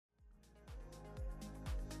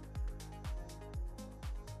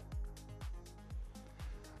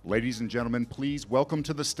Ladies and gentlemen, please welcome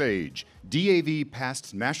to the stage DAV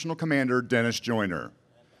past National Commander Dennis Joyner.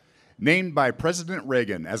 Named by President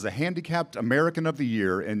Reagan as the Handicapped American of the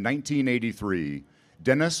Year in 1983,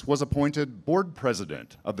 Dennis was appointed board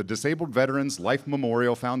president of the Disabled Veterans Life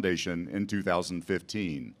Memorial Foundation in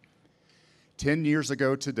 2015. 10 years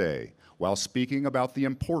ago today, while speaking about the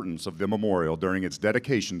importance of the memorial during its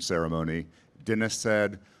dedication ceremony, Dennis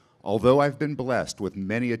said, "Although I've been blessed with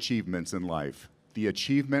many achievements in life, the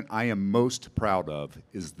achievement I am most proud of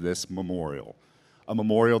is this memorial, a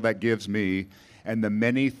memorial that gives me and the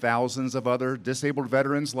many thousands of other disabled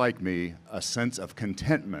veterans like me a sense of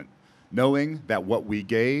contentment, knowing that what we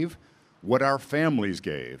gave, what our families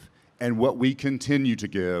gave, and what we continue to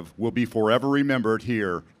give will be forever remembered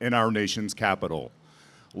here in our nation's capital."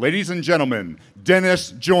 Ladies and gentlemen,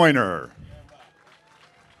 Dennis Joyner.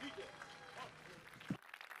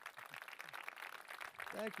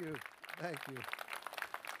 Thank you. Thank you.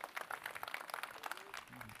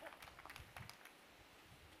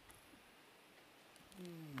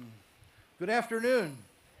 Good afternoon.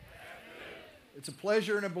 It's a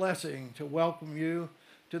pleasure and a blessing to welcome you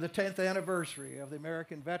to the 10th anniversary of the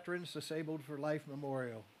American Veterans Disabled for Life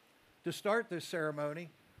Memorial. To start this ceremony,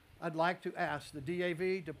 I'd like to ask the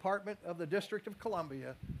DAV Department of the District of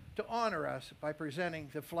Columbia to honor us by presenting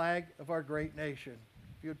the flag of our great nation.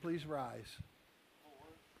 If you would please rise.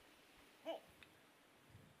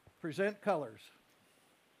 Present colors.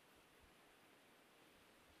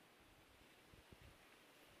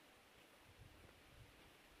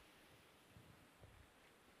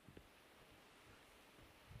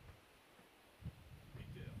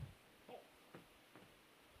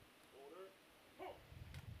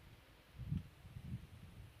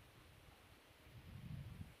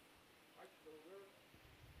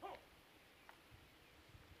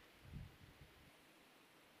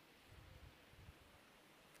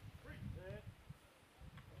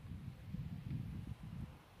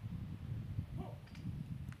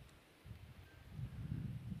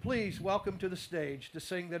 Please welcome to the stage to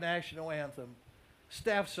sing the national anthem,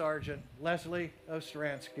 Staff Sergeant Leslie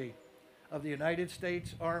Ostransky of the United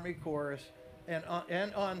States Army Chorus and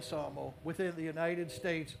Ensemble within the United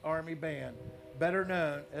States Army Band, better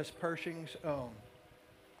known as Pershing's Own.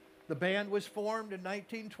 The band was formed in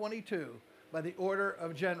 1922 by the order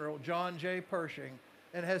of General John J. Pershing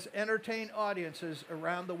and has entertained audiences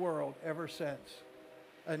around the world ever since.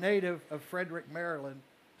 A native of Frederick, Maryland,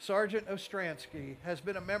 Sergeant Ostransky has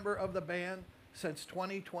been a member of the band since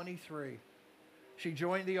 2023. She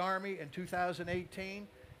joined the Army in 2018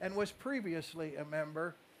 and was previously a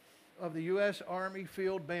member of the U.S. Army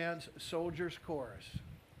Field Band's Soldiers Chorus.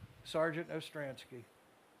 Sergeant Ostransky.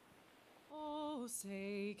 Oh,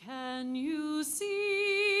 say, can you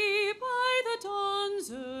see by the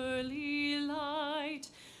dawn's early light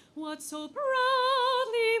what so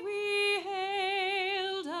proudly we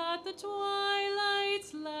hailed at the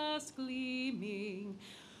twilight's last gleaming,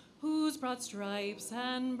 whose broad stripes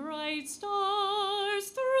and bright stars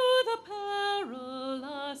through the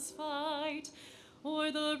perilous fight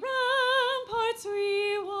o'er the ramparts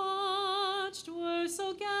we watched were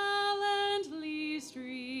so gallantly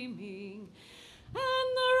streaming,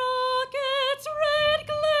 and the rocket's red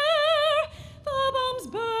glare, the bombs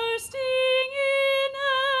bursting in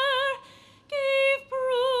air, gave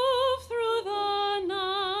proof through the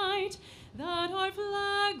night that our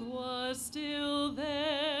flag was still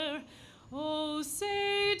there. Oh,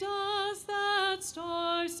 say, does that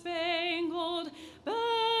star-spangled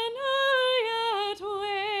banner yet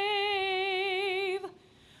wave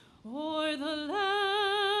o'er the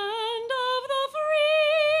land of the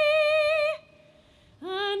free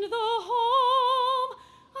and the home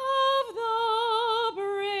of the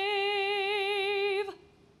brave?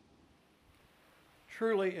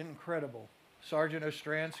 Truly incredible. Sergeant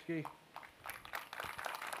Ostransky.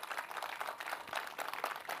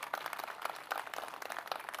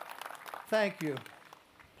 Thank you.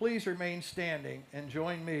 Please remain standing and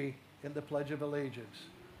join me in the Pledge of Allegiance.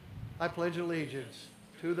 I pledge allegiance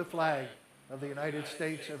to the flag of the United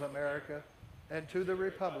States of America and to the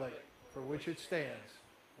republic for which it stands,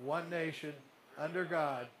 one nation, under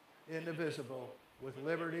God, indivisible, with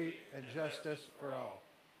liberty and justice for all.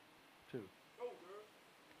 Two.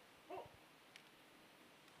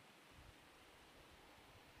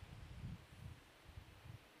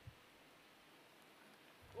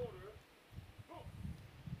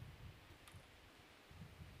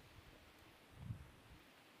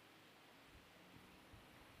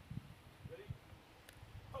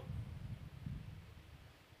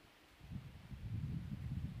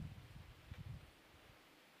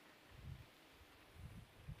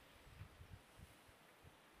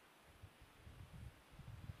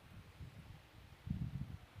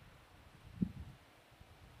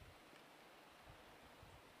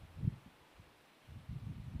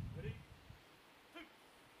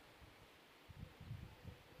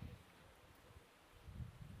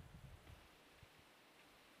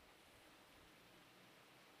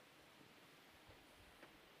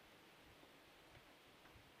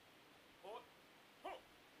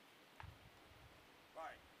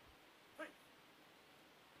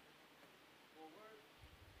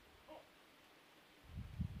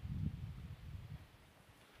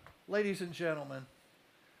 Ladies and gentlemen,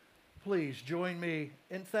 please join me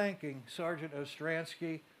in thanking Sergeant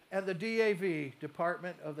Ostransky and the DAV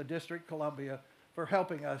Department of the District of Columbia for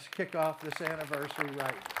helping us kick off this anniversary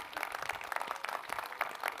right.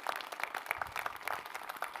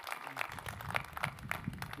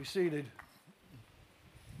 Be seated.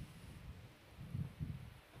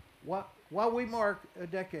 While we mark a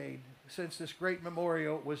decade since this great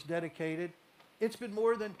memorial was dedicated, it's been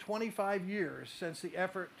more than 25 years since the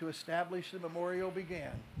effort to establish the memorial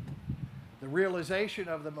began. The realization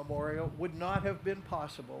of the memorial would not have been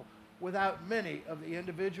possible without many of the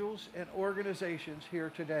individuals and organizations here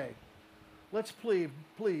today. Let's please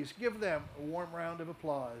give them a warm round of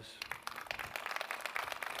applause.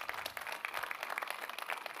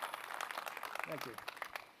 Thank you.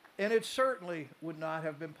 And it certainly would not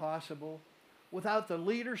have been possible without the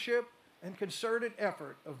leadership and concerted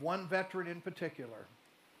effort of one veteran in particular.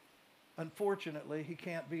 Unfortunately, he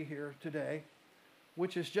can't be here today,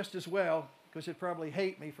 which is just as well, because he'd probably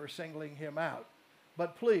hate me for singling him out.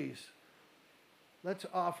 But please, let's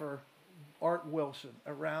offer Art Wilson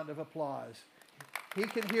a round of applause. He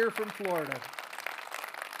can hear from Florida.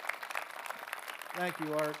 Thank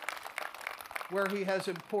you, Art. Where he has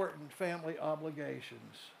important family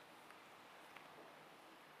obligations.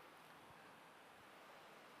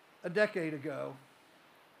 A decade ago,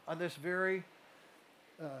 on this very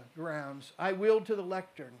grounds, I wheeled to the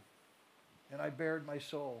lectern and I bared my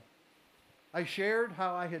soul. I shared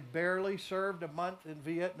how I had barely served a month in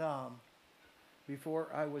Vietnam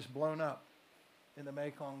before I was blown up in the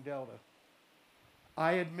Mekong Delta.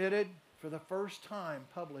 I admitted for the first time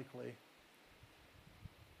publicly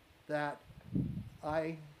that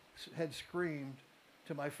I had screamed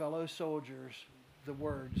to my fellow soldiers the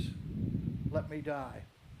words, "Let me die."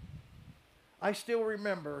 I still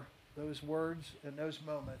remember those words and those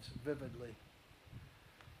moments vividly.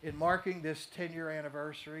 In marking this 10-year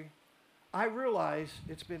anniversary, I realize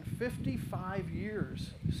it's been 55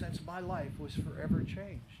 years since my life was forever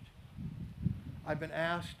changed. I've been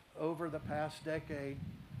asked over the past decade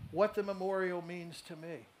what the memorial means to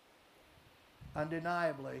me.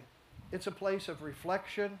 Undeniably, it's a place of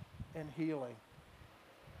reflection and healing.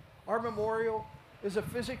 Our memorial is a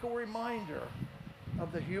physical reminder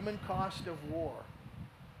of the human cost of war,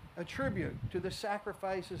 a tribute to the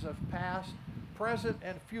sacrifices of past, present,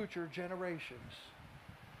 and future generations.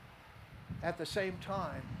 At the same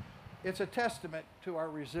time, it's a testament to our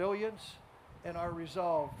resilience and our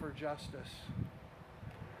resolve for justice.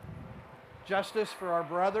 Justice for our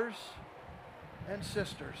brothers and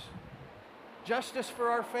sisters. Justice for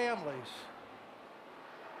our families.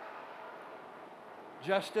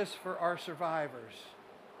 Justice for our survivors.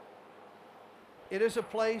 It is a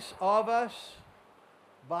place of us,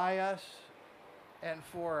 by us, and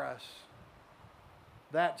for us.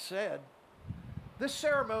 That said, this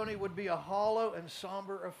ceremony would be a hollow and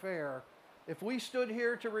somber affair if we stood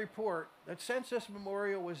here to report that since this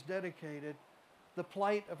memorial was dedicated, the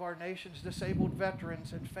plight of our nation's disabled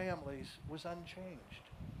veterans and families was unchanged.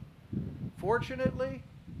 Fortunately,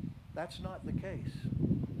 that's not the case.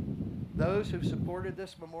 Those who supported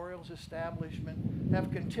this memorial's establishment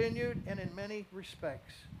have continued and in many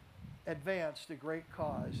respects advanced the great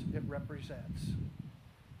cause it represents.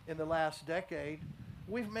 In the last decade,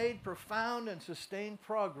 we've made profound and sustained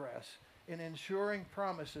progress in ensuring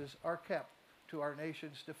promises are kept to our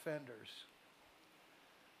nation's defenders.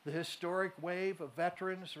 The historic wave of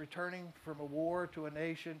veterans returning from a war to a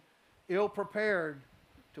nation ill-prepared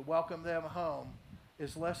to welcome them home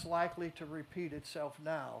is less likely to repeat itself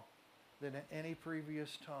now than at any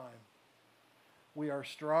previous time. We are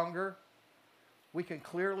stronger. We can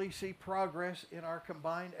clearly see progress in our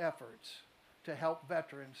combined efforts to help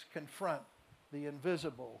veterans confront the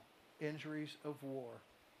invisible injuries of war.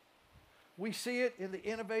 We see it in the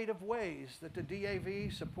innovative ways that the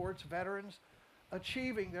DAV supports veterans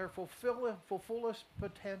achieving their fullest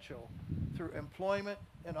potential through employment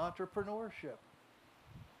and entrepreneurship.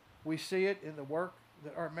 We see it in the work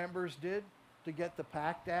that our members did to get the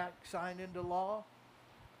PACT Act signed into law.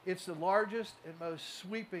 It's the largest and most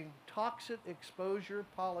sweeping toxic exposure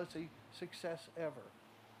policy success ever,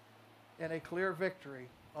 and a clear victory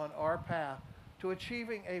on our path to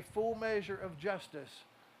achieving a full measure of justice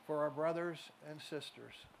for our brothers and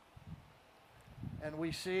sisters. And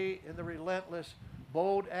we see in the relentless,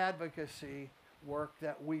 bold advocacy work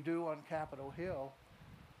that we do on Capitol Hill.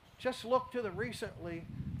 Just look to the recently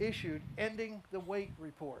issued Ending the Wait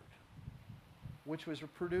report, which was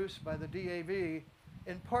produced by the DAV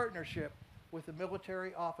in partnership with the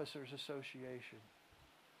Military Officers Association.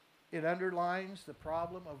 It underlines the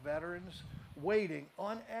problem of veterans waiting,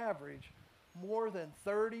 on average, more than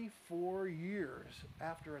 34 years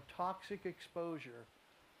after a toxic exposure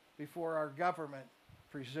before our government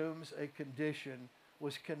presumes a condition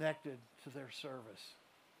was connected to their service.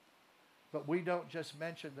 But we don't just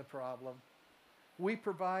mention the problem. We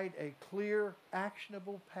provide a clear,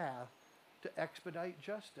 actionable path to expedite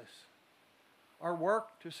justice. Our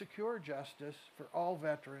work to secure justice for all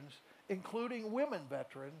veterans, including women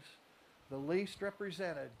veterans, the least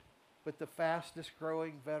represented, but the fastest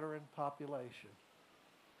growing veteran population.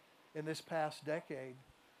 In this past decade,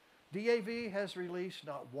 DAV has released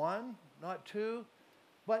not one, not two,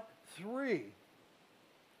 but 3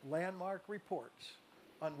 landmark reports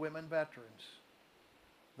on women veterans.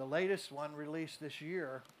 The latest one released this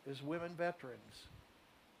year is Women Veterans,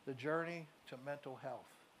 The Journey to Mental Health.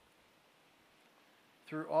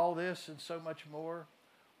 Through all this and so much more,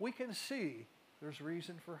 we can see there's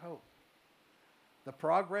reason for hope. The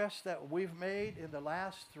progress that we've made in the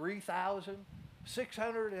last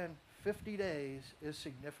 3,650 days is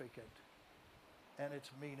significant, and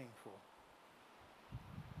it's meaningful.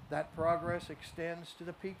 That progress extends to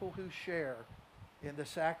the people who share in the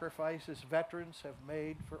sacrifices veterans have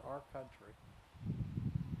made for our country.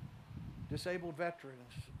 Disabled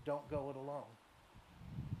veterans don't go it alone.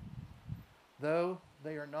 Though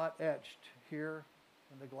they are not etched here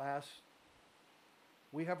in the glass,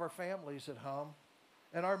 we have our families at home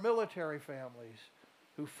and our military families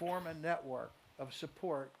who form a network of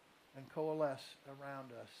support and coalesce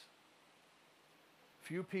around us.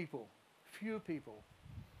 Few people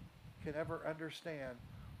can ever understand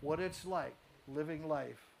what it's like living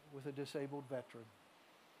life with a disabled veteran.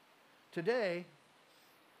 Today,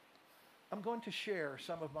 I'm going to share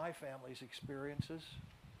some of my family's experiences,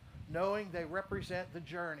 knowing they represent the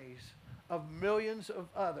journeys of millions of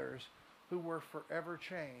others who were forever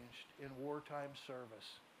changed in wartime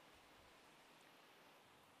service.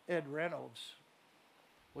 Ed Reynolds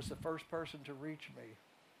was the first person to reach me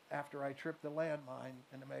after I tripped the landmine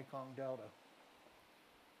in the Mekong Delta.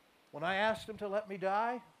 When I asked him to let me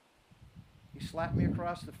die, he slapped me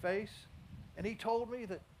across the face, and he told me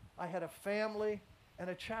that I had a family and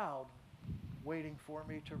a child waiting for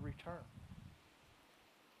me to return.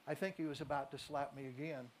 I think he was about to slap me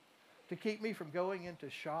again to keep me from going into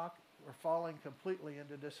shock or falling completely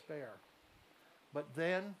into despair. But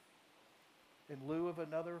then, in lieu of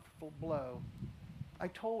another full blow, I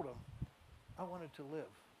told him I wanted to live.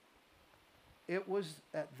 It was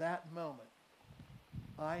at that moment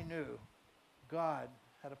I knew God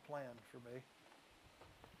had a plan for me.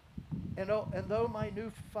 And though my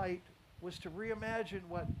new fight was to reimagine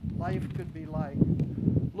what life could be like,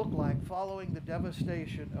 look like following the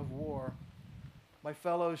devastation of war, my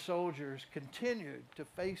fellow soldiers continued to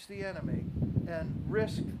face the enemy and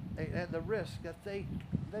the risk that they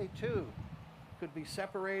too could be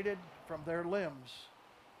separated from their limbs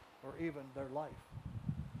or even their life.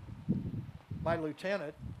 My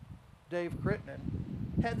lieutenant, Dave Crittenden,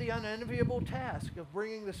 had the unenviable task of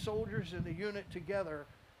bringing the soldiers in the unit together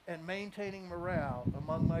and maintaining morale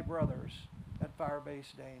among my brothers at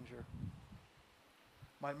Firebase Danger.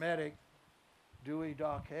 My medic, Dewey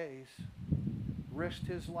Doc Hayes, risked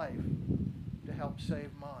his life to help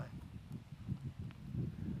save mine.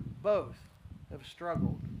 Both have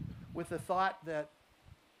struggled with the thought that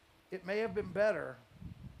it may have been better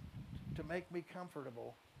to make me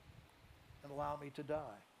comfortable and allow me to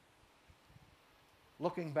die.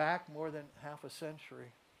 Looking back more than half a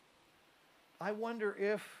century, I wonder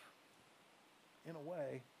if, in a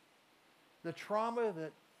way, the trauma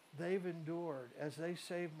that they've endured as they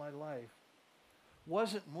saved my life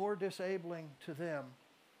wasn't more disabling to them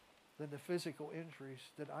than the physical injuries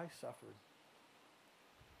that I suffered.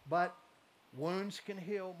 But wounds can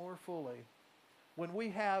heal more fully when we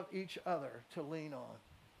have each other to lean on.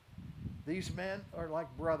 These men are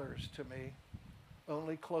like brothers to me,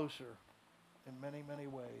 only closer in many, many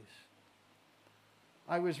ways.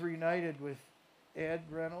 I was reunited with Ed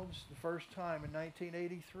Reynolds the first time in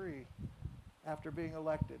 1983 after being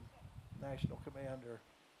elected National Commander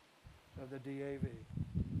of the DAV.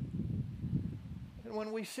 And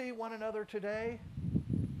when we see one another today,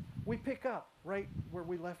 we pick up right where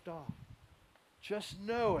we left off, just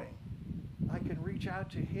knowing I can reach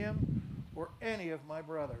out to him or any of my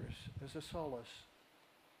brothers as a solace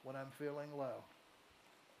when I'm feeling low.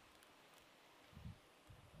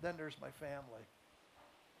 Then there's my family,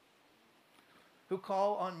 who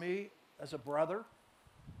call on me as a brother,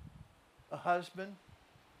 a husband,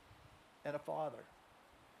 and a father.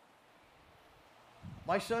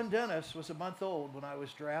 My son Dennis was a month old when I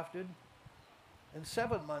was drafted and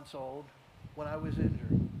 7 months old when I was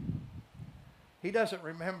injured. He doesn't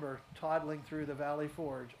remember toddling through the Valley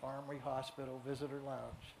Forge Armory Hospital Visitor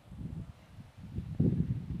Lounge.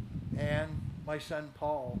 And my son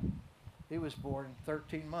Paul, he was born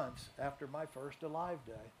 13 months after my first Alive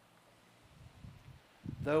Day.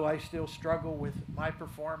 Though I still struggle with my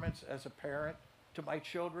performance as a parent to my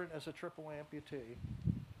children as a triple amputee,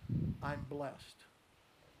 I'm blessed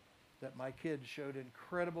that my kids showed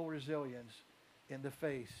incredible resilience in the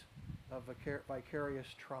face of vicarious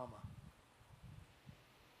trauma.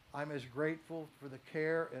 I'm as grateful for the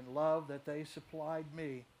care and love that they supplied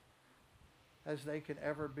me as they can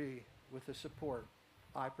ever be with the support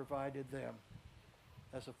I provided them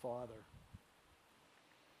as a father.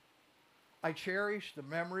 I cherish the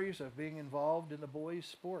memories of being involved in the boys'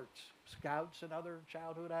 sports, scouts, and other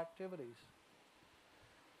childhood activities.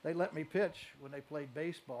 They let me pitch when they played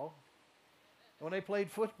baseball. When they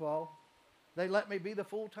played football, they let me be the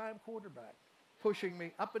full-time quarterback, pushing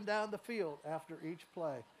me up and down the field after each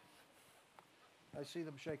play. I see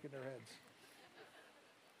them shaking their heads.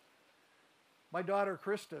 My daughter,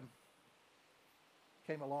 Kristen,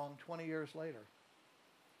 came along 20 years later.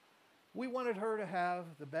 We wanted her to have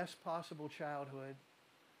the best possible childhood,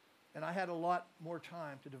 and I had a lot more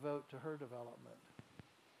time to devote to her development.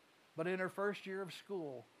 But in her first year of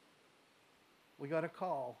school, we got a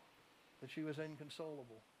call that she was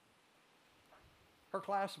inconsolable. Her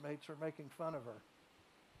classmates were making fun of her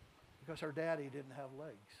because her daddy didn't have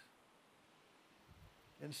legs.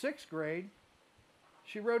 In 6th grade,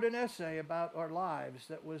 she wrote an essay about our lives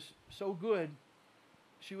that was so good,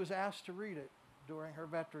 she was asked to read it during her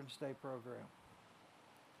Veterans Day program.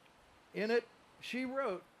 In it, she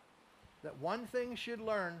wrote that one thing she'd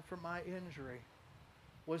learned from my injury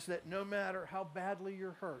was that no matter how badly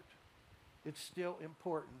you're hurt, it's still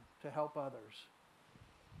important to help others.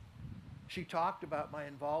 She talked about my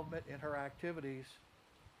involvement in her activities,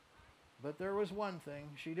 but there was one thing: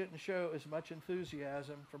 she didn't show as much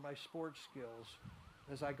enthusiasm for my sports skills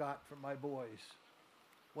as I got from my boys.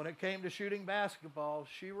 When it came to shooting basketball,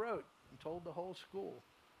 she wrote and told the whole school,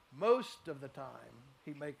 most of the time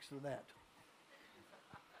he makes the net.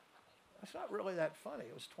 That's not really that funny.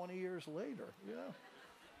 It was 20 years later, you know.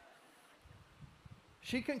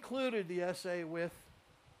 She concluded the essay with,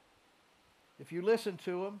 if you listen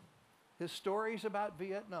to him, his stories about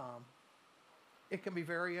Vietnam, it can be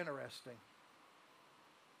very interesting.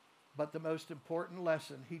 But the most important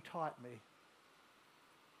lesson he taught me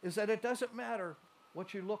is that it doesn't matter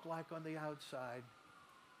what you look like on the outside.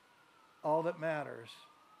 All that matters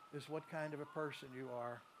is what kind of a person you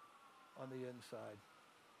are on the inside.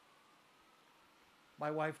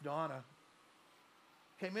 My wife, Donna,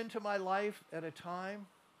 came into my life at a time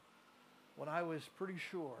when I was pretty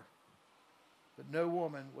sure that no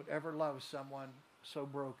woman would ever love someone so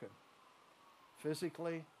broken,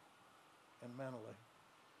 physically and mentally.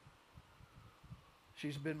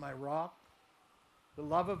 She's been my rock, the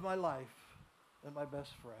love of my life, and my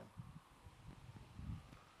best friend.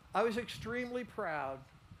 I was extremely proud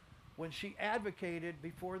when she advocated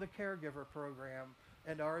before the caregiver program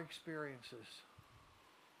and our experiences.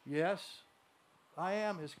 Yes, I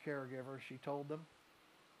am his caregiver, she told them.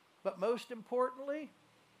 But most importantly,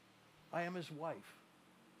 I am his wife.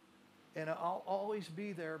 And I'll always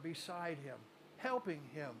be there beside him, helping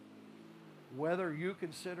him, whether you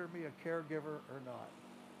consider me a caregiver or not.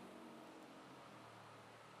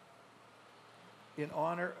 In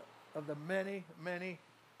honor of the many, many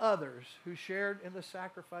others who shared in the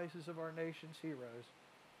sacrifices of our nation's heroes,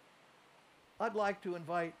 I'd like to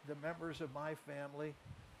invite the members of my family,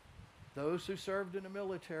 those who served in the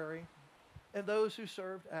military, and those who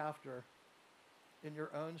served after, in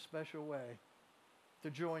your own special way,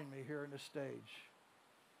 to join me here on the stage.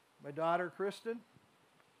 My daughter, Kristen,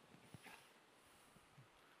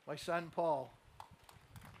 my son, Paul,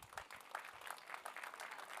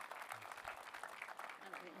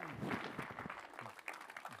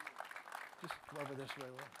 just come over this way,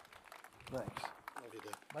 Will. Thanks. Love you,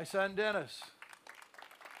 Dad. My son, Dennis.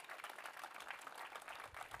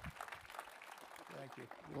 Thank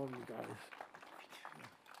you. Love you guys.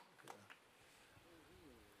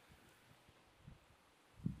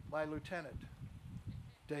 My lieutenant,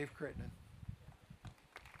 Dave Crittenden.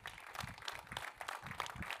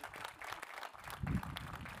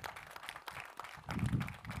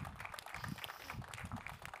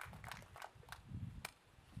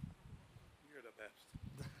 You're the best.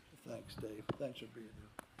 Thanks, Dave. Thanks for being here.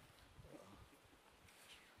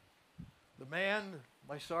 The man,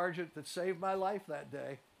 my sergeant that saved my life that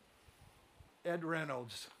day, Ed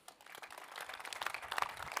Reynolds.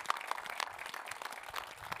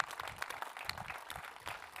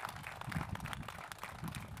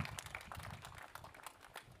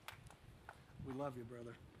 love you,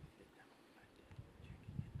 brother.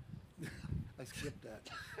 I skipped that.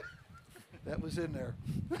 That was in there.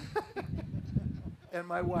 And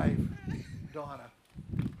my wife, Donna.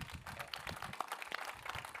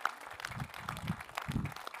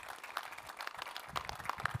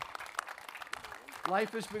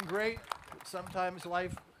 Life has been great. Sometimes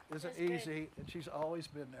life isn't easy, and she's always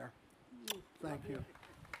been there. Thank you.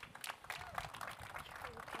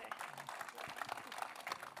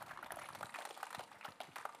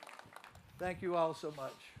 Thank you all so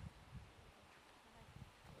much.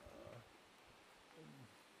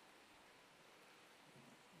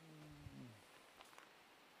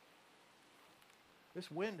 This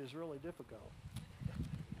wind is really difficult.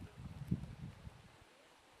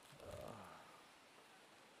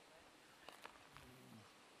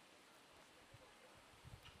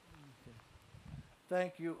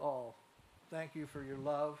 Thank you all. Thank you for your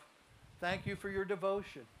love. Thank you for your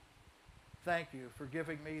devotion. Thank you for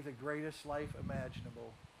giving me the greatest life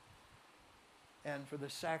imaginable and for the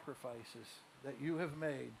sacrifices that you have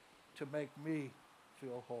made to make me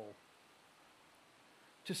feel whole.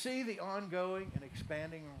 To see the ongoing and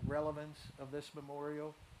expanding relevance of this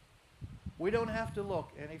memorial, we don't have to look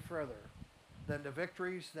any further than the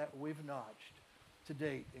victories that we've notched to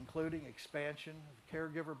date, including expansion of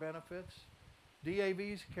caregiver benefits,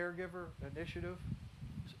 DAV's caregiver initiative,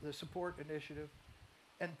 the support initiative,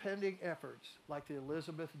 and pending efforts like the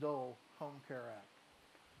Elizabeth Dole Home Care Act.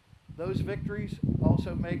 Those victories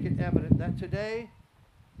also make it evident that today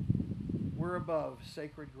we're above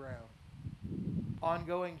sacred ground.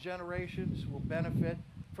 Ongoing generations will benefit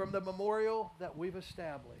from the memorial that we've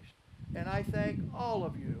established. And I thank all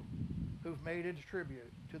of you who've made a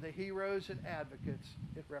tribute to the heroes and advocates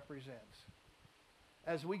it represents.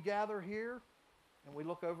 As we gather here and we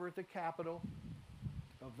look over at the capital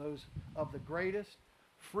of the greatest,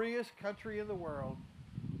 freest country in the world,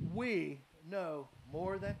 we know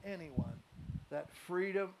more than anyone that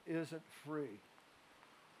freedom isn't free.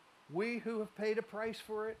 We who have paid a price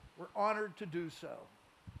for it, we're honored to do so.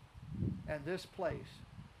 And this place,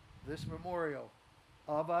 this memorial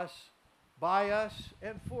of us, by us,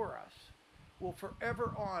 and for us, will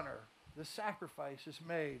forever honor the sacrifices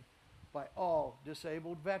made by all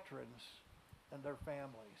disabled veterans and their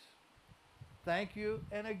families. Thank you,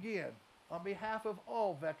 and again, on behalf of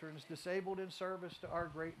all veterans disabled in service to our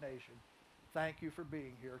great nation, thank you for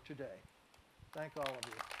being here today. Thank all of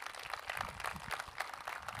you.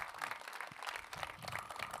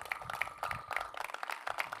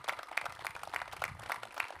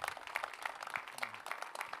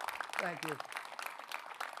 Thank you.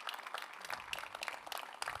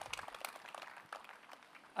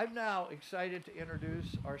 I'm now excited to introduce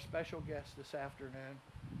our special guest this afternoon,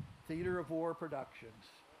 Theater of War Productions.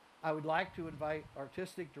 I would like to invite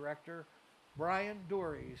Artistic Director Bryan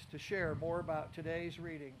Doerries to share more about today's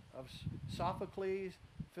reading of Sophocles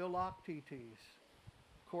Philoctetes.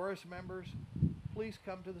 Chorus members, please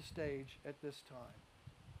come to the stage at this time.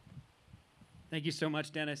 Thank you so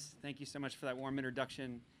much, Dennis. Thank you so much for that warm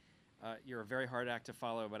introduction. You're a very hard act to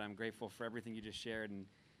follow, but I'm grateful for everything you just shared, and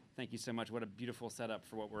thank you so much. What a beautiful setup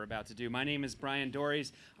for what we're about to do. My name is Bryan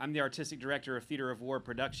Doerries. I'm the Artistic Director of Theater of War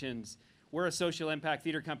Productions. We're a social impact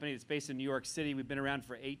theater company that's based in New York City. We've been around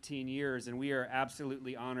for 18 years, and we are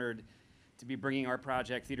absolutely honored to be bringing our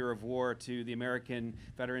project, Theater of War, to the American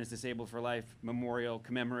Veterans Disabled for Life Memorial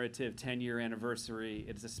commemorative 10-year anniversary.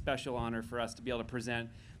 It's a special honor for us to be able to present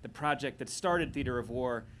the project that started Theater of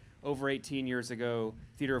War over 18 years ago,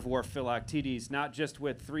 Theater of War Philoctetes, not just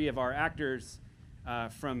with 3 of our actors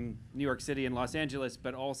from New York City and Los Angeles,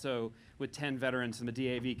 but also with 10 veterans from the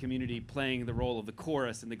DAV community playing the role of the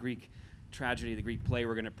chorus in the Greek tragedy, the Greek play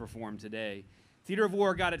we're going to perform today. Theater of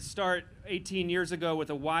War got its start 18 years ago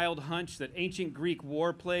with a wild hunch that ancient Greek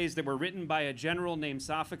war plays that were written by a general named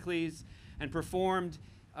Sophocles and performed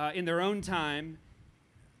in their own time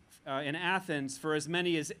in Athens for as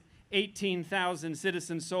many as 18,000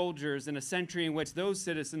 citizen soldiers in a century in which those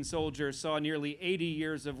citizen soldiers saw nearly 80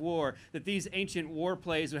 years of war, that these ancient war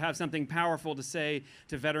plays would have something powerful to say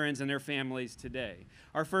to veterans and their families today.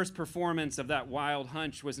 Our first performance of that wild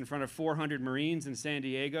hunch was in front of 400 Marines in San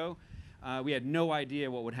Diego. We had no idea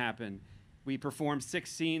what would happen. We performed 6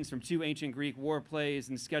 scenes from 2 ancient Greek war plays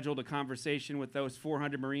and scheduled a conversation with those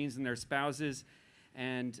 400 Marines and their spouses.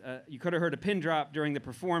 And you could have heard a pin drop during the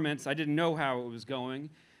performance. I didn't know how it was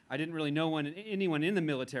going. I didn't really know anyone in the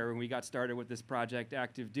military when we got started with this project,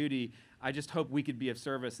 active duty. I just hoped we could be of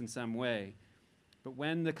service in some way. But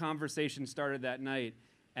when the conversation started that night,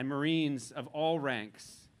 and Marines of all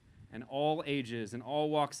ranks, and all ages and all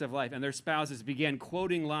walks of life, and their spouses began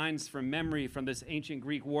quoting lines from memory from this ancient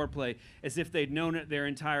Greek war play as if they'd known it their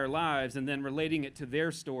entire lives, and then relating it to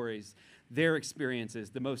their stories, their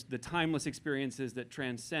experiences, the timeless experiences that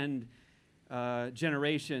transcend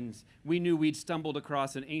generations. We knew we'd stumbled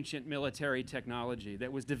across an ancient military technology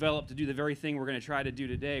that was developed to do the very thing we're going to try to do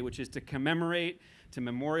today, which is to commemorate, to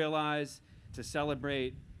memorialize, to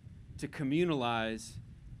celebrate, to communalize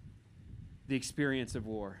the experience of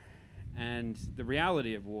war and the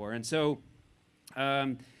reality of war. And so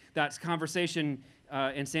that conversation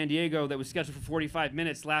in San Diego that was scheduled for 45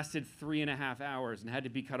 minutes lasted 3.5 hours and had to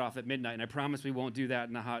be cut off at midnight. And I promise we won't do that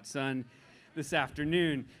in the hot sun this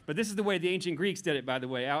afternoon. But this is the way the ancient Greeks did it, by the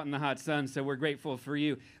way, out in the hot sun, so we're grateful for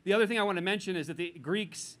you. The other thing I want to mention is that the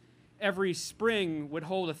Greeks every spring would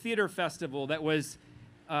hold a theater festival that was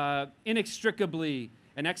inextricably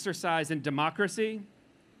an exercise in democracy.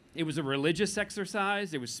 It was a religious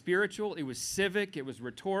exercise, it was spiritual, it was civic, it was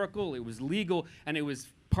rhetorical, it was legal, and it was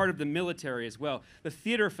part of the military as well. The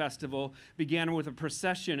theater festival began with a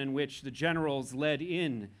procession in which the generals led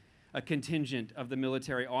in a contingent of the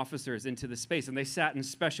military officers into the space, and they sat in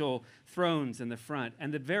special thrones in the front.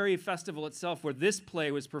 And the very festival itself, where this play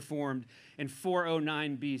was performed in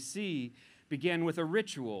 409 BC, began with a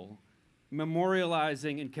ritual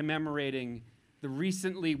memorializing and commemorating the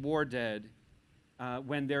recently war dead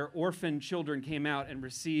when their orphan children came out and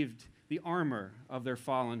received the armor of their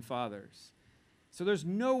fallen fathers. So there's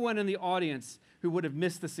no one in the audience who would have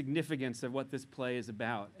missed the significance of what this play is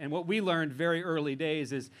about. And what we learned very early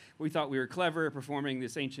days is we thought we were clever performing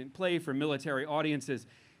this ancient play for military audiences.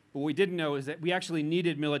 But what we didn't know is that we actually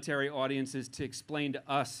needed military audiences to explain to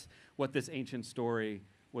us what this ancient story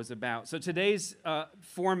was about. So today's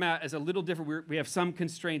format is a little different. We have some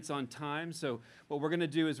constraints on time. So what we're going to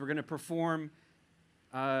do is we're going to perform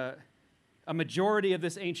a majority of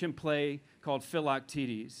this ancient play called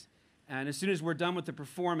Philoctetes. And as soon as we're done with the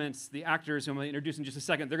performance, the actors, whom I'll introduce in just a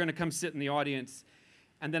second, they're going to come sit in the audience.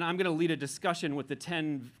 And then I'm going to lead a discussion with the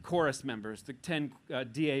 10 chorus members, the 10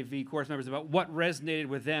 DAV chorus members, about what resonated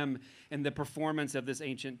with them in the performance of this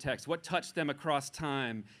ancient text, what touched them across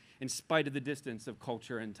time in spite of the distance of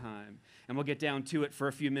culture and time. And we'll get down to it for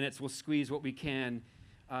a few minutes. We'll squeeze what we can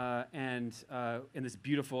in this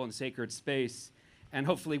beautiful and sacred space. And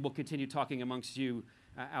hopefully we'll continue talking amongst you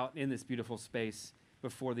out in this beautiful space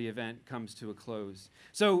before the event comes to a close.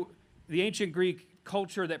 So the ancient Greek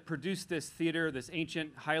culture that produced this theater, this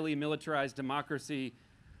ancient, highly militarized democracy,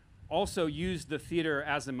 also used the theater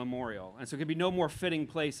as a memorial. And so it could be no more fitting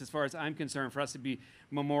place, as far as I'm concerned, for us to be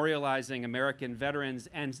memorializing American veterans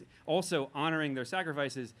and also honoring their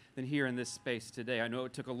sacrifices than here in this space today. I know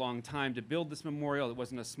it took a long time to build this memorial. It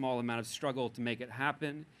wasn't a small amount of struggle to make it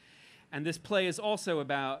happen. And this play is also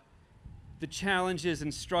about the challenges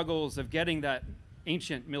and struggles of getting that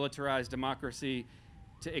ancient militarized democracy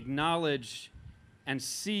to acknowledge and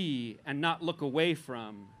see and not look away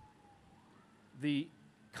from the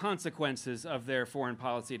consequences of their foreign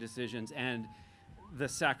policy decisions and the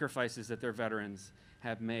sacrifices that their veterans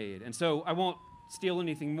have made. And so I won't steal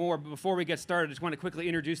anything more, but before we get started, I just want to quickly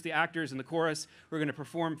introduce the actors in the chorus we're going to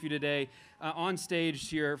perform for you today. On stage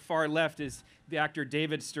here, far left, is the actor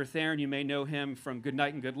David Strathairn. You may know him from Good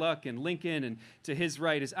Night and Good Luck and Lincoln. And to his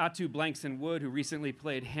right is Ato Blankson-Wood, who recently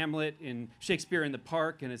played Hamlet in Shakespeare in the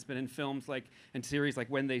Park and has been in films and series like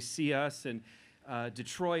When They See Us and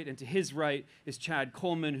Detroit. And to his right is Chad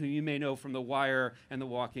Coleman, who you may know from The Wire and The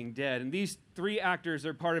Walking Dead. And these three actors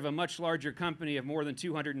are part of a much larger company of more than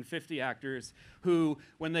 250 actors who,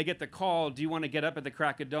 when they get the call, do you want to get up at the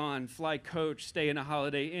crack of dawn, fly coach, stay in a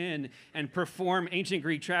Holiday Inn, and perform ancient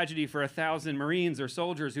Greek tragedy for 1,000 Marines or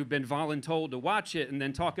soldiers who've been voluntold to watch it and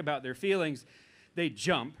then talk about their feelings, they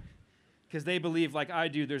jump because they believe, like I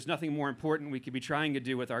do, there's nothing more important we could be trying to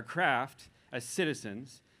do with our craft as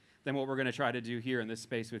citizens than what we're going to try to do here in this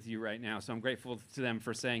space with you right now. So I'm grateful to them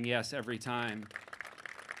for saying yes every time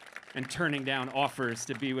and turning down offers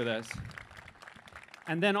to be with us.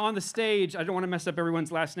 And then on the stage, I don't want to mess up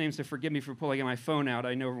everyone's last names, so forgive me for pulling my phone out.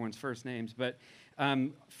 I know everyone's first names, but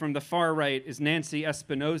from the far right is Nancy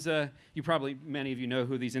Espinoza. Many of you know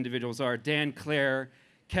who these individuals are. Dan Clare,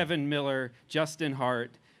 Kevin Miller, Justin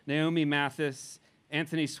Hart, Naomi Mathis,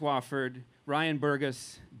 Anthony Swofford, Ryan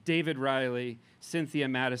Burgess, David Riley, Cynthia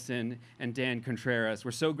Madison, and Dan Contreras. We're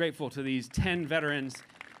so grateful to these 10 veterans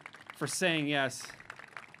for saying yes.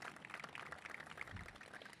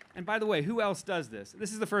 And by the way, who else does this?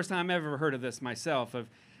 This is the first time I've ever heard of this myself, of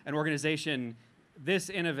an organization this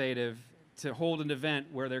innovative to hold an event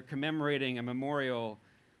where they're commemorating a memorial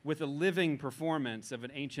with a living performance of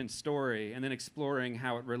an ancient story and then exploring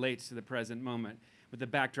how it relates to the present moment. with the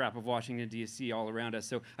backdrop of Washington, D.C. all around us.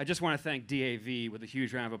 So I just want to thank DAV with a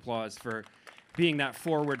huge round of applause for being that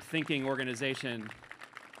forward-thinking organization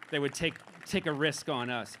that would take a risk on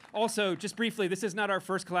us. Also, just briefly, this is not our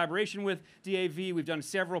first collaboration with DAV. We've done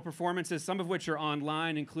several performances, some of which are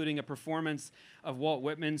online, including a performance of Walt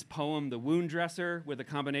Whitman's poem, The Wound Dresser, with a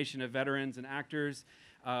combination of veterans and actors,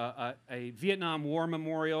 a Vietnam War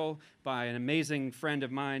memorial by an amazing friend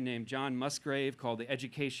of mine named John Musgrave called The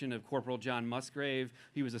Education of Corporal John Musgrave.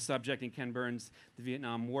 He was a subject in Ken Burns' The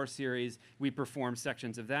Vietnam War series. We performed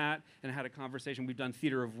sections of that and had a conversation. We've done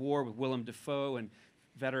Theater of War with Willem Dafoe and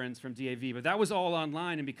veterans from DAV, but that was all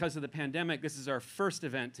online, and because of the pandemic, this is our first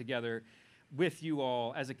event together with you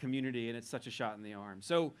all as a community, and it's such a shot in the arm.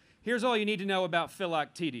 So here's all you need to know about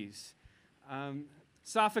Philoctetes.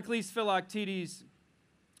 Sophocles Philoctetes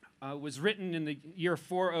was written in the year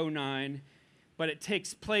 409, but it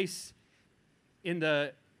takes place in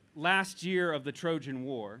the last year of the Trojan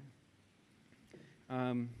War.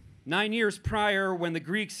 9 years prior, when the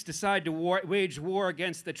Greeks decided to wage war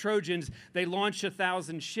against the Trojans, they launched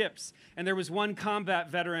 1,000 ships. And there was one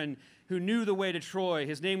combat veteran who knew the way to Troy.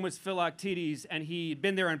 His name was Philoctetes, and he'd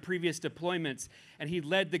been there on previous deployments, and he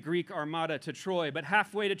led the Greek armada to Troy. But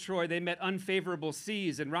halfway to Troy, they met unfavorable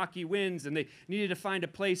seas and rocky winds, and they needed to find a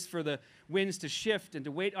place for the winds to shift and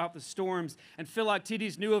to wait off the storms. And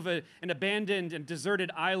Philoctetes knew of an abandoned and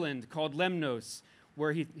deserted island called Lemnos,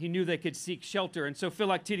 where he knew they could seek shelter. And so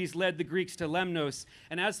Philoctetes led the Greeks to Lemnos.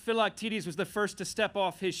 And as Philoctetes was the first to step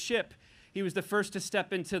off his ship, he was the first to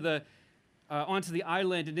step into onto the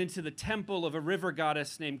island and into the temple of a river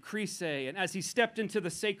goddess named Chryse. And as he stepped into the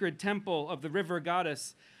sacred temple of the river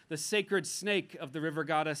goddess, the sacred snake of the river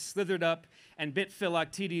goddess slithered up and bit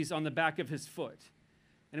Philoctetes on the back of his foot.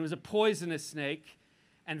 And it was a poisonous snake,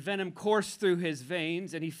 and venom coursed through his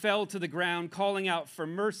veins, and he fell to the ground, calling out for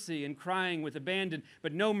mercy and crying with abandon,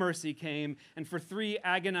 but no mercy came. And for 3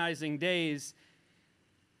 agonizing days,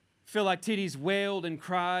 Philoctetes wailed and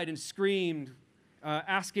cried and screamed,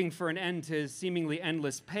 asking for an end to his seemingly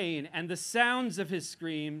endless pain. And the sounds of his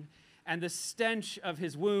scream and the stench of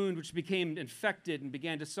his wound, which became infected and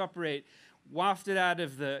began to suppurate, wafted out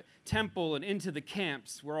of the temple and into the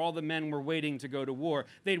camps where all the men were waiting to go to war.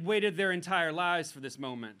 They'd waited their entire lives for this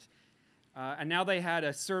moment. And now they had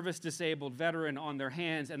a service-disabled veteran on their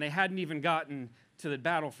hands, and they hadn't even gotten to the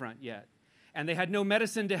battlefront yet. And they had no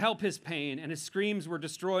medicine to help his pain, and his screams were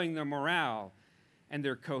destroying their morale and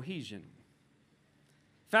their cohesion.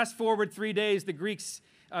 Fast forward 3 days, the Greeks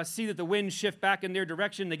see that the winds shift back in their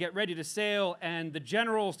direction. They get ready to sail, and the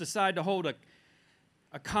generals decide to hold a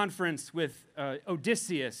conference with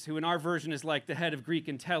Odysseus, who in our version is like the head of Greek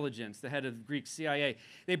intelligence, the head of Greek CIA.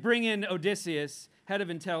 They bring in Odysseus, head of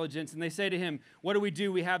intelligence, and they say to him, what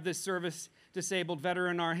do? We have this service-disabled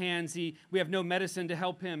veteran in our hands. We have no medicine to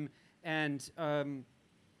help him, and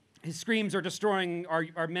his screams are destroying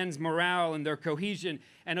our men's morale and their cohesion.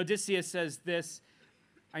 And Odysseus says this,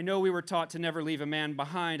 I know we were taught to never leave a man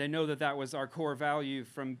behind. I know that was our core value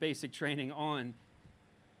from basic training on.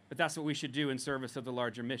 But that's what we should do in service of the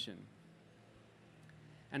larger mission.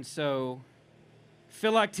 And so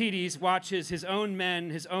Philoctetes watches his own men,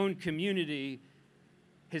 his own community,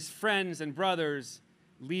 his friends and brothers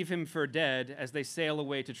leave him for dead as they sail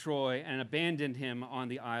away to Troy and abandon him on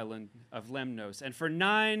the island of Lemnos. And for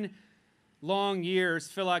 9 long years,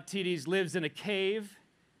 Philoctetes lives in a cave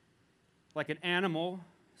like an animal,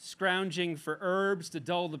 scrounging for herbs to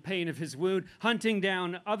dull the pain of his wound, hunting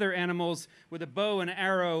down other animals with a bow and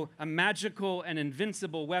arrow, a magical and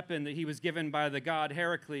invincible weapon that he was given by the god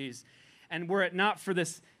Heracles. And were it not for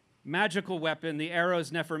this magical weapon, the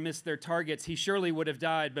arrows never missed their targets. He surely would have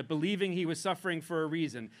died, but believing he was suffering for a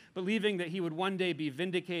reason, believing that he would one day be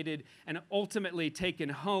vindicated and ultimately taken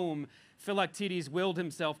home, Philoctetes willed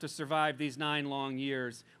himself to survive these 9 long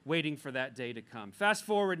years, waiting for that day to come. Fast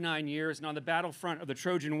forward 9 years, and on the battlefront of the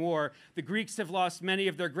Trojan War, the Greeks have lost many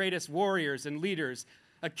of their greatest warriors and leaders.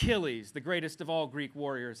 Achilles, the greatest of all Greek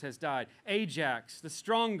warriors, has died. Ajax, the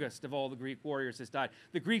strongest of all the Greek warriors, has died.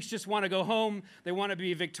 The Greeks just want to go home. They want to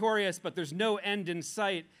be victorious, but there's no end in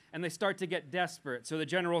sight, and they start to get desperate. So the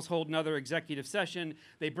generals hold another executive session.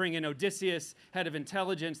 They bring in Odysseus, head of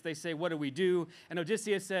intelligence. They say, what do we do? And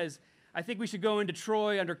Odysseus says, I think we should go into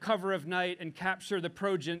Troy under cover of night and capture the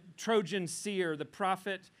Trojan seer, the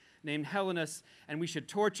prophet named Helenus, and we should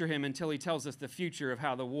torture him until he tells us the future of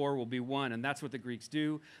how the war will be won. And that's what the Greeks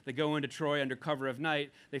do. They go into Troy under cover of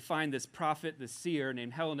night. They find this prophet, this seer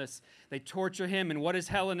named Helenus. They torture him, and what does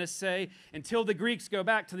Helenus say? Until the Greeks go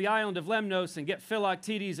back to the island of Lemnos and get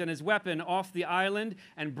Philoctetes and his weapon off the island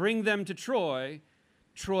and bring them to Troy,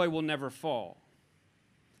 Troy will never fall.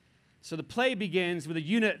 So the play begins with a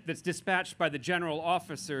unit that's dispatched by the general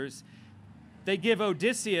officers. They give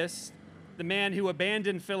Odysseus, the man who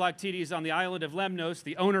abandoned Philoctetes on the island of Lemnos,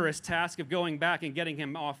 the onerous task of going back and getting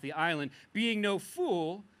him off the island. Being no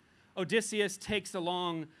fool, Odysseus takes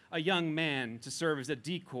along a young man to serve as a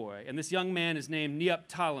decoy, and this young man is named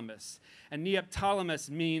Neoptolemus. And Neoptolemus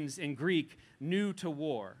means, in Greek, new to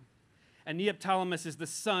war. And Neoptolemus is the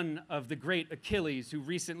son of the great Achilles, who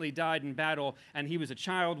recently died in battle, and he was a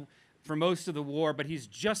child for most of the war, but he's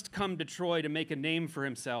just come to Troy to make a name for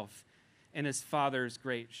himself in his father's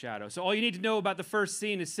great shadow. So all you need to know about the first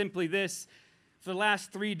scene is simply this. For the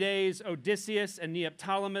last 3 days, Odysseus and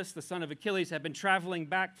Neoptolemus, the son of Achilles, have been traveling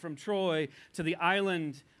back from Troy to the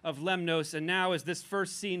island of Lemnos, and now as this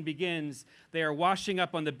first scene begins, they are washing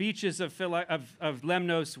up on the beaches of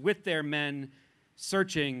Lemnos with their men,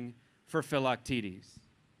 searching for Philoctetes.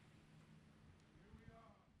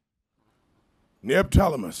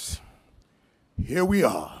 Neoptolemus, here we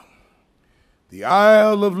are, the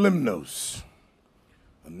Isle of Lemnos,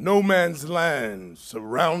 a no man's land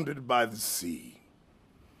surrounded by the sea.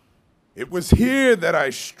 It was here that I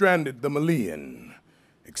stranded the Malian,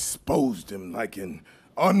 exposed him like an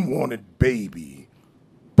unwanted baby,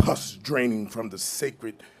 pus draining from the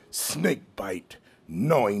sacred snake bite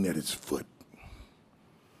gnawing at his foot.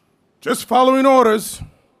 Just following orders.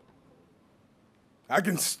 I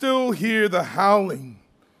can still hear the howling,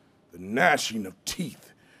 the gnashing of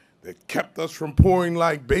teeth that kept us from pouring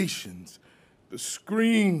libations, the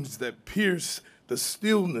screams that pierce the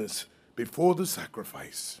stillness before the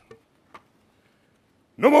sacrifice.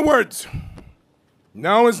 No more words.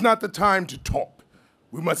 Now is not the time to talk.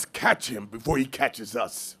 We must catch him before he catches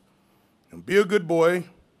us. And be a good boy.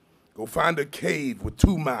 Go find a cave with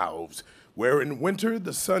 2 mouths, where in winter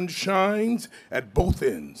the sun shines at both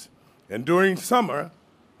ends, and during summer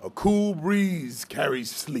a cool breeze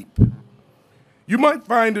carries sleep. You might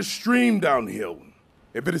find a stream downhill,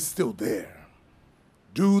 if it is still there.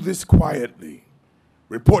 Do this quietly.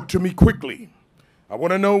 Report to me quickly. I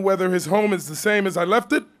want to know whether his home is the same as I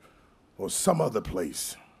left it, or some other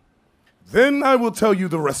place. Then I will tell you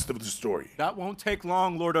the rest of the story. That won't take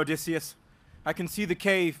long, Lord Odysseus. I can see the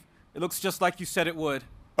cave. It looks just like you said it would.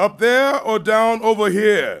 Up there or down over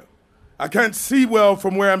here? I can't see well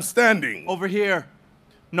from where I'm standing. Over here.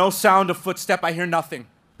 No sound of footstep, I hear nothing.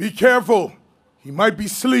 Be careful. He might be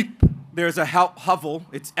asleep. There's a hovel.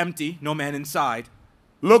 It's empty, no man inside.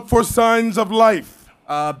 Look for signs of life.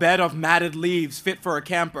 A bed of matted leaves fit for a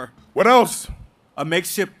camper. What else? A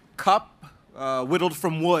makeshift cup, whittled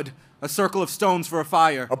from wood. A circle of stones for a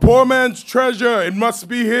fire. A poor man's treasure. It must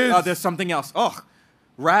be his. There's something else. Ugh.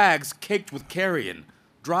 Rags caked with carrion.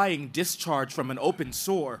 Drying discharge from an open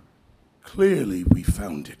sore. Clearly we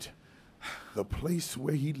found it. The place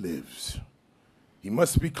where he lives. He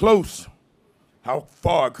must be close. How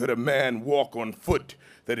far could a man walk on foot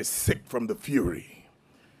that is sick from the fury?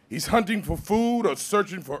 He's hunting for food or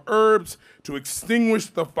searching for herbs to extinguish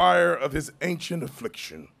the fire of his ancient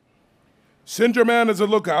affliction. Send your man as a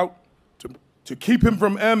lookout to keep him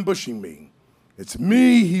from ambushing me. It's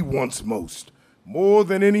me he wants most, more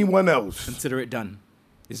than anyone else. Consider it done.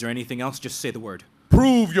 Is there anything else? Just say the word.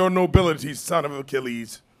 Prove your nobility, son of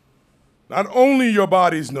Achilles. Not only your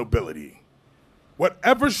body's nobility.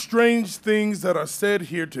 Whatever strange things that are said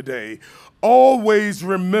here today, always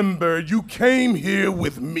remember you came here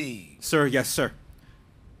with me. Sir, yes, sir.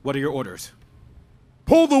 What are your orders?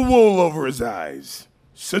 Pull the wool over his eyes.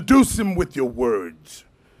 Seduce him with your words.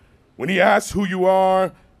 When he asks who you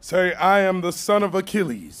are, say, I am the son of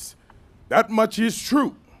Achilles. That much is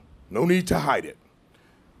true. No need to hide it.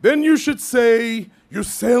 Then you should say you're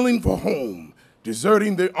sailing for home,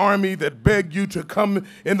 deserting the army that begged you to come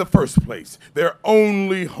in the first place, their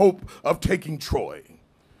only hope of taking Troy.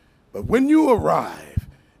 But when you arrive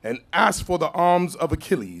and ask for the arms of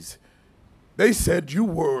Achilles, they said you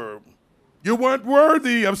weren't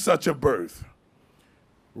worthy of such a birth.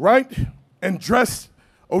 Write and dress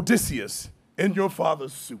Odysseus in your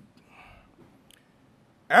father's suit.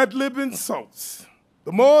 Ad-lib insults.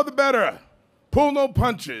 The more the better. Pull no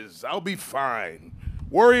punches. I'll be fine.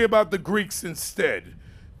 Worry about the Greeks instead.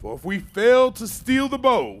 For if we fail to steal the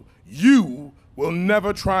bow, you will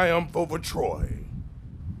never triumph over Troy.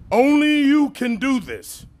 Only you can do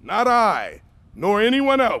this, not I, nor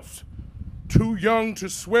anyone else. Too young to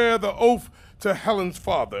swear the oath to Helen's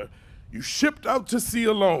father, you shipped out to sea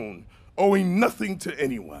alone, owing nothing to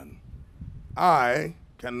anyone. I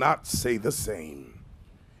cannot say the same.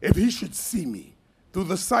 If he should see me through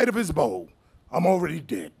the sight of his bow, I'm already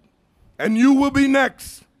dead. And you will be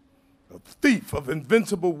next. A thief of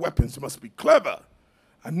invincible weapons must be clever.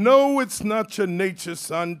 I know it's not your nature,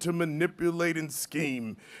 son, to manipulate and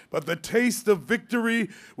scheme, but the taste of victory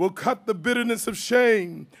will cut the bitterness of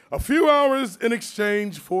shame. A few hours in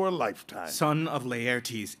exchange for a lifetime. Son of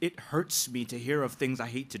Laertes, it hurts me to hear of things I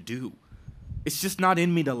hate to do. It's just not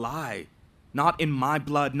in me to lie. Not in my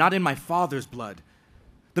blood, not in my father's blood.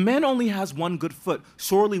 The man only has one good foot.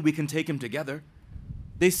 Surely we can take him together.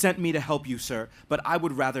 They sent me to help you, sir, but I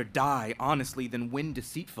would rather die honestly than win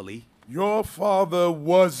deceitfully. Your father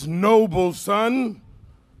was noble, son.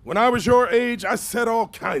 When I was your age, I said all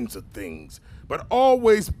kinds of things, but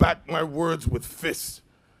always backed my words with fists.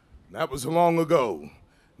 That was long ago.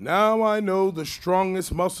 Now I know the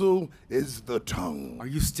strongest muscle is the tongue. Are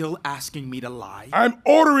you still asking me to lie? I'm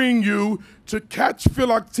ordering you to catch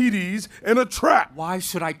Philoctetes in a trap. Why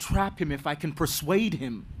should I trap him if I can persuade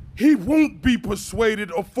him? He won't be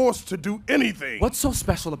persuaded or forced to do anything. What's so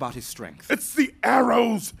special about his strength? It's the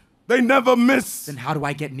arrows. They never miss. Then how do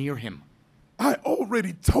I get near him? I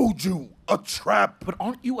already told you, a trap. But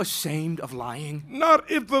aren't you ashamed of lying? Not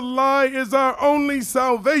if the lie is our only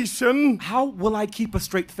salvation. How will I keep a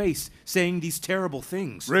straight face saying these terrible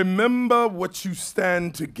things? Remember what you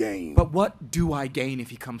stand to gain. But what do I gain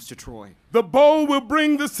if he comes to Troy? The bow will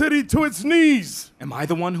bring the city to its knees. Am I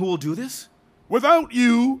the one who will do this? Without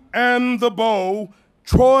you and the bow,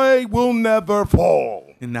 Troy will never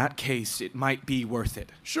fall. In that case, it might be worth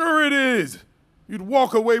it. Sure it is. You'd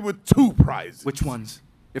walk away with 2 prizes. Which ones?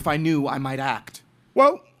 If I knew, I might act.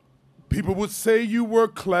 Well, people would say you were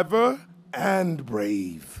clever and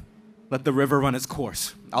brave. Let the river run its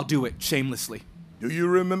course. I'll do it shamelessly. Do you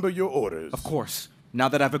remember your orders? Of course, now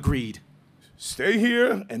that I've agreed. Stay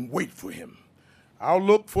here and wait for him. I'll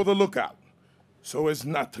look for the lookout so as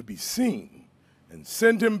not to be seen and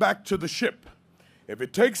send him back to the ship. If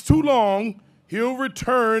it takes too long, he'll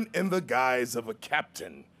return in the guise of a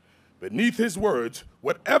captain. Beneath his words,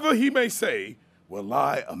 whatever he may say, will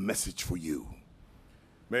lie a message for you.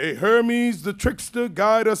 May Hermes the trickster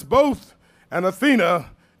guide us both, and Athena,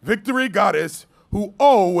 victory goddess, who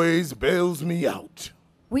always bails me out.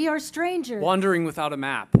 We are strangers. Wandering without a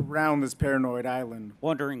map. Around this paranoid island.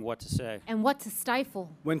 Wondering what to say. And what to stifle.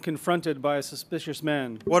 When confronted by a suspicious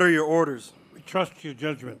man. What are your orders? We trust your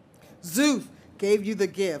judgment. Zeus gave you the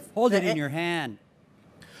gift. Hold it in your hand.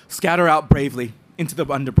 Scatter out bravely into the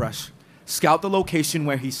underbrush. Scout the location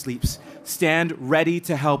where he sleeps. Stand ready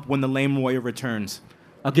to help when the lame warrior returns.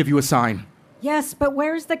 I'll give you a sign. Yes, but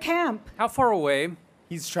where's the camp? How far away?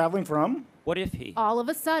 He's traveling from? What if he? All of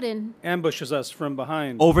a sudden. Ambushes us from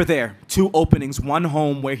behind. Over there. 2 openings, 1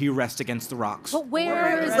 home where he rests against the rocks. But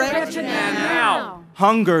where is the wretched man now?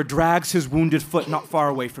 Hunger drags his wounded foot not far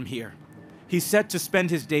away from here. He's set to spend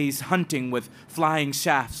his days hunting with flying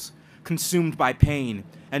shafts, consumed by pain,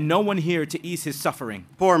 and no one here to ease his suffering.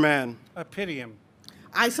 Poor man. I pity him.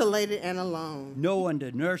 Isolated and alone. No one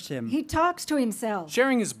to nurse him. He talks to himself.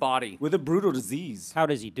 Sharing his body. With a brutal disease. How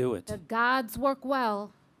does he do it? The gods work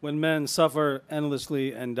well. When men suffer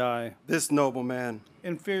endlessly and die. This noble man.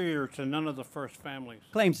 Inferior to none of the first families.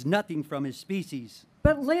 Claims nothing from his species.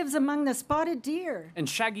 But lives among the spotted deer. And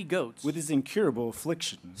shaggy goats. With his incurable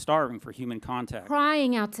affliction. Starving for human contact.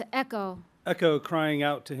 Crying out to Echo. Echo crying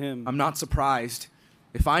out to him. I'm not surprised.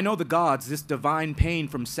 If I know the gods, this divine pain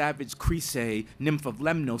from savage Chrysae, nymph of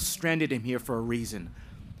Lemnos, stranded him here for a reason.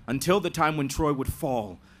 Until the time when Troy would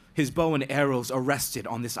fall, his bow and arrows are rested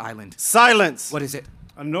on this island. Silence! What is it?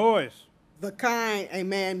 A noise. The kind a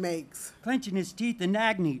man makes. Clenching his teeth in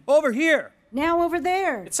agony. Over here! Now over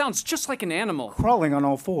there. It sounds just like an animal. Crawling on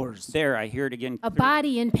all 4s. There, I hear it again. A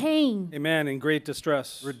body in pain. A man in great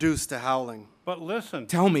distress. Reduced to howling. But listen.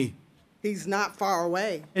 Tell me. He's not far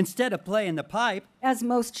away. Instead of playing the pipe, As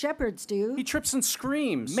most shepherds do. He trips and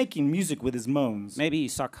screams. Making music with his moans. maybe he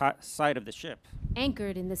saw sight of the ship.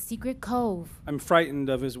 Anchored in the secret cove. I'm frightened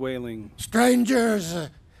of his wailing. Strangers,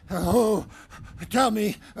 tell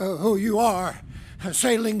me who you are.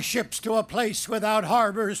 Sailing ships to a place without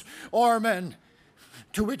harbors or men.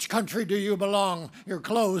 To which country do you belong? Your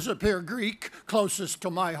clothes appear Greek, closest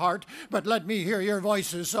to my heart, but let me hear your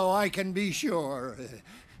voices so I can be sure.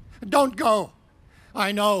 Don't go.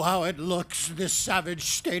 I know how it looks, this savage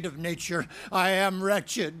state of nature. I am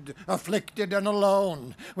wretched, afflicted, and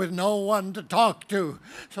alone, with no one to talk to,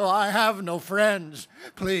 so I have no friends.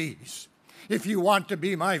 Please, if you want to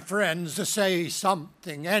be my friends, say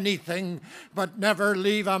something, anything, but never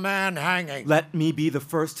leave a man hanging. Let me be the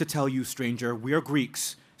first to tell you, stranger, we're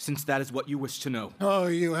Greeks, since that is what you wish to know. Oh,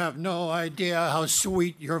 you have no idea how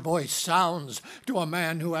sweet your voice sounds to a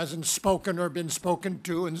man who hasn't spoken or been spoken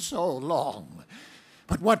to in so long.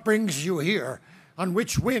 But what brings you here? On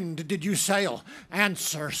which wind did you sail?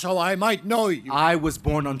 Answer, so I might know you. I was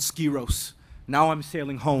born on Skyros. Now I'm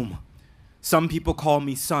sailing home. Some people call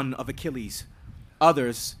me son of Achilles.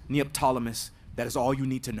 Others, Neoptolemus. That is all you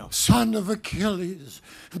need to know. Son of Achilles,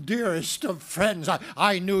 dearest of friends,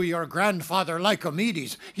 I knew your grandfather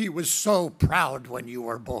Lycomedes. He was so proud when you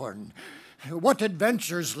were born. What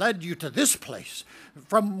adventures led you to this place?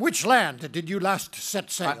 From which land did you last set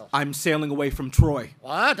sail? I'm sailing away from Troy.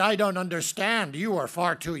 What? I don't understand. You are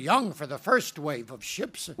far too young for the first wave of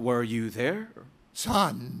ships. Were you there?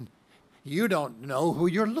 Son, you don't know who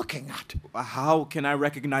you're looking at. How can I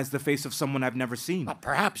recognize the face of someone I've never seen?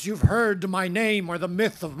 Perhaps you've heard my name or the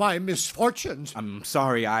myth of my misfortunes. I'm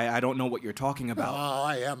sorry, I don't know what you're talking about. Oh,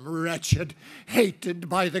 I am wretched, hated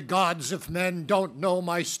by the gods if men don't know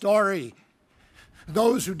my story.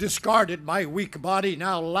 Those who discarded my weak body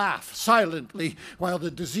now laugh silently while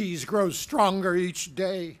the disease grows stronger each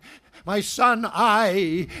day. My son,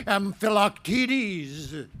 I am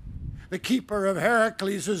Philoctetes, the keeper of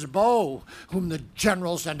Heracles' bow, whom the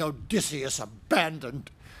generals and Odysseus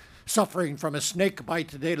abandoned. Suffering from a snake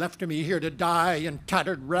bite, they left me here to die in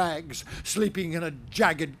tattered rags, sleeping in a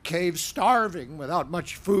jagged cave, starving without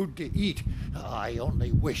much food to eat. I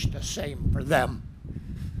only wish the same for them.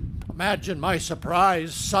 Imagine my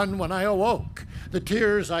surprise, son, when I awoke, the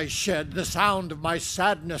tears I shed, the sound of my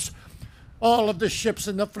sadness. All of the ships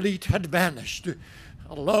in the fleet had vanished.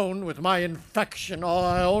 Alone with my infection,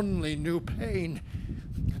 I only knew pain.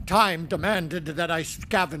 Time demanded that I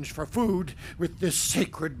scavenge for food with this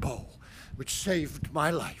sacred bow, which saved my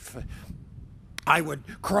life. I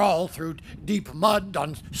would crawl through deep mud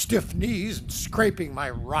on stiff knees, scraping my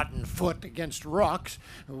rotten foot against rocks.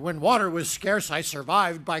 When water was scarce, I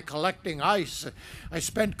survived by collecting ice. I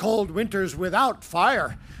spent cold winters without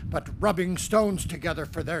fire, but rubbing stones together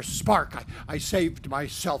for their spark, I saved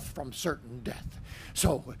myself from certain death.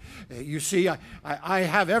 So, you see, I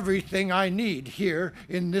have everything I need here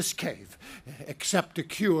in this cave, except a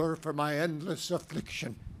cure for my endless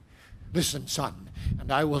affliction. Listen, son,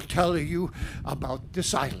 and I will tell you about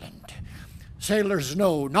this island. Sailors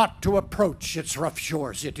know not to approach its rough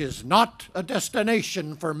shores. It is not a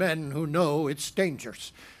destination for men who know its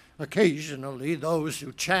dangers. Occasionally, those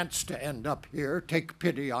who chance to end up here take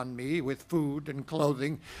pity on me with food and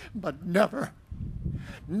clothing, but never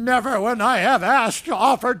when I have asked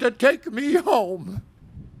offered to take me home.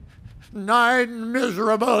 9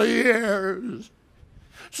 miserable years.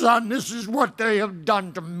 Son, this is what they have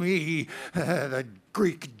done to me, the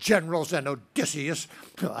Greek generals and Odysseus.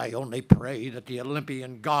 I only pray that the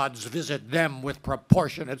Olympian gods visit them with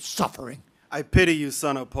proportionate suffering. I pity you,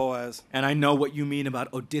 son of Poas. And I know what you mean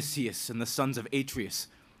about Odysseus and the sons of Atreus.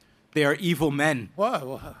 They are evil men.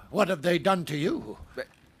 Well, what have they done to you?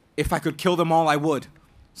 If I could kill them all, I would,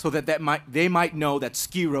 so that they might know that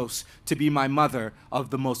Skyros to be my mother of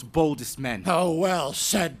the most boldest men. Oh, well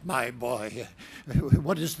said, my boy.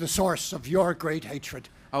 What is the source of your great hatred?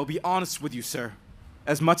 I'll be honest with you, sir.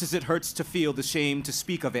 As much as it hurts to feel the shame to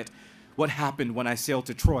speak of it, what happened when I sailed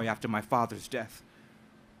to Troy after my father's death?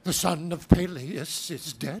 The son of Peleus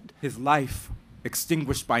is dead? His life,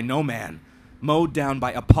 extinguished by no man, mowed down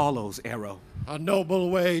by Apollo's arrow. A noble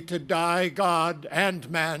way to die, God and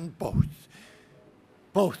man both.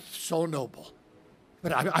 Both so noble.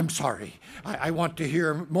 But I'm sorry. I want to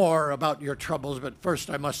hear more about your troubles, but first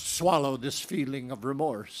I must swallow this feeling of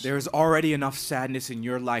remorse. There is already enough sadness in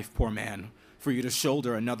your life, poor man, for you to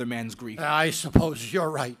shoulder another man's grief. I suppose you're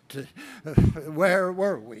right. Where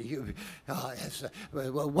were we?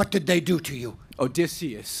 What did they do to you?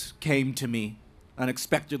 Odysseus came to me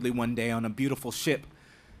unexpectedly one day on a beautiful ship,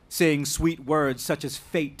 saying sweet words such as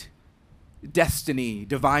fate, destiny,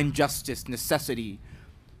 divine justice, necessity.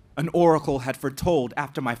 An oracle had foretold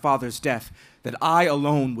after my father's death that I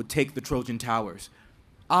alone would take the Trojan towers.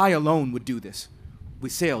 I alone would do this. We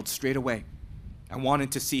sailed straight away. I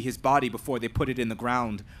wanted to see his body before they put it in the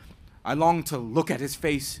ground. I longed to look at his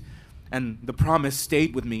face, and the promise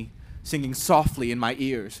stayed with me, singing softly in my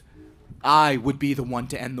ears. I would be the one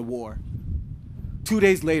to end the war. 2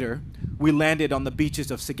 days later, we landed on the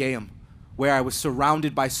beaches of Sigeum, where I was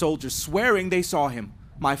surrounded by soldiers swearing they saw him,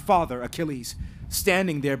 my father, Achilles,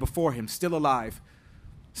 standing there before him, still alive.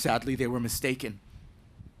 Sadly, they were mistaken.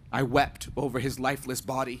 I wept over his lifeless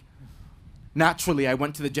body. Naturally, I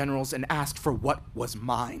went to the generals and asked for what was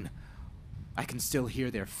mine. I can still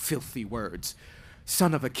hear their filthy words.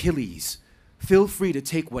 Son of Achilles, feel free to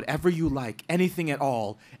take whatever you like, anything at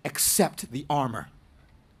all, except the armor.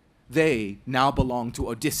 They now belong to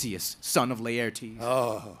Odysseus, son of Laertes.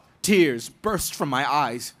 Oh. Tears burst from my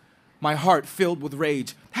eyes. My heart filled with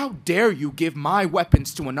rage. How dare you give my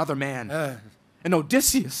weapons to another man? And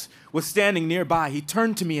Odysseus was standing nearby. He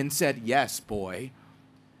turned to me and said, "Yes, boy.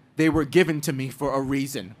 They were given to me for a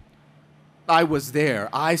reason. I was there.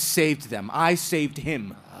 I saved them. I saved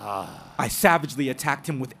him." I savagely attacked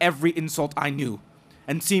him with every insult I knew,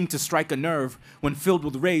 and seemed to strike a nerve when, filled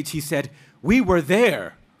with rage, he said, "We were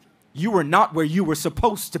there. You were not where you were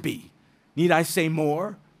supposed to be. Need I say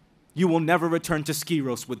more? You will never return to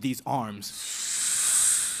Skyros with these arms."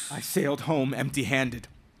 I sailed home empty-handed,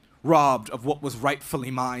 robbed of what was rightfully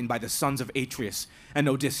mine by the sons of Atreus and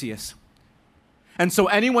Odysseus. And so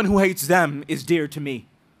anyone who hates them is dear to me.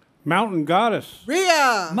 Mountain goddess.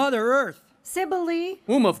 Rhea! Mother Earth. Sibylle,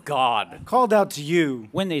 Womb of God. Called out to you.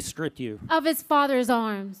 When they stripped you. of his father's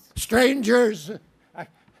arms. Strangers,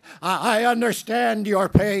 I understand your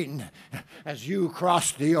pain. As you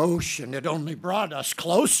crossed the ocean, it only brought us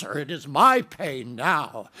closer. It is my pain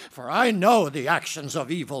now, for I know the actions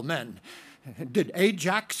of evil men. Did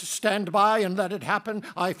Ajax stand by and let it happen?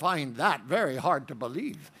 I find that very hard to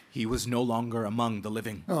believe. He was no longer among the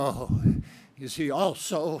living. Oh, is he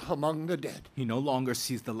also among the dead? He no longer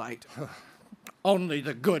sees the light. Only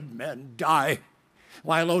the good men die,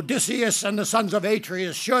 while Odysseus and the sons of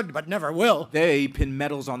Atreus should, but never will. They pin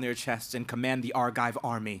medals on their chests and command the Argive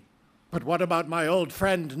army. But what about my old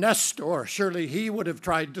friend Nestor? Surely he would have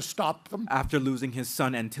tried to stop them. After losing his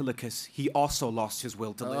son Antilochus, he also lost his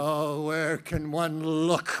will to live. Oh, where can one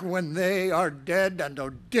look when they are dead and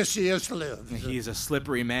Odysseus lives? He is a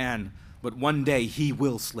slippery man, but one day he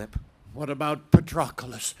will slip. What about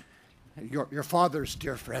Patroclus, your father's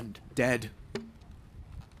dear friend? Dead.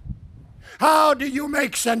 How do you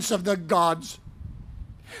make sense of the gods?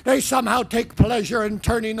 They somehow take pleasure in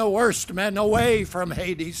turning the worst men away from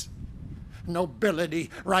Hades. Nobility,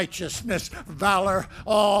 righteousness, valor,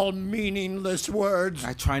 all meaningless words.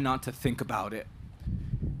 I try not to think about it.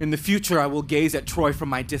 In the future, I will gaze at Troy from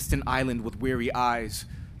my distant island with weary eyes.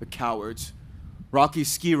 The cowards. Rocky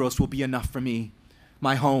Skyros will be enough for me.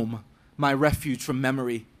 My home, my refuge from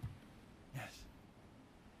memory. Yes.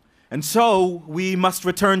 And so, we must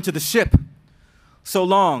return to the ship. So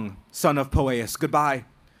long, son of Poeas. Goodbye.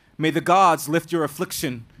 May the gods lift your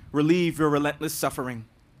affliction, relieve your relentless suffering.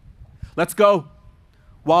 Let's go,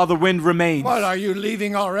 while the wind remains. What, are you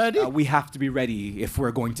leaving already? We have to be ready if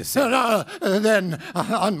we're going to sail. Then,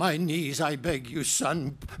 on my knees, I beg you,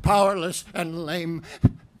 son, powerless and lame,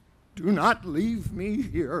 do not leave me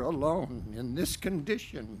here alone in this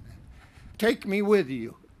condition. Take me with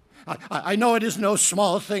you. I know it is no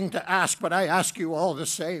small thing to ask, but I ask you all the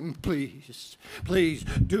same. Please, please,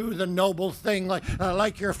 do the noble thing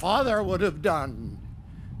like your father would have done.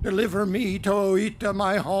 Deliver me to Oita,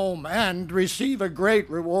 my home, and receive a great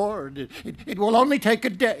reward. It will only take a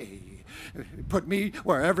day. Put me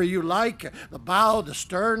wherever you like, the bow, the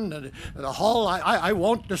stern, the hull. I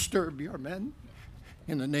won't disturb your men.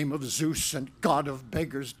 In the name of Zeus and God of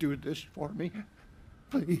beggars, do this for me.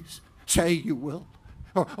 Please, say you will.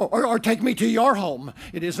 Or take me to your home.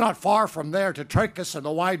 It is not far from there to Trachis and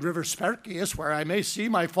the wide river Spercheius, where I may see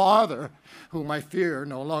my father, whom I fear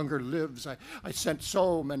no longer lives. I sent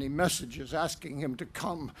so many messages asking him to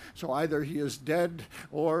come, so either he is dead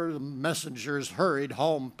or the messengers hurried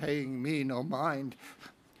home, paying me no mind.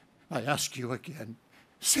 I ask you again,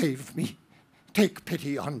 save me, take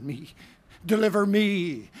pity on me. Deliver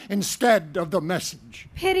me instead of the message.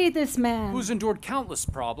 Pity this man. Who's endured countless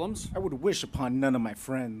problems. I would wish upon none of my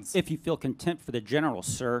friends. If you feel contempt for the general,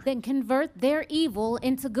 sir. Then convert their evil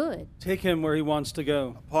into good. Take him where he wants to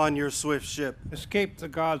go. Upon your swift ship. Escape the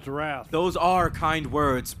god's wrath. Those are kind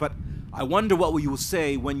words, but I wonder what you will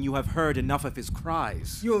say when you have heard enough of his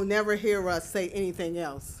cries. You'll never hear us say anything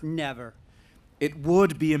else. Never. It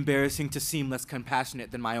would be embarrassing to seem less compassionate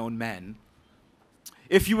than my own men.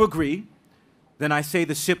 If you agree, then I say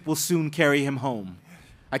the ship will soon carry him home.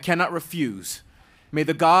 I cannot refuse. May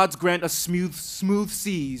the gods grant us smooth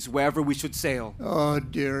seas wherever we should sail. Oh,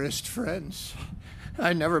 dearest friends,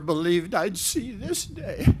 I never believed I'd see this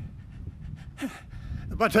day.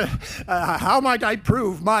 But how might I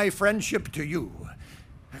prove my friendship to you?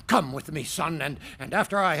 Come with me, son, and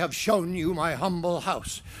after I have shown you my humble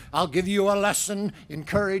house, I'll give you a lesson in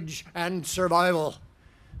courage and survival.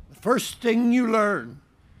 The first thing you learn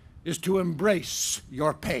is to embrace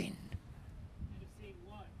your pain. End of scene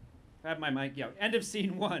 1. Have my mic, yeah. End of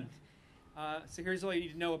scene 1. So here's all you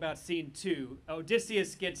need to know about scene 2.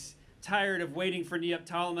 Odysseus gets tired of waiting for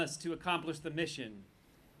Neoptolemus to accomplish the mission.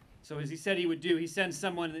 So as he said he would do, he sends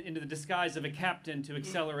someone into the disguise of a captain to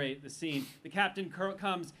accelerate the scene. The captain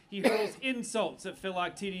comes, he hurls insults at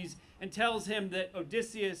Philoctetes and tells him that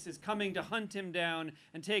Odysseus is coming to hunt him down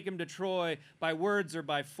and take him to Troy by words or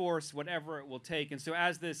by force, whatever it will take. And so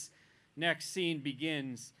as this Next scene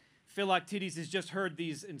begins. Philoctetes has just heard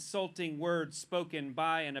these insulting words spoken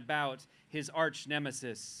by and about his arch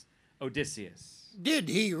nemesis, Odysseus. Did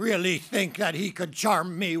he really think that he could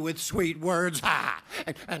charm me with sweet words? Ha!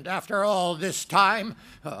 And after all this time,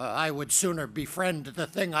 I would sooner befriend the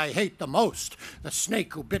thing I hate the most, the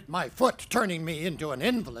snake who bit my foot, turning me into an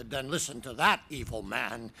invalid, than listen to that evil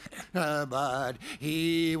man. But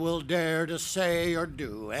he will dare to say or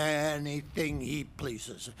do anything he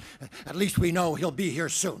pleases. At least we know he'll be here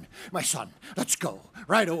soon. My son, let's go,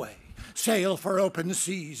 right away. Sail for open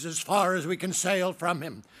seas as far as we can sail from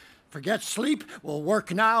him. Forget sleep. We'll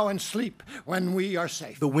work now and sleep when we are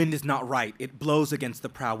safe. The wind is not right. It blows against the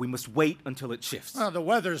prow. We must wait until it shifts. The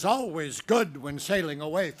weather's always good when sailing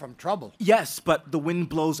away from trouble. Yes, but the wind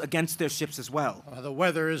blows against their ships as well. The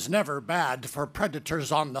weather is never bad for predators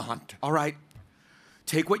on the hunt. All right.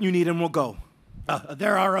 Take what you need and we'll go.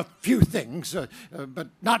 There are a few things, but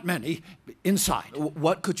not many, inside.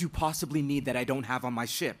 What could you possibly need that I don't have on my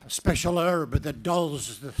ship? A special herb that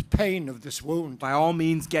dulls the pain of this wound. By all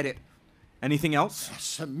means, get it. Anything else?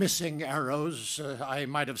 Some missing arrows I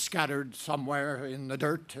might have scattered somewhere in the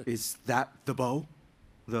dirt. Is that the bow?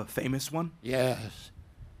 The famous one? Yes.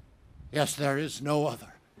 Yes, there is no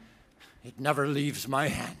other. It never leaves my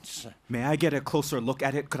hands. May I get a closer look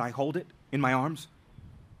at it? Could I hold it in my arms?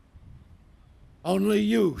 Only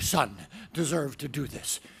you, son, deserve to do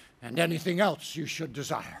this, and anything else you should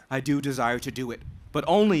desire. I do desire to do it, but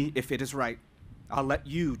only if it is right. I'll let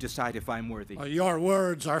you decide if I'm worthy. Your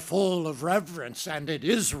words are full of reverence, and it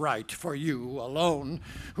is right for you alone,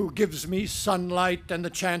 who gives me sunlight and the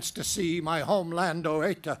chance to see my homeland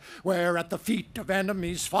Oeta, where at the feet of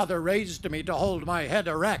enemies Father raised me to hold my head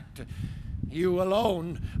erect. You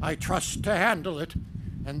alone I trust to handle it,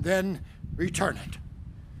 and then return it.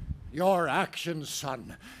 Your actions,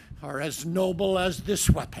 son, are as noble as this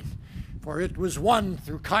weapon, for it was won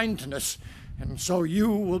through kindness, and so you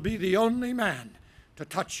will be the only man to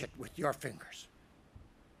touch it with your fingers.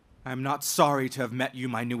 I am not sorry to have met you,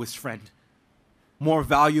 my newest friend. More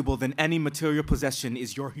valuable than any material possession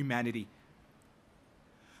is your humanity.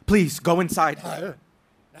 Please, go inside.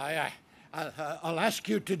 I'll ask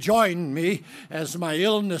you to join me, as my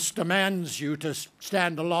illness demands you to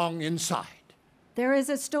stand along inside. There is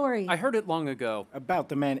a story. I heard it long ago. About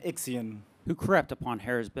the man Ixion, who crept upon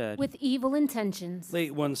Hera's bed. With evil intentions.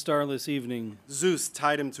 Late one starless evening, Zeus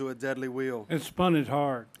tied him to a deadly wheel. And spun it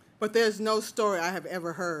hard. But there's no story I have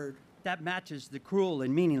ever heard that matches the cruel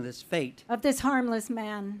and meaningless fate of this harmless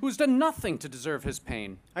man, who's done nothing to deserve his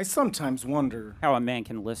pain. I sometimes wonder how a man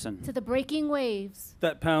can listen to the breaking waves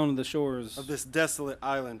that pound the shores of this desolate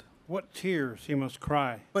island. What tears he must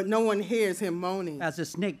cry. But no one hears him moaning. As a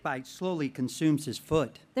snake bite slowly consumes his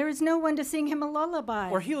foot. There is no one to sing him a lullaby.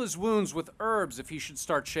 Or heal his wounds with herbs if he should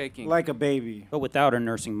start shaking. Like a baby. But without a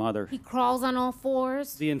nursing mother. He crawls on all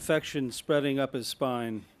fours. The infection spreading up his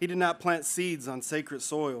spine. He did not plant seeds on sacred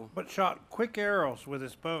soil, but shot quick arrows with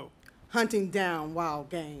his bow. Hunting down wild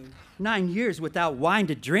game. 9 years without wine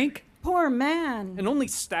to drink? Poor man. And only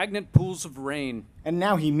stagnant pools of rain. And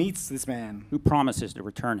now he meets this man, who promises to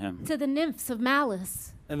return him. To the nymphs of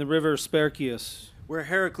malice. And the river Spercheius, where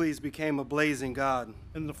Heracles became a blazing god.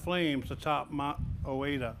 And the flames atop Mount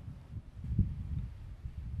Oeta.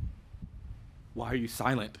 Why are you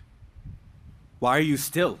silent? Why are you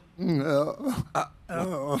still? No.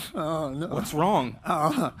 No. What's wrong?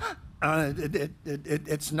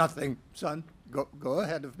 It's nothing, son. Go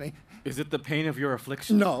ahead of me. Is it the pain of your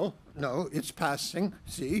affliction? No, it's passing.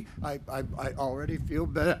 See, I already feel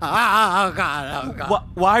better. Oh, God.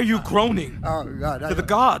 Why are you groaning? Oh, God. To the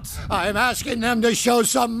gods. I'm asking them to show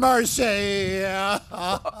some mercy.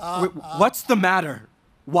 What's the matter?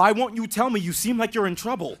 Why won't you tell me? You seem like you're in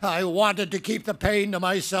trouble. I wanted to keep the pain to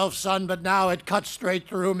myself, son, but now it cuts straight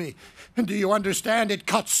through me. And do you understand? It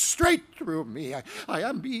cuts straight through me. I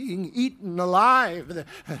am being eaten alive.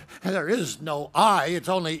 There is no I, it's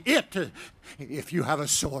only it. If you have a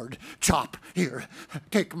sword, chop. Here,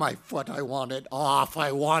 take my foot. I want it off.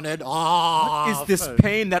 What is this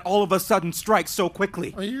pain that all of a sudden strikes so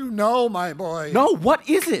quickly? You know, my boy. No, what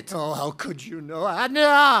is it? Oh, how could you know?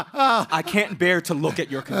 I can't bear to look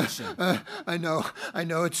at your condition. I know,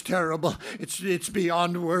 it's terrible. It's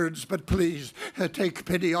beyond words, but please, take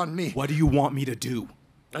pity on me. What do you want me to do?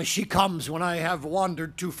 She comes when I have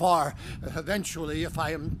wandered too far. Eventually, if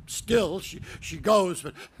I am still, she goes,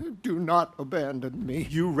 but do not abandon me.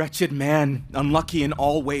 You wretched man, unlucky in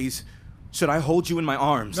all ways. Should I hold you in my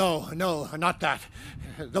arms? No, not that.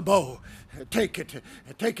 The bow. Take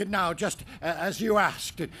it now, just as you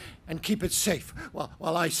asked, and keep it safe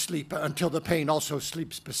while I sleep until the pain also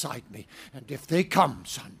sleeps beside me. And if they come,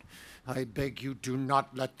 son, I beg you, do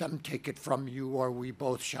not let them take it from you, or we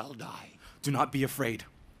both shall die. Do not be afraid,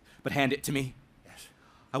 but hand it to me. Yes.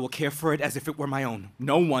 I will care for it as if it were my own.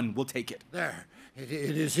 No one will take it. There. It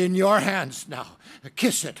is in your hands now.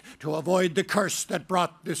 Kiss it to avoid the curse that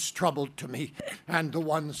brought this trouble to me and the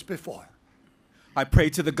ones before. I pray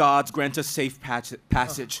to the gods, grant us safe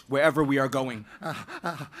passage wherever we are going.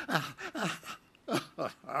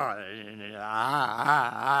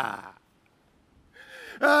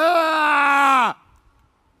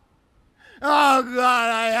 Oh, God,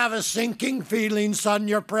 I have a sinking feeling, son,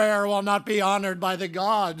 your prayer will not be honored by the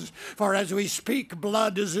gods. For as we speak,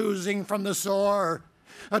 blood is oozing from the sore,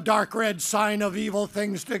 a dark red sign of evil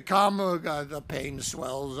things to come. Oh, God, the pain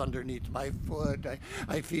swells underneath my foot.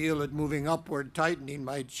 I feel it moving upward, tightening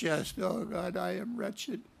my chest. Oh, God, I am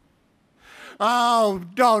wretched. Oh,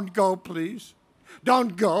 don't go, please.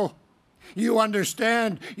 Don't go. You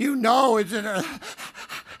understand. You know it's...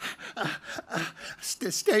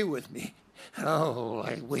 Stay with me. Oh,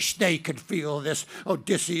 I wish they could feel this,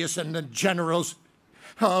 Odysseus and the generals.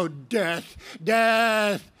 Oh, death,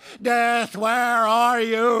 death, death, where are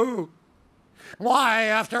you? Why,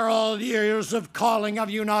 after all years of calling, have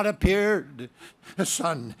you not appeared?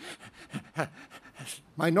 Son,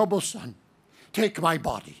 my noble son, take my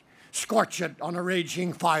body, scorch it on a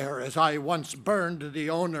raging fire as I once burned the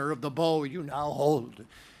owner of the bow you now hold.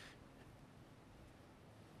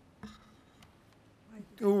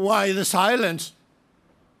 Why the silence?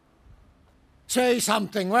 Say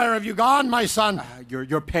something. Where have you gone, my son?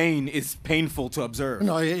 Your pain is painful to observe.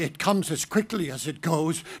 No, it comes as quickly as it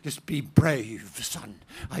goes. Just be brave, son.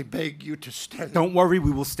 I beg you to stay. Don't worry,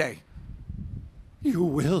 we will stay. You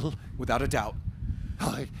will? Without a doubt.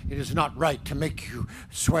 Oh, it is not right to make you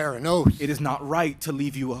swear an oath. It is not right to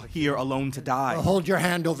leave you here alone to die. Hold your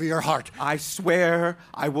hand over your heart. I swear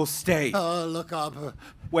I will stay. Look up.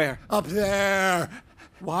 Where? Up there.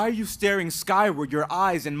 Why are you staring skyward, your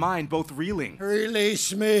eyes and mine both reeling?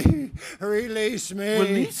 Release me. Release me.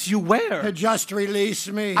 Release you where? Just release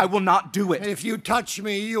me. I will not do it. If you touch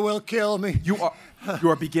me, you will kill me. You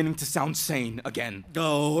are beginning to sound sane again.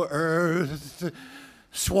 Oh, earth,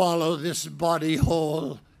 swallow this body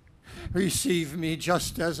whole. Receive me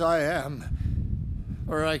just as I am,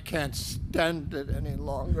 or I can't stand it any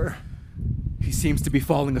longer. He seems to be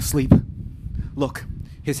falling asleep. Look.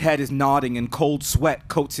 His head is nodding and cold sweat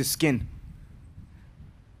coats his skin.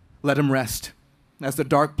 Let him rest as the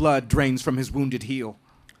dark blood drains from his wounded heel.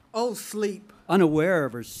 Oh, sleep. Unaware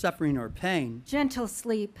of her suffering or pain. Gentle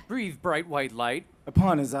sleep. Breathe bright white light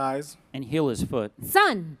upon his eyes. And heal his foot.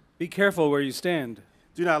 Sun. Be careful where you stand.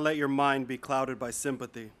 Do not let your mind be clouded by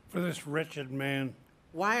sympathy. For this wretched man.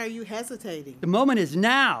 Why are you hesitating? The moment is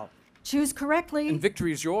now. Choose correctly. And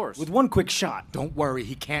victory is yours. With one quick shot. Don't worry,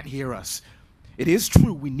 he can't hear us. It is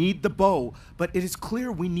true we need the bow, but it is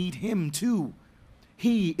clear we need him too.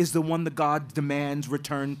 He is the one the god demands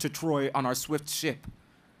return to Troy on our swift ship.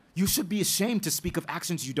 You should be ashamed to speak of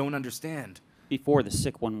actions you don't understand. Before the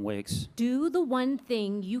sick one wakes. Do the one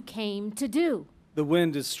thing you came to do. The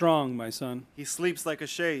wind is strong, my son. He sleeps like a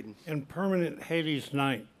shade. In permanent Hades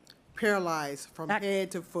night. Paralyzed from head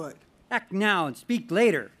to foot. Act now and speak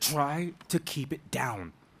later. Try to keep it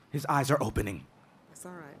down. His eyes are opening. It's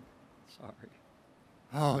all right. Sorry.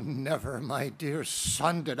 Oh, never, my dear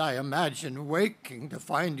son, did I imagine waking to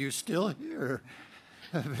find you still here,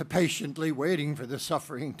 patiently waiting for the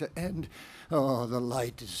suffering to end. Oh, the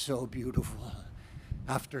light is so beautiful.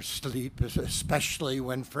 After sleep, especially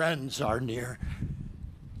when friends are near.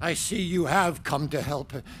 I see you have come to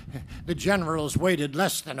help. The generals waited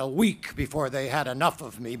less than a week before they had enough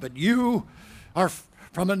of me, but you are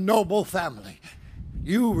from a noble family.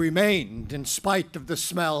 You remained in spite of the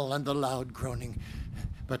smell and the loud groaning.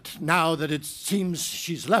 But now that it seems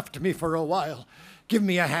she's left me for a while, give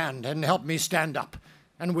me a hand and help me stand up,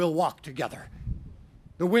 and we'll walk together.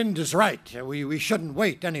 The wind is right. We shouldn't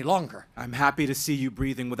wait any longer. I'm happy to see you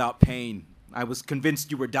breathing without pain. I was convinced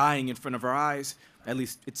you were dying in front of our eyes. At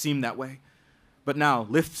least it seemed that way. But now,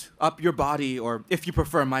 lift up your body, or if you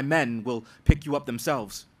prefer, my men will pick you up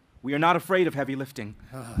themselves. We are not afraid of heavy lifting.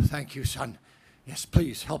 Thank you, son. Yes,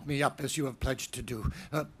 please help me up as you have pledged to do.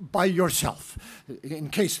 By yourself, in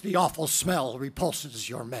case the awful smell repulses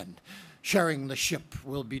your men. Sharing the ship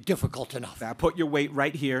will be difficult enough. Now put your weight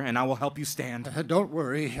right here, and I will help you stand. Don't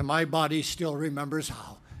worry, my body still remembers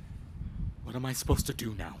how. What am I supposed to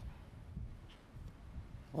do now?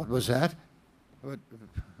 What was that?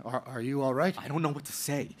 Are you all right? I don't know what to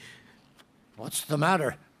say. What's the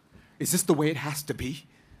matter? Is this the way it has to be?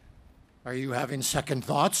 Are you having second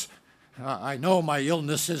thoughts? I know my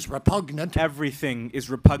illness is repugnant. Everything is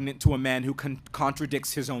repugnant to a man who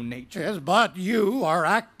contradicts his own nature. Yes, but you are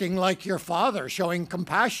acting like your father, showing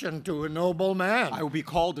compassion to a noble man. I will be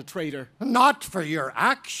called a traitor. Not for your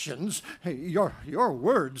actions. Your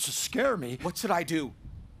words scare me. What should I do?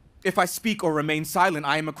 If I speak or remain silent,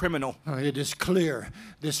 I am a criminal. It is clear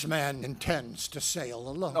this man intends to sail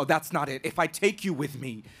alone. Oh, that's not it. If I take you with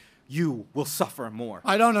me, you will suffer more.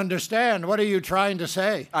 I don't understand. What are you trying to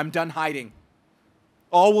say? I'm done hiding.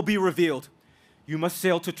 All will be revealed. You must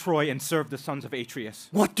sail to Troy and serve the sons of Atreus.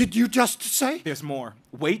 What did you just say? There's more.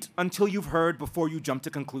 Wait until you've heard before you jump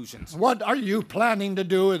to conclusions. What are you planning to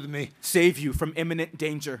do with me? Save you from imminent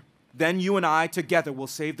danger. Then you and I together will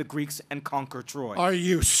save the Greeks and conquer Troy. Are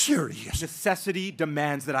you serious? Necessity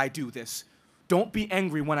demands that I do this. Don't be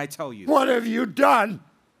angry when I tell you. What have you done?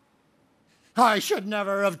 I should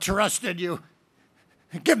never have trusted you.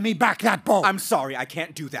 Give me back that bow. I'm sorry, I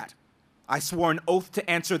can't do that. I swore an oath to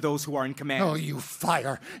answer those who are in command. Oh, you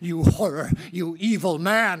fire, you horror, you evil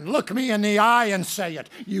man. Look me in the eye and say it.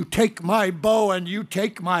 You take my bow and you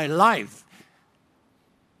take my life.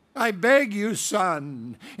 I beg you,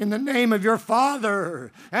 son, in the name of your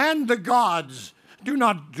father and the gods, do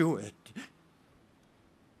not do it.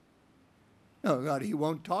 Oh, God, he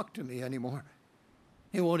won't talk to me anymore.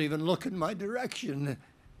 He won't even look in my direction.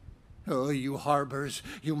 Oh, you harbors,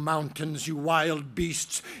 you mountains, you wild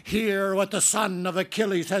beasts, hear what the son of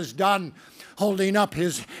Achilles has done. Holding up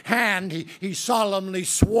his hand, he solemnly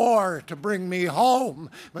swore to bring me home,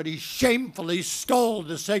 but he shamefully stole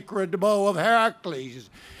the sacred bow of Heracles.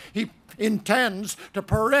 He intends to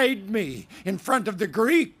parade me in front of the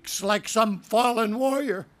Greeks like some fallen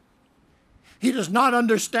warrior. He does not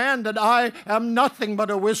understand that I am nothing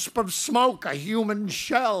but a wisp of smoke, a human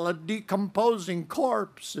shell, a decomposing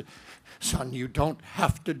corpse. Son, you don't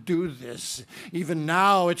have to do this. Even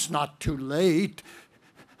now, it's not too late.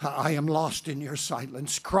 I am lost in your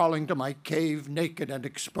silence, crawling to my cave, naked and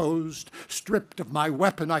exposed, stripped of my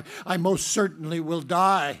weapon. I most certainly will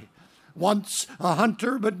die. Once a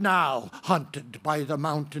hunter, but now hunted by the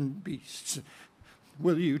mountain beasts.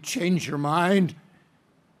 Will you change your mind?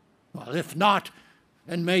 Well, if not,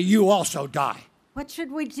 then may you also die. What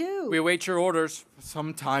should we do? We await your orders. For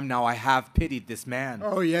some time now I have pitied this man.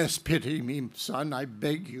 Oh, yes, pity me, son. I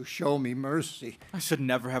beg you, show me mercy. I should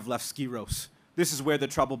never have left Skyros. This is where the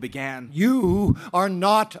trouble began. You are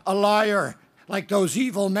not a liar, like those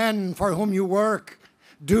evil men for whom you work.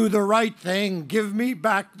 Do the right thing. Give me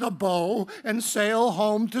back the bow and sail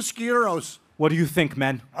home to Skyros. What do you think,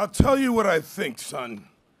 men? I'll tell you what I think, son.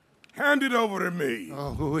 Hand it over to me.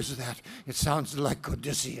 Oh, who is that? It sounds like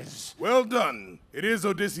Odysseus. Well done. It is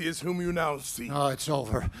Odysseus whom you now see. Oh, it's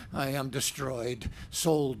over. I am destroyed,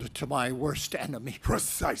 sold to my worst enemy.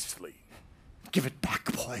 Precisely. Give it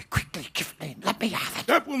back, boy. Quickly, give me. Let me have it.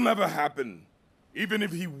 That will never happen, even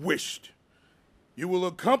if he wished. You will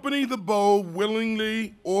accompany the bow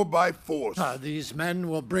willingly or by force. These men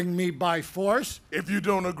will bring me by force? If you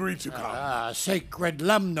don't agree to come. Sacred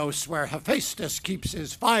Lemnos, where Hephaestus keeps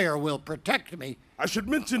his fire, will protect me. I should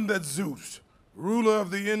mention that Zeus, ruler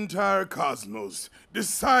of the entire cosmos,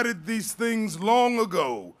 decided these things long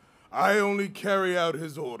ago. I only carry out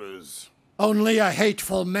his orders. Only a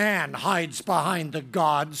hateful man hides behind the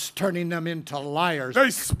gods, turning them into liars.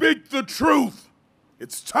 They speak the truth.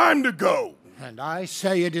 It's time to go. And I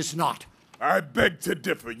say it is not. I beg to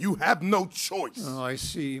differ. You have no choice. Oh, I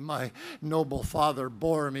see. My noble father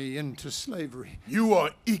bore me into slavery. You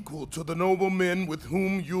are equal to the noble men with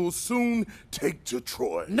whom you'll soon take to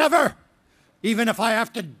Troy. Never! Even if I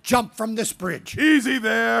have to jump from this bridge. Easy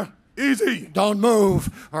there. Easy. Don't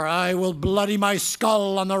move, or I will bloody my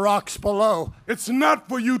skull on the rocks below. It's not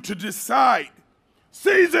for you to decide.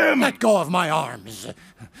 Seize him! Let go of my arms.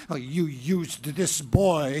 You used this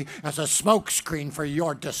boy as a smokescreen for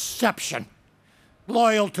your deception.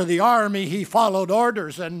 Loyal to the army, he followed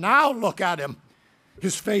orders, and now look at him.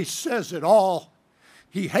 His face says it all.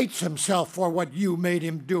 He hates himself for what you made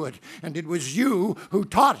him do it, and it was you who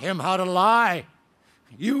taught him how to lie.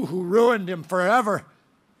 You who ruined him forever.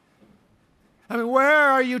 I mean, where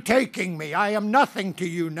are you taking me? I am nothing to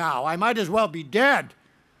you now. I might as well be dead.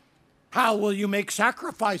 How will you make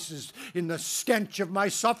sacrifices in the stench of my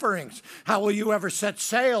sufferings? How will you ever set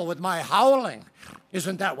sail with my howling?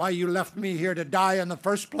 Isn't that why you left me here to die in the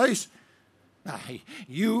first place?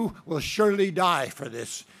 You will surely die for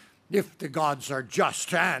this, if the gods are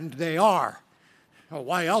just, and they are.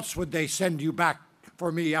 Why else would they send you back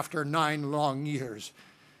for me after 9 long years?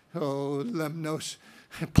 Oh, Lemnos,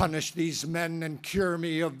 punish these men and cure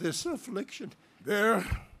me of this affliction. There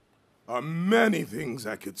are many things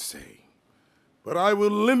I could say, but I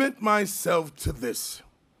will limit myself to this.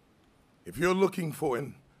 If you're looking for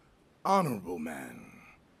an honorable man,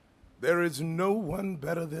 there is no one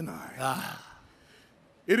better than I.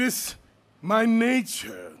 It is my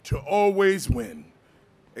nature to always win,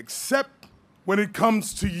 except when it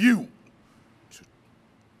comes to you,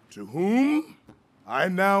 to whom I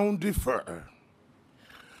now defer.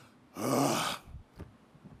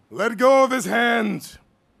 Let go of his hand.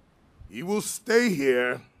 He will stay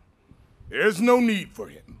here. There's no need for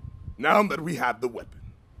him, now that we have the weapon.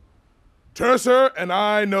 Tercer and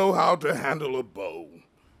I know how to handle a bow.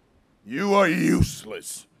 You are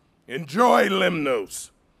useless. Enjoy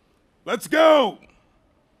Lemnos. Let's go!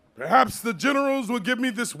 Perhaps the generals will give me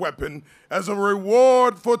this weapon as a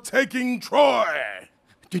reward for taking Troy.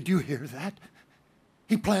 Did you hear that?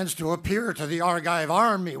 He plans to appear to the Argive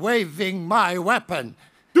army waving my weapon.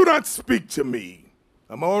 Do not speak to me.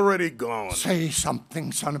 I'm already gone. Say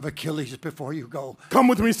something, son of Achilles, before you go. Come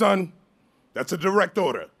with me, son. That's a direct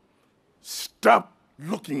order. Stop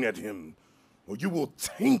looking at him, or you will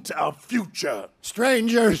taint our future.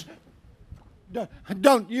 Strangers,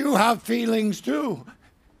 don't you have feelings too?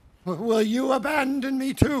 Will you abandon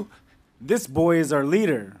me too? This boy is our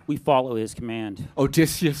leader. We follow his command.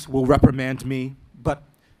 Odysseus will reprimand me, but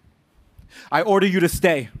I order you to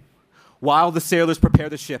stay while the sailors prepare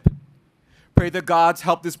the ship. Pray the gods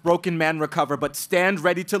help this broken man recover, but stand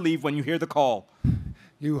ready to leave when you hear the call.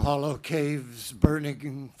 You hollow caves, burning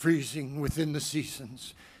and freezing within the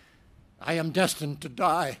seasons. I am destined to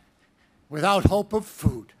die without hope of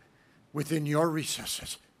food within your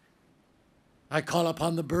recesses. I call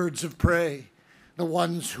upon the birds of prey, the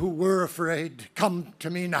ones who were afraid. Come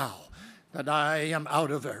to me now, that I am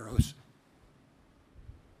out of arrows.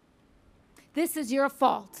 This is your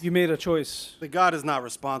fault. You made a choice. The god is not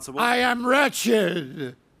responsible. I am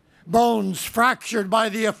wretched. Bones fractured by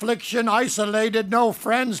the affliction, isolated, no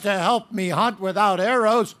friends to help me hunt without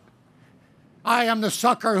arrows. I am the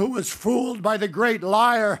sucker who was fooled by the great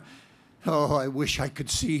liar. Oh, I wish I could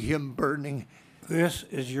see him burning. This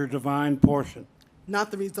is your divine portion.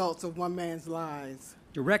 Not the results of one man's lies.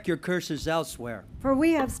 Direct your curses elsewhere. For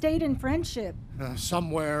we have stayed in friendship.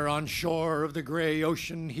 Somewhere on shore of the gray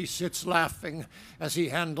ocean, he sits laughing as he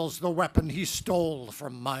handles the weapon he stole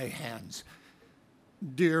from my hands.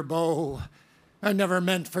 Dear bow, I never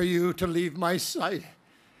meant for you to leave my sight.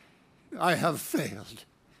 I have failed.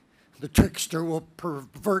 The trickster will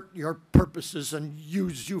pervert your purposes and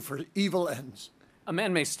use you for evil ends. A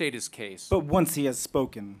man may state his case. But once he has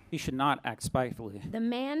spoken, he should not act spitefully. The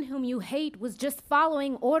man whom you hate was just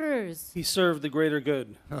following orders. He served the greater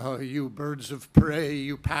good. Oh, you birds of prey,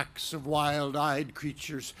 you packs of wild-eyed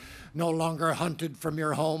creatures, no longer hunted from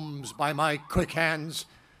your homes by my quick hands.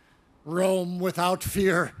 Roam without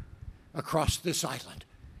fear across this island.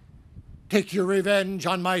 Take your revenge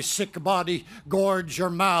on my sick body, gorge your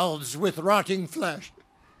mouths with rotting flesh.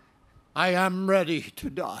 I am ready to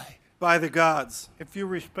die. By the gods. If you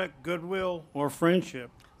respect goodwill or friendship.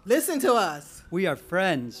 Listen to us. We are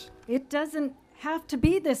friends. It doesn't have to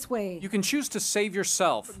be this way. You can choose to save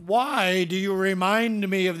yourself. Why do you remind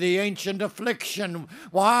me of the ancient affliction?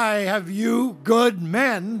 Why have you good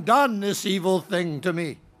men done this evil thing to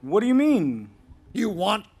me? What do you mean? You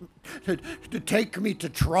want to take me to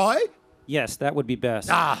Troy? Yes, that would be best.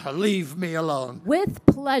 Leave me alone. With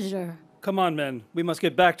pleasure. Come on, men. We must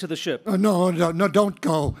get back to the ship. No, don't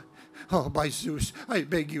go. Oh, by Zeus, I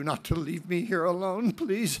beg you not to leave me here alone,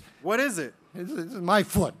 please. What is it? It's my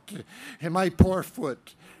foot, my poor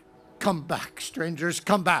foot. Come back, strangers,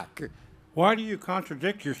 come back. Why do you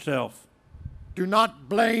contradict yourself? Do not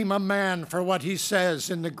blame a man for what he says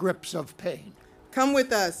in the grips of pain. Come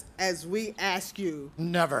with us as we ask you.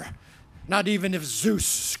 Never. Not even if Zeus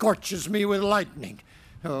scorches me with lightning.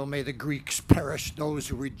 Oh, may the Greeks perish, those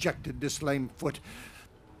who rejected this lame foot.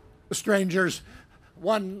 Strangers,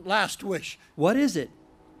 one last wish. What is it?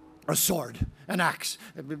 A sword, an axe,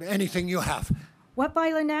 anything you have. What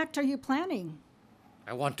violent act are you planning?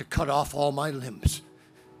 I want to cut off all my limbs.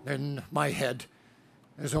 Then my head.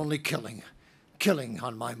 There's only killing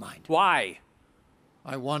on my mind. Why?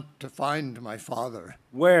 I want to find my father.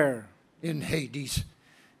 Where? In Hades.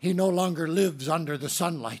 He no longer lives under the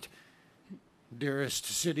sunlight. Dearest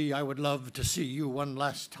city, I would love to see you one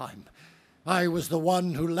last time. I was the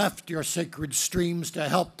one who left your sacred streams to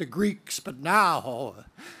help the Greeks, but now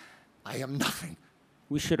I am nothing.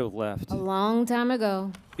 We should have left. A long time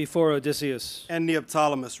ago. Before Odysseus and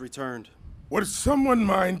Neoptolemus returned. Would someone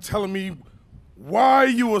mind telling me why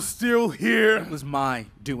you are still here? It was my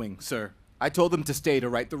doing, sir. I told them to stay to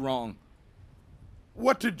right the wrong.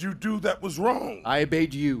 What did you do that was wrong? I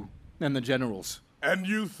obeyed you and the generals. And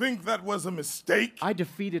you think that was a mistake? I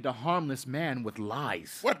defeated a harmless man with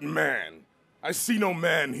lies. What man? I see no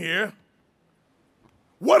man here.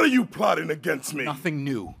 What are you plotting against me? Nothing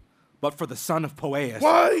new, but for the son of Poeas.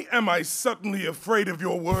 Why am I suddenly afraid of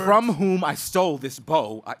your words? From whom I stole this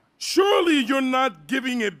bow, Surely you're not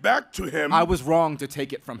giving it back to him. I was wrong to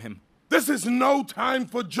take it from him. This is no time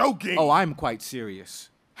for joking. Oh, I'm quite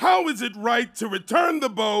serious. How is it right to return the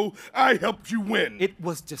bow I helped you win? It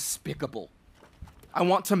was despicable. I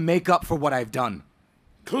want to make up for what I've done.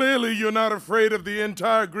 Clearly you're not afraid of the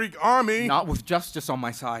entire Greek army. Not with justice on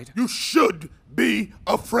my side. You should be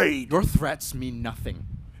afraid. Your threats mean nothing.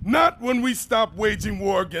 Not when we stop waging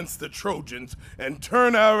war against the Trojans and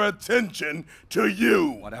turn our attention to you.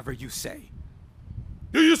 Whatever you say.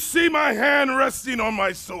 Do you see my hand resting on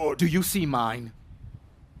my sword? Do you see mine?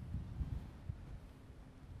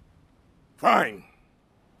 Fine.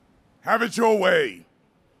 Have it your way.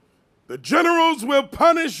 The generals will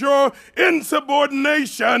punish your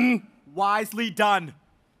insubordination. Wisely done.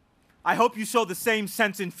 I hope you show the same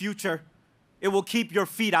sense in future. It will keep your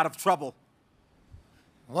feet out of trouble.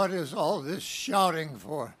 What is all this shouting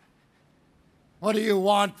for? What do you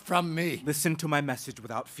want from me? Listen to my message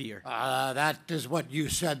without fear. That is what you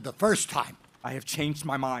said the first time. I have changed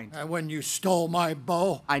my mind. And when you stole my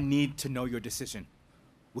bow? I need to know your decision.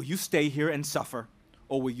 Will you stay here and suffer,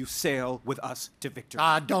 or will you sail with us to victory?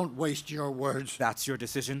 Don't waste your words. That's your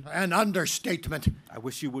decision? An understatement. I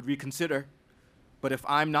wish you would reconsider. But if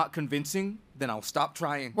I'm not convincing, then I'll stop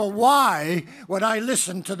trying. Well, why would I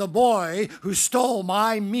listen to the boy who stole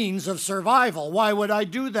my means of survival? Why would I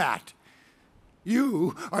do that?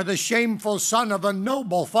 You are the shameful son of a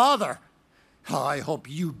noble father. I hope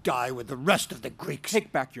you die with the rest of the Greeks.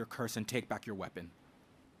 Take back your curse and take back your weapon.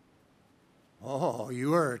 Oh,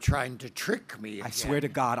 you are trying to trick me again. I swear to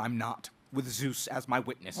God I'm not, with Zeus as my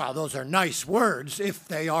witness. Well, those are nice words, if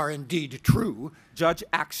they are indeed true. Judge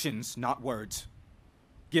actions, not words.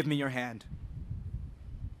 Give me your hand.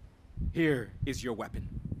 Here is your weapon.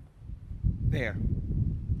 There.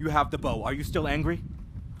 You have the bow. Are you still angry?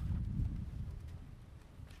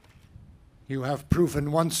 You have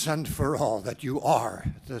proven once and for all that you are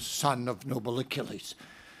the son of noble Achilles,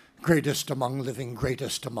 greatest among living,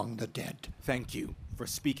 greatest among the dead. Thank you for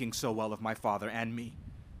speaking so well of my father and me.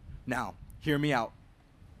 Now, hear me out.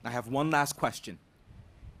 I have one last question.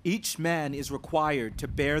 Each man is required to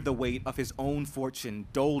bear the weight of his own fortune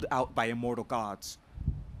doled out by immortal gods.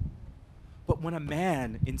 But when a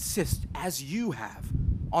man insists, as you have,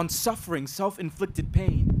 on suffering self-inflicted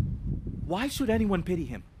pain, why should anyone pity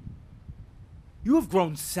him? You have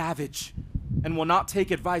grown savage and will not take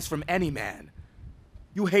advice from any man.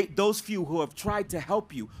 You hate those few who have tried to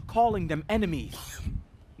help you, calling them enemies.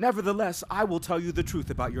 Nevertheless, I will tell you the truth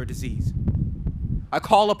about your disease. I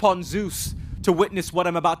call upon Zeus to witness what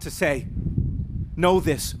I'm about to say. Know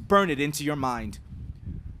this, burn it into your mind.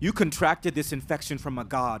 You contracted this infection from a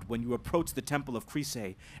god when you approached the temple of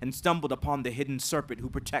Chryse and stumbled upon the hidden serpent who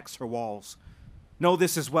protects her walls. Know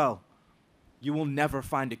this as well. You will never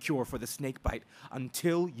find a cure for the snake bite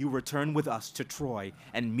until you return with us to Troy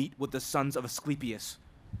and meet with the sons of Asclepius.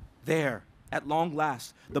 There, at long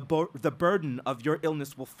last, the burden of your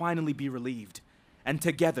illness will finally be relieved, and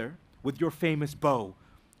together, with your famous bow,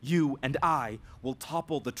 you and I will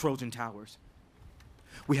topple the Trojan towers.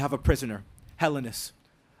 We have a prisoner, Helenus,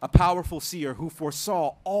 a powerful seer who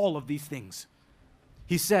foresaw all of these things.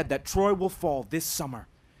 He said that Troy will fall this summer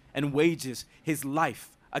and wages his life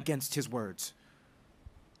against his words.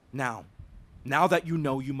 Now that you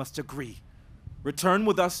know, you must agree. Return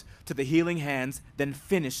with us to the healing hands, then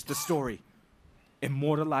finish the story.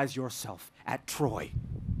 Immortalize yourself at Troy.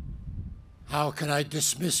 How can I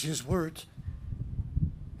dismiss his words?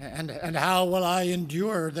 And how will I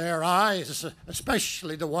endure their eyes,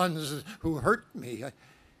 especially the ones who hurt me?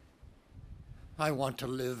 I want to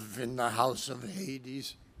live in the house of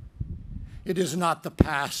Hades. It is not the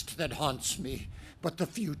past that haunts me, but the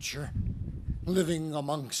future, living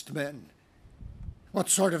amongst men. What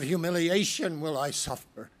sort of humiliation will I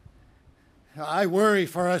suffer? I worry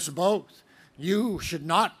for us both. You should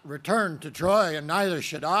not return to Troy, and neither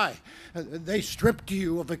should I. They stripped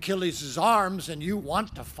you of Achilles' arms, and you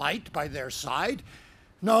want to fight by their side?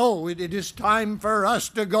 No, it is time for us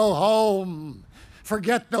to go home.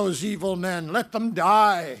 Forget those evil men. Let them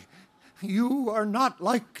die. You are not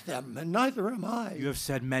like them, and neither am I. You have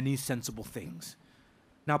said many sensible things.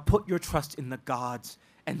 Now put your trust in the gods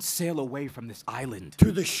and sail away from this island. To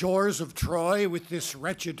the shores of Troy with this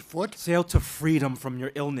wretched foot? Sail to freedom from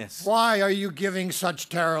your illness. Why are you giving such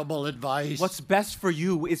terrible advice? What's best for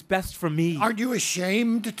you is best for me. Aren't you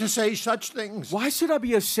ashamed to say such things? Why should I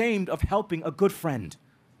be ashamed of helping a good friend?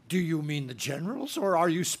 Do you mean the generals, or are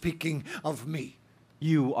you speaking of me?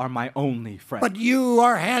 You are my only friend. But you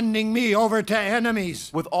are handing me over to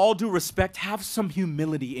enemies. With all due respect, have some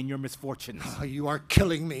humility in your misfortunes. Oh, you are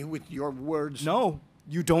killing me with your words. No,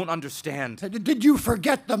 you don't understand. Did you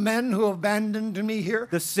forget the men who abandoned me here?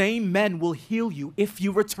 The same men will heal you if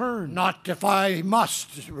you return. Not if I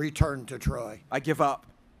must return to Troy. I give up.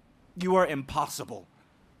 You are impossible.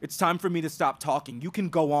 It's time for me to stop talking. You can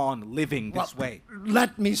go on living this way.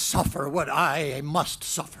 Let me suffer what I must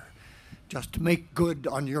suffer. Just make good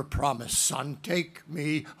on your promise, son. Take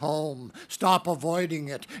me home. Stop avoiding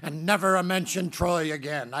it, and never mention Troy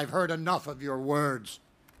again. I've heard enough of your words.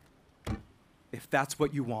 If that's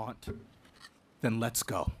what you want, then let's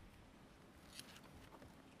go.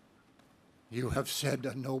 You have said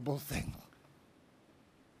a noble thing.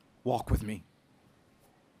 Walk with me.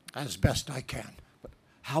 As best I can. But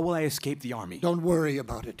how will I escape the army? Don't worry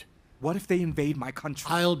about it. What if they invade my country?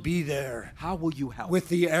 I'll be there. How will you help? With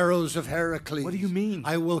the arrows of Heracles. What do you mean?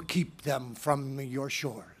 I will keep them from your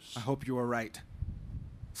shores. I hope you are right.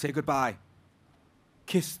 Say goodbye.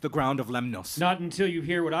 Kiss the ground of Lemnos. Not until you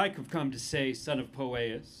hear what I have come to say, son of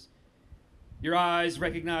Poeas. Your eyes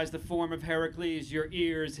recognize the form of Heracles, your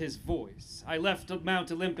ears his voice. I left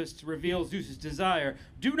Mount Olympus to reveal Zeus's desire.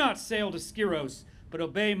 Do not sail to Skyros, but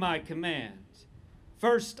obey my command.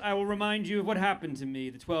 First, I will remind you of what happened to me,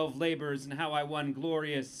 the 12 labors, and how I won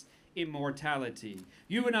glorious immortality.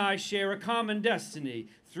 You and I share a common destiny.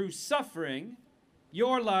 Through suffering,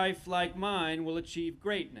 your life, like mine, will achieve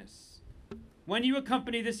greatness. When you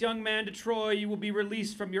accompany this young man to Troy, you will be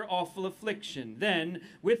released from your awful affliction. Then,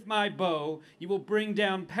 with my bow, you will bring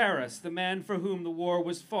down Paris, the man for whom the war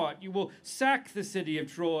was fought. You will sack the city of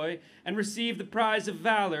Troy and receive the prize of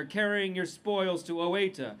valor, carrying your spoils to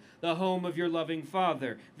Oeta, the home of your loving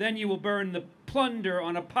father. Then you will burn the plunder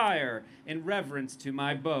on a pyre in reverence to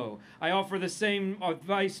my bow. I offer the same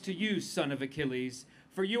advice to you, son of Achilles,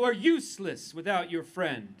 for you are useless without your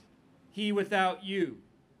friend, he without you.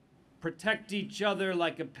 Protect each other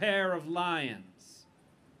like a pair of lions.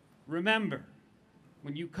 Remember,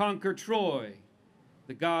 when you conquer Troy,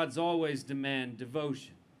 the gods always demand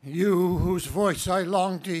devotion. You whose voice I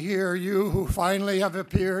long to hear, you who finally have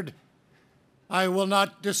appeared, I will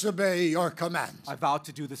not disobey your commands. I vow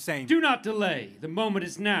to do the same. Do not delay. The moment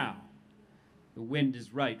is now. The wind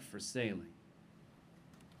is right for sailing.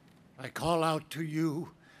 I call out to you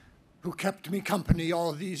who kept me company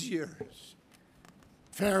all these years.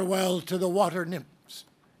 Farewell to the water nymphs.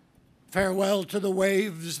 Farewell to the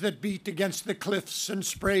waves that beat against the cliffs and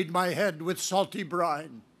sprayed my head with salty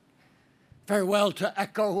brine. Farewell to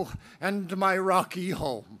Echo and my rocky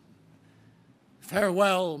home.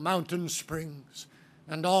 Farewell, mountain springs,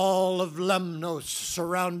 and all of Lemnos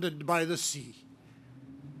surrounded by the sea.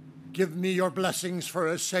 Give me your blessings for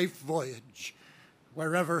a safe voyage,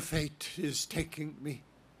 wherever fate is taking me.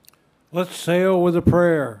 Let's sail with a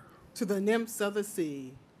prayer. To the nymphs of the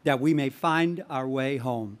sea. That we may find our way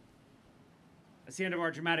home. That's the end of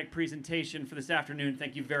our dramatic presentation for this afternoon.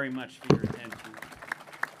 Thank you very much for your attention.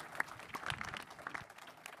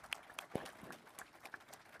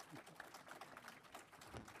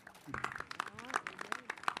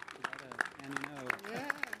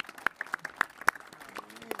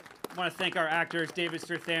 I want to thank our actors, David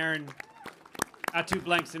Strathairn, Ato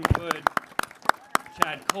Blankson-Wood,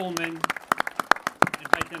 Chad Coleman.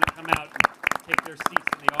 Invite them to come out and take their seats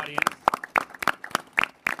in the audience.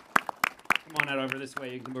 Come on out over this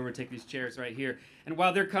way. You can come over and take these chairs right here. And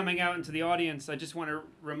while they're coming out into the audience, I just want to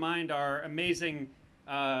remind our amazing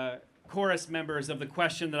chorus members of the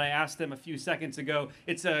question that I asked them a few seconds ago.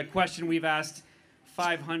 It's a question we've asked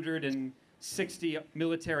 560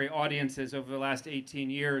 military audiences over the last 18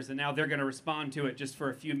 years, and now they're going to respond to it just for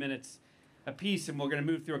a few minutes apiece, and we're going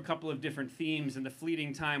to move through a couple of different themes in the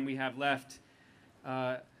fleeting time we have left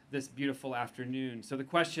this beautiful afternoon. So the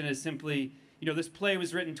question is simply, this play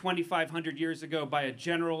was written 2,500 years ago by a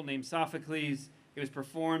general named Sophocles. It was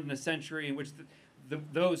performed in a century in which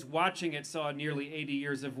those watching it saw nearly 80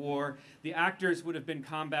 years of war. The actors would have been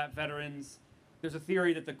combat veterans. There's a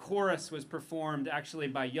theory that the chorus was performed actually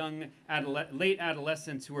by young late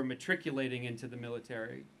adolescents who were matriculating into the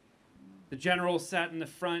military. The general sat in the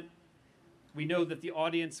front. We know that the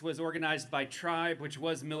audience was organized by tribe, which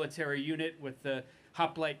was military unit, with the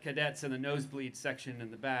hoplite cadets and the nosebleed section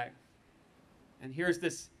in the back. And here's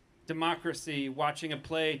this democracy, watching a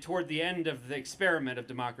play toward the end of the experiment of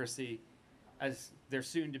democracy, as they're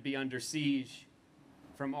soon to be under siege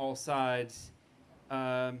from all sides,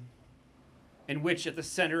 in which at the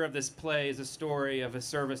center of this play is a story of a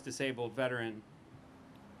service-disabled veteran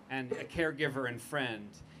and a caregiver and friend.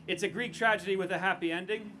 It's a Greek tragedy with a happy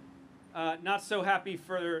ending. Not so happy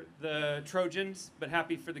for the Trojans, but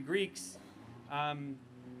happy for the Greeks.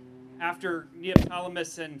 After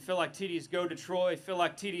Neoptolemus and Philoctetes go to Troy,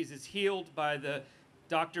 Philoctetes is healed by the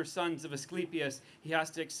doctor sons of Asclepius. He has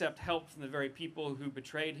to accept help from the very people who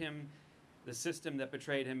betrayed him, the system that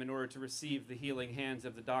betrayed him, in order to receive the healing hands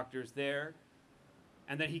of the doctors there.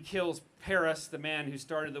 And then he kills Paris, the man who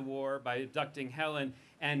started the war, by abducting Helen,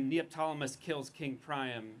 and Neoptolemus kills King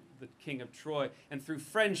Priam, the king of Troy. And through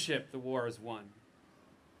friendship, the war is won.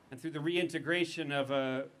 And through the reintegration of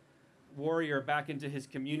a warrior back into his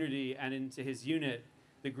community and into his unit,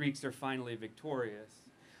 the Greeks are finally victorious.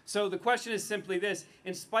 So the question is simply this: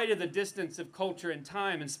 in spite of the distance of culture and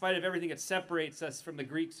time, in spite of everything that separates us from the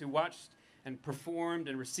Greeks who watched and performed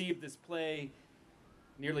and received this play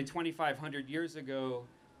nearly 2,500 years ago,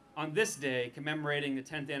 on this day, commemorating the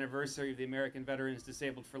 10th anniversary of the American Veterans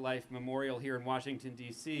Disabled for Life Memorial here in Washington,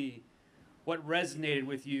 D.C., what resonated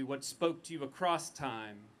with you, what spoke to you across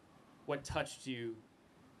time, what touched you,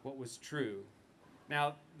 what was true?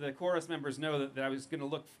 Now, the chorus members know that I was going to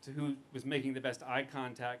look to who was making the best eye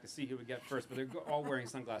contact to see who would get first, but they're all wearing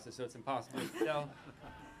sunglasses, so it's impossible to tell.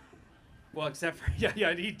 Well, except for,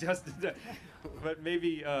 yeah, he does, but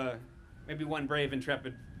maybe one brave,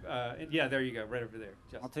 intrepid, yeah, there you go, right over there.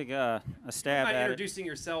 Justin. I'll take a stab at introducing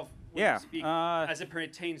yourself when yeah, you speak, as it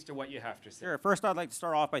pertains to what you have to say. Sure. First, I'd like to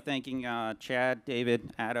start off by thanking Chad,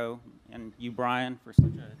 David, Ato, and you, Bryan, for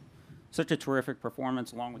such a terrific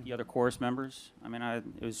performance, along with the other chorus members. I mean,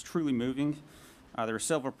 it was truly moving. There were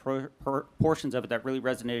several portions of it that really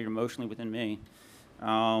resonated emotionally within me.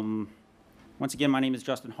 Once again, my name is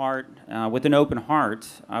Justin Hart. With an open heart,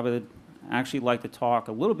 I would actually like to talk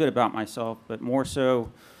a little bit about myself, but more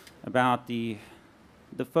so about the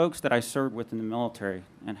folks that I served with in the military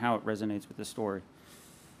and how it resonates with the story.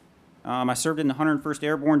 I served in the 101st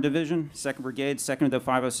Airborne Division, 2nd Brigade, 2nd of the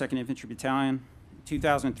 502nd Infantry Battalion.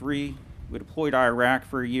 2003, we deployed to Iraq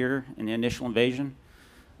for a year in the initial invasion.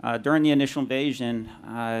 During the initial invasion,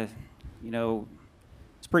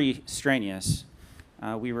 it's pretty strenuous.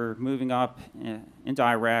 We were moving up into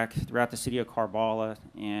Iraq throughout the city of Karbala,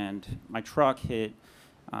 and my truck hit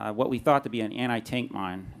what we thought to be an anti-tank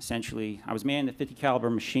mine. Essentially, I was manning the 50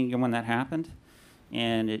 caliber machine gun when that happened,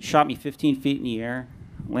 and it shot me 15 feet in the air,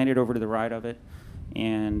 landed over to the right of it,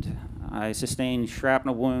 and I sustained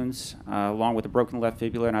shrapnel wounds along with a broken left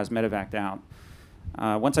fibula, and I was medevaced out.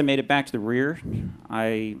 Once I made it back to the rear,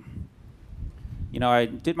 I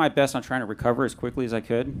did my best on trying to recover as quickly as I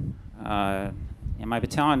could. And my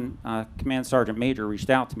battalion command sergeant major reached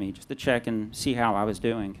out to me just to check and see how I was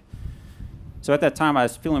doing. So at that time, I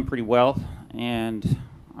was feeling pretty well, and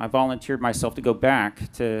I volunteered myself to go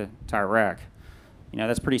back to Iraq.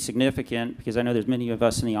 That's pretty significant because I know there's many of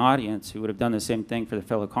us in the audience who would have done the same thing for their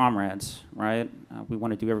fellow comrades, right? We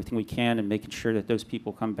want to do everything we can in making sure that those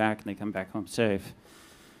people come back and they come back home safe.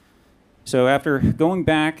 So after going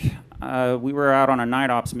back, we were out on a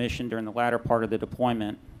night ops mission during the latter part of the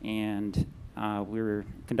deployment, and we were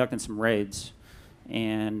conducting some raids.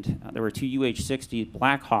 And there were two UH-60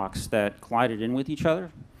 Blackhawks that collided in with each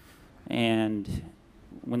other. And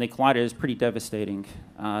when they collided, it was pretty devastating.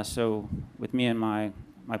 So with me and my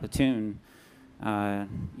platoon,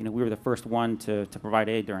 we were the first one to provide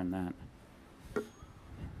aid during that.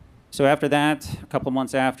 So after that, a couple of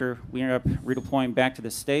months after, we ended up redeploying back to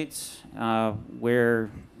the States,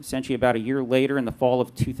 where essentially about a year later, in the fall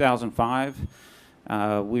of 2005,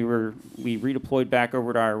 we redeployed back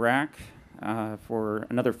over to Iraq for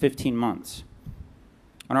another 15 months.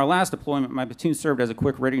 On our last deployment, my platoon served as a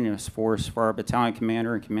quick readiness force for our battalion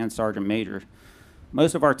commander and command sergeant major.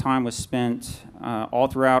 Most of our time was spent all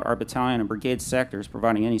throughout our battalion and brigade sectors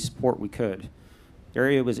providing any support we could. The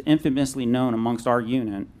area was infamously known amongst our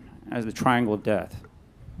unit as the Triangle of Death.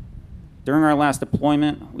 During our last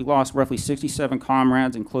deployment, we lost roughly 67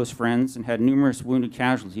 comrades and close friends and had numerous wounded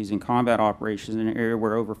casualties in combat operations in an area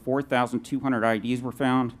where over 4,200 IEDs were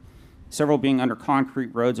found, several being under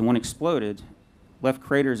concrete roads, and one exploded, left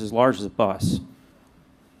craters as large as a bus.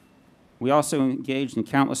 We also engaged in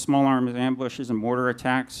countless small arms ambushes and mortar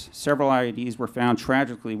attacks. Several IEDs were found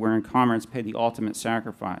tragically wherein comrades paid the ultimate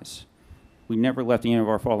sacrifice. We never left any of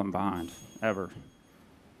our fallen behind, ever.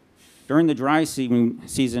 During the dry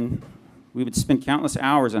season, we would spend countless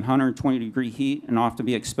hours in 120-degree heat and often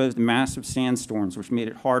be exposed to massive sandstorms, which made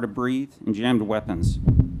it hard to breathe and jammed weapons.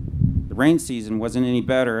 rain season wasn't any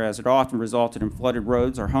better, as it often resulted in flooded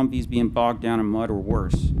roads or Humvees being bogged down in mud or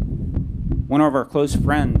worse. One of our close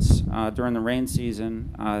friends during the rain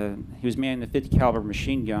season, he was manning the 50 caliber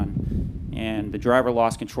machine gun, and the driver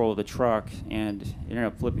lost control of the truck and ended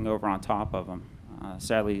up flipping over on top of him.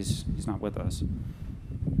 Sadly, he's not with us.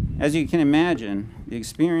 As you can imagine, the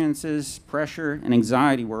experiences, pressure, and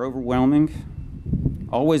anxiety were overwhelming,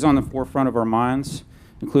 always on the forefront of our minds,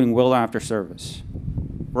 including well after service.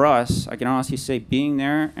 For us, I can honestly say being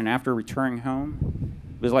there and after returning home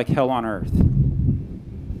was like hell on earth.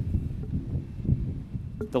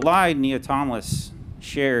 The lie Nia Tomlis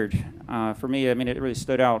shared, for me, I mean, it really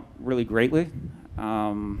stood out really greatly.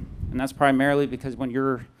 And that's primarily because when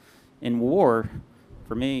you're in war,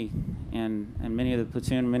 for me and many of the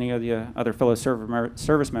platoon, many of the other fellow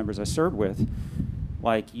service members I served with,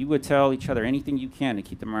 like, you would tell each other anything you can to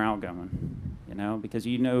keep the morale going, you know, because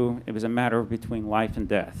you know it was a matter of between life and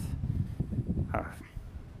death. Sorry.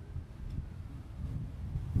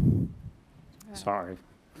 It's all right.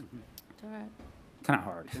 Kind of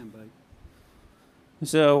hard.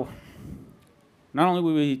 So, not only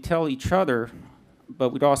would we tell each other, but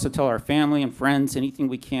we'd also tell our family and friends anything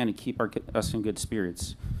we can to keep us in good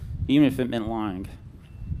spirits, even if it meant lying.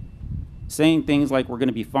 Saying things like, we're going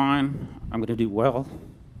to be fine, I'm going to do well,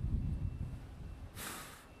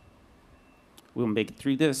 we'll make it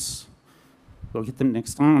through this, we'll get them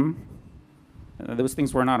next time. Those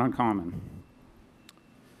things were not uncommon.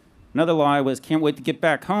 Another lie was, can't wait to get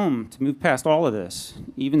back home to move past all of this.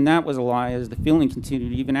 Even that was a lie, as the feeling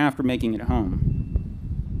continued even after making it home.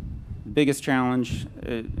 The biggest challenge,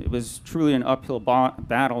 it was truly an uphill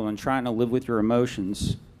battle and trying to live with your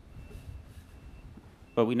emotions.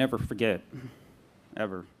 But we never forget,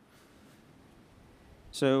 ever.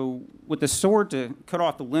 So with the sword to cut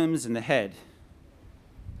off the limbs and the head,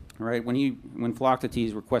 right? When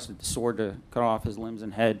Philoctetes requested the sword to cut off his limbs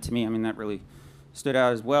and head, to me, I mean, that really stood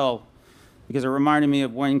out as well, because it reminded me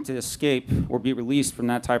of wanting to escape or be released from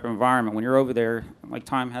that type of environment. When you're over there, like,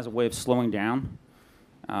 time has a way of slowing down.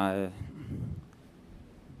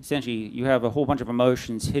 Essentially, you have a whole bunch of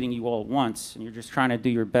emotions hitting you all at once, and you're just trying to do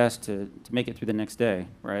your best to make it through the next day,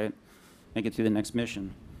 right? Make it through the next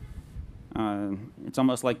mission. It's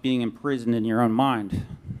almost like being imprisoned in your own mind.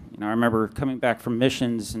 You know, I remember coming back from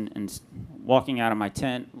missions and walking out of my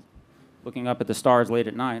tent, looking up at the stars late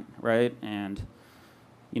at night, right? And,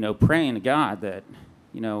 you know, praying to God that,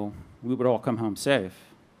 you know, we would all come home safe.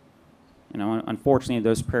 You know, unfortunately,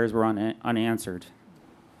 those prayers were unanswered.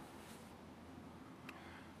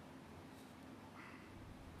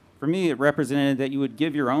 For me, it represented that you would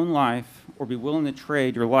give your own life or be willing to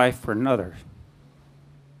trade your life for another.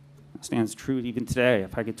 That stands true even today.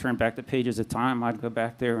 If I could turn back the pages of time, I'd go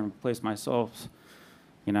back there and replace myself.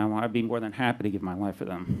 You know, I'd be more than happy to give my life for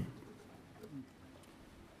them.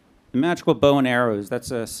 The magical bow and arrows,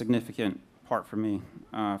 that's a significant part for me.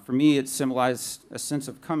 For me, it symbolized a sense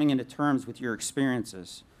of coming into terms with your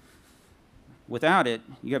experiences. Without it,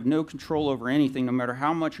 you have no control over anything, no matter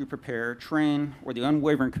how much you prepare, train, or the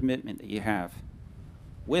unwavering commitment that you have.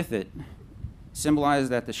 With it, symbolizes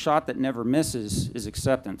that the shot that never misses is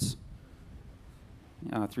acceptance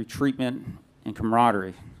through treatment and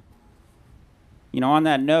camaraderie. You know, on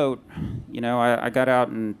that note, you know, I got out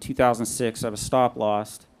in 2006. I was stop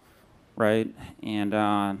lost, right? And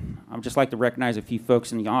I'd just like to recognize a few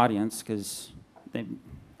folks in the audience, because they,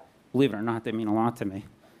 believe it or not, they mean a lot to me.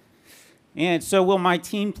 And so will my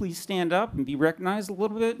team please stand up and be recognized a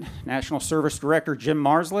little bit? National Service Director Jim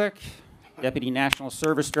Marslick, Deputy National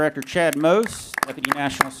Service Director Chad Mose, Deputy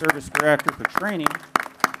National Service Director for Training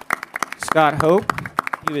Scott Hope.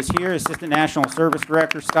 He was here. Assistant National Service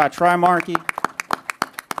Director Scott Trimarkey.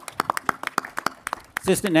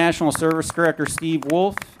 Assistant National Service Director Steve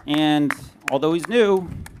Wolf. And although he's new,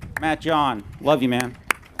 Matt John. Love you, man.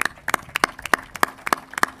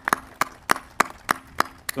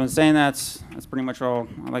 So in saying that's pretty much all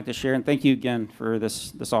I'd like to share, and thank you again for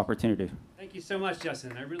this opportunity. Thank you so much,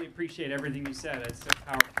 Justin. I really appreciate everything you said. It's so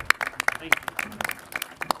powerful. Thank you.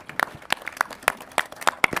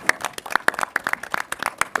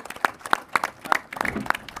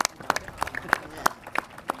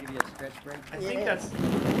 Give you a stretch break.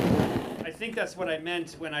 I think that's what I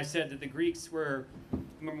meant when I said that the Greeks were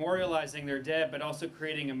memorializing their dead, but also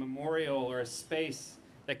creating a memorial or a space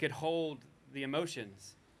that could hold the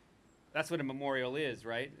emotions. That's what a memorial is,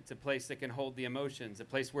 right? It's a place that can hold the emotions, a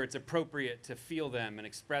place where it's appropriate to feel them and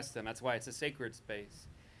express them. That's why it's a sacred space.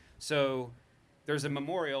 So there's a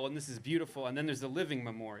memorial, and this is beautiful, and then there's the living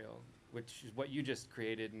memorial, which is what you just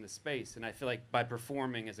created in the space. And I feel like by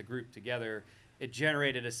performing as a group together, it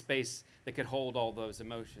generated a space that could hold all those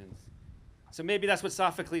emotions. So maybe that's what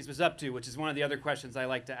Sophocles was up to, which is one of the other questions I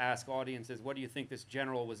like to ask audiences. What do you think this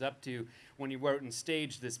general was up to when he wrote and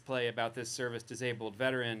staged this play about this service-disabled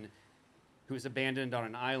veteran who was abandoned on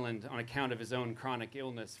an island on account of his own chronic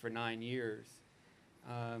illness for 9 years?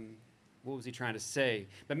 What was he trying to say?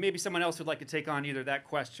 But maybe someone else would like to take on either that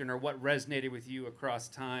question or what resonated with you across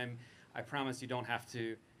time. I promise you don't have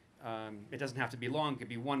to, it doesn't have to be long. It could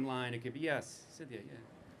be one line. It could be, yes, Cynthia, yeah.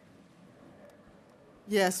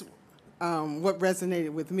 Yes, what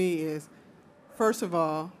resonated with me is, first of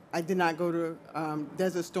all, I did not go to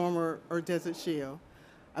Desert Storm or Desert Shield.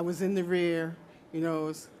 I was in the rear, you know, it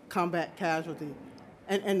was combat casualty.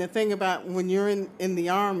 And the thing about when you're in the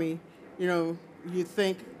Army, you know, you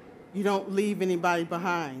think you don't leave anybody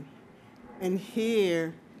behind. And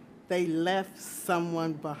here, they left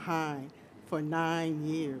someone behind for 9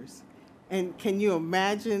 years. And can you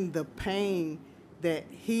imagine the pain that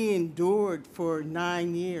he endured for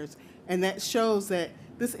 9 years? And that shows that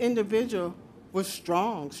this individual was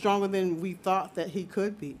strong, stronger than we thought that he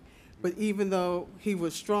could be. But even though he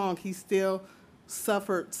was strong, he still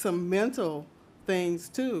suffered some mental things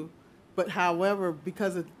too. But however,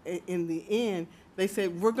 because in the end, they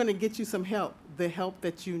said, we're going to get you some help, the help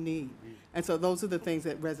that you need. And so those are the things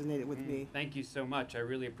that resonated with me. Thank you so much. I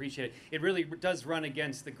really appreciate it. It really does run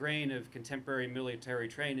against the grain of contemporary military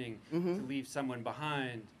training to leave someone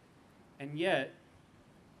behind. And yet,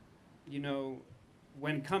 you know,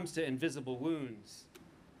 when it comes to invisible wounds,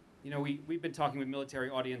 you know, we've been talking with military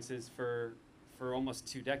audiences for almost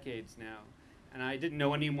 2 decades now. And I didn't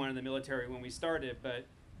know anyone in the military when we started, but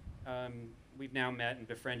we've now met and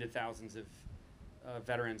befriended thousands of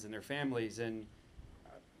veterans and their families. And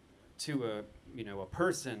to a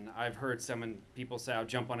person, I've heard people say, I'll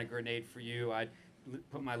jump on a grenade for you, I'd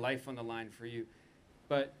put my life on the line for you.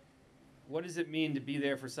 But what does it mean to be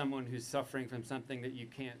there for someone who's suffering from something that you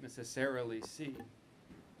can't necessarily see?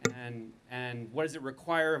 And what does it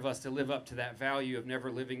require of us to live up to that value of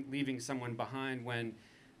never leaving someone behind when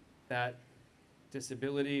that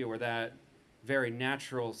disability or that very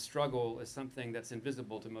natural struggle is something that's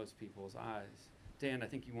invisible to most people's eyes? Dan, I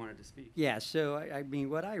think you wanted to speak. Yeah, so I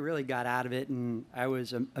mean, what I really got out of it, and I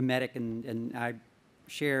was a medic, and I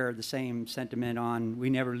share the same sentiment on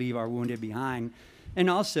we never leave our wounded behind. And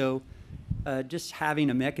also, just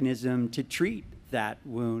having a mechanism to treat that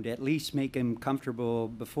wound, at least make him comfortable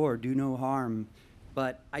before, do no harm.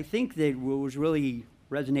 But I think that what was really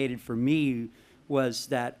resonated for me was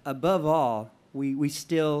that above all, we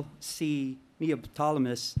still see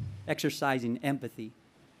Neoptolemus exercising empathy,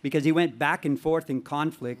 because he went back and forth in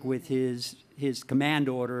conflict with his command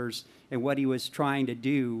orders and what he was trying to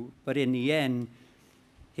do. But in the end,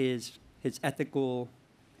 his ethical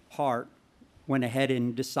heart went ahead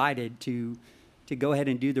and decided to go ahead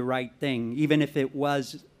and do the right thing, even if it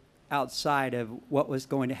was outside of what was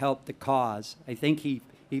going to help the cause. I think he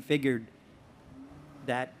figured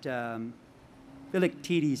that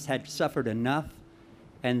Philoctetes had suffered enough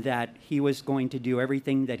and that he was going to do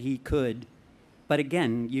everything that he could. But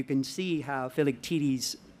again, you can see how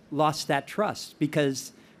Philoctetes lost that trust,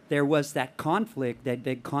 because there was that conflict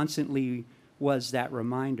that constantly was that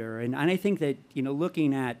reminder. And I think that, you know,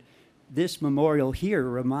 looking at this memorial here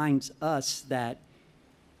reminds us that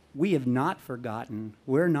we have not forgotten.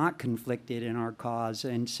 We're not conflicted in our cause.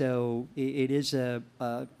 And so it is a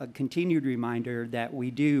continued reminder that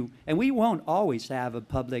we do, and we won't always have a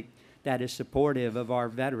public that is supportive of our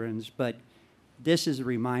veterans, but this is a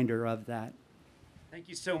reminder of that. Thank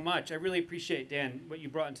you so much. I really appreciate, Dan, what you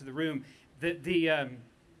brought into the room. At the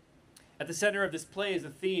center of this play is a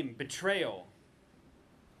theme, betrayal.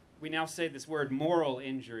 We now say this word, moral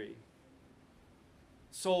injury,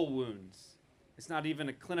 soul wounds. It's not even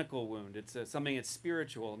a clinical wound. It's something that's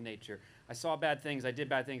spiritual in nature. I saw bad things. I did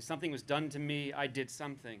bad things. Something was done to me. I did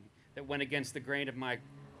something that went against the grain of my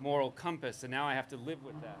moral compass, and now I have to live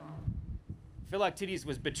with that. Philoctetes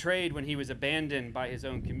was betrayed when he was abandoned by his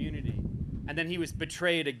own community. And then he was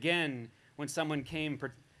betrayed again when someone came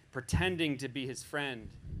pretending to be his friend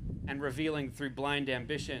and revealing through blind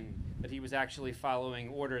ambition that he was actually following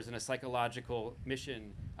orders in a psychological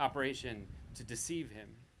operation to deceive him.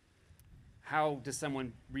 How does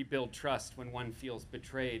someone rebuild trust when one feels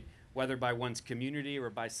betrayed, whether by one's community or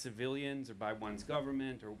by civilians or by one's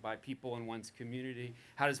government or by people in one's community?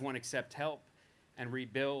 How does one accept help and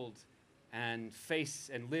rebuild and face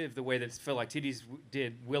and live the way that Philoctetes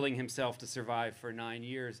did, willing himself to survive for 9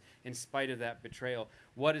 years in spite of that betrayal?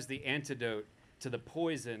 What is the antidote to the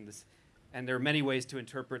poison? And there are many ways to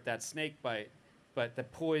interpret that snake bite, but the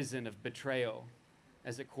poison of betrayal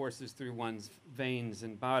as it courses through one's veins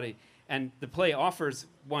and body. And the play offers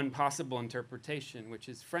one possible interpretation, which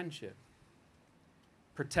is friendship.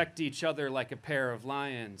 protect each other like a pair of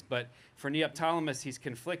lions. But for Neoptolemus, he's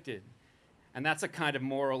conflicted. And that's a kind of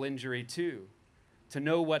moral injury too, to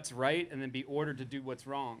know what's right and then be ordered to do what's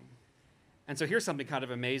wrong. And so here's something kind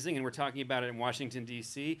of amazing, and we're talking about it in Washington,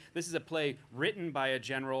 D.C. This is a play written by a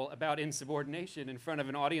general about insubordination in front of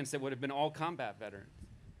an audience that would have been all combat veterans.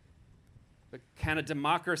 But can a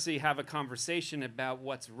democracy have a conversation about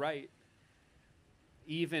what's right,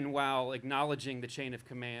 even while acknowledging the chain of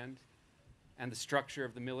command and the structure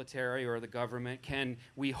of the military or the government? Can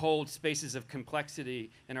we hold spaces of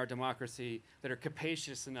complexity in our democracy that are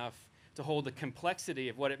capacious enough to hold the complexity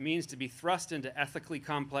of what it means to be thrust into ethically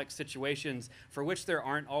complex situations for which there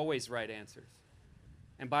aren't always right answers,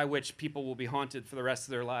 and by which people will be haunted for the rest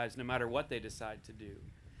of their lives no matter what they decide to do?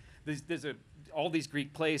 All these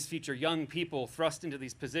Greek plays feature young people thrust into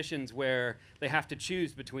these positions where they have to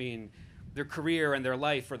choose between their career and their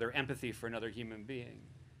life or their empathy for another human being.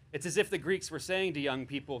 It's as if the Greeks were saying to young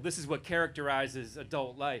people, this is what characterizes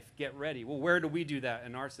adult life, get ready. Well, where do we do that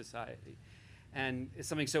in our society? And it's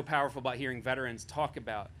something so powerful about hearing veterans talk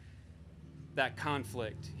about that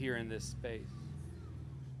conflict here in this space.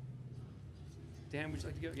 Dan, would you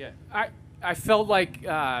like to go? Yeah. I felt like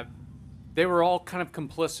they were all kind of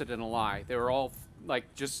complicit in a lie. They were all,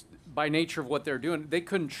 like, just by nature of what they're doing, they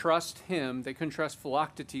couldn't trust him. They couldn't trust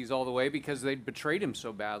Philoctetes all the way because they'd betrayed him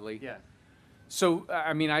so badly. Yeah. So,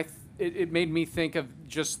 I mean, it made me think of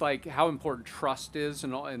just like how important trust is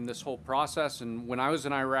in this whole process. And when I was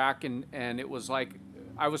in Iraq and it was like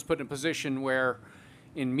I was put in a position where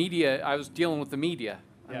in media, I was dealing with the media.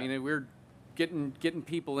 Yeah. I mean, we were getting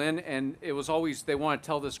people in, and it was always, they want to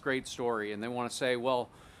tell this great story, and they want to say, well,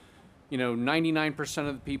 you know, 99%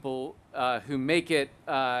 of the people who make it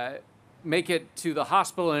to the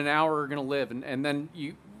hospital in an hour are going to live. And then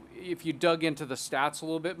if you dug into the stats a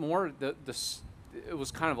little bit more, it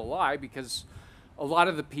was kind of a lie, because a lot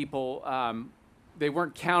of the people, they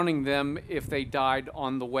weren't counting them if they died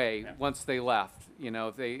on the way once they left. You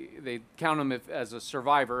know, they count them as a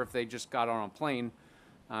survivor if they just got on a plane,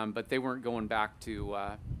 but they weren't going back to,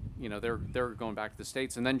 you know, they're going back to the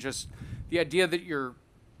States. And then just the idea that you're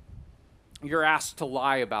asked to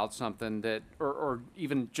lie about something that, or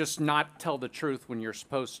even just not tell the truth when you're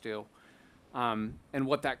supposed to, and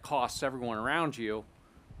what that costs everyone around you,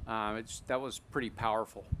 that was pretty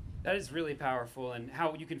powerful. That is really powerful, and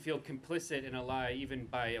how you can feel complicit in a lie even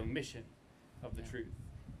by omission of the truth.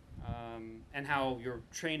 And how your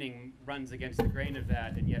training runs against the grain of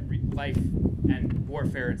that, and yet life and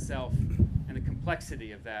warfare itself and the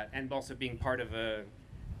complexity of that, and also being part of a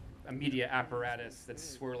media apparatus that's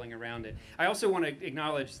swirling around it. I also want to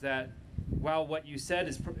acknowledge that while what you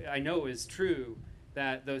said I know is true,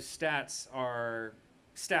 that those stats are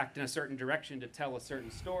stacked in a certain direction to tell a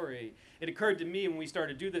certain story, it occurred to me when we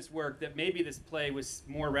started to do this work that maybe this play was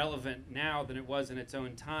more relevant now than it was in its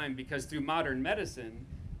own time, because through modern medicine,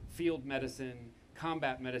 field medicine,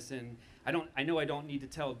 combat medicine, I know I don't need to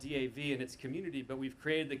tell DAV and its community, but we've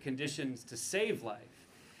created the conditions to save life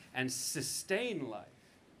and sustain life.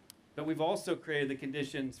 But we've also created the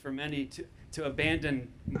conditions for many to abandon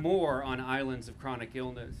more on islands of chronic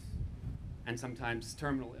illness and sometimes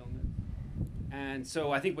terminal illness. And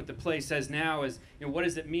so I think what the play says now is, you know, what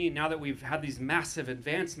does it mean now that we've had these massive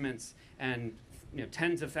advancements and, you know,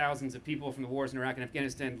 tens of thousands of people from the wars in Iraq and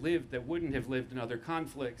Afghanistan lived that wouldn't have lived in other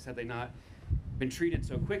conflicts had they not been treated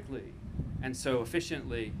so quickly and so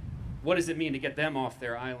efficiently? What does it mean to get them off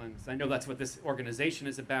their islands? I know that's what this organization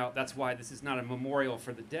is about. That's why this is not a memorial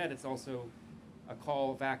for the dead. It's also a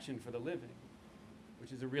call of action for the living,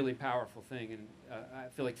 which is a really powerful thing. And I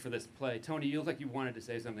feel like for this play, Tony, you look like you wanted to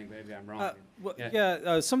say something. Maybe I'm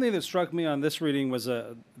wrong. Something that struck me on this reading was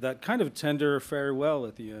that kind of tender farewell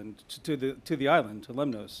at the end to the island, to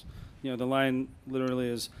Lemnos. You know, the line literally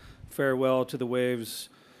is, "Farewell to the waves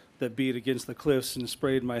that beat against the cliffs and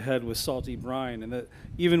sprayed my head with salty brine." And that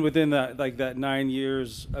even within that 9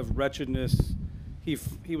 years of wretchedness,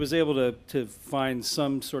 he was able to find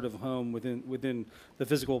some sort of home within the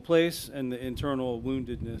physical place and the internal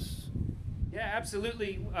woundedness. Yeah,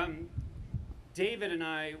 absolutely. David and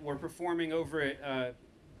I were performing over at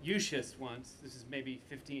Ushis once. This is maybe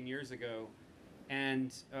 15 years ago.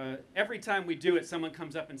 And every time we do it, someone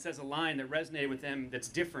comes up and says a line that resonated with them that's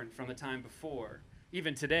different from the time before.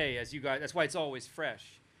 Even today, as you guys, that's why it's always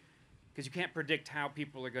fresh, because you can't predict how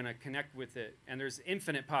people are going to connect with it. And there's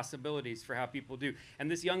infinite possibilities for how people do. And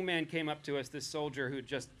this young man came up to us, this soldier who had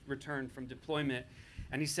just returned from deployment,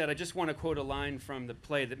 and he said, "I just want to quote a line from the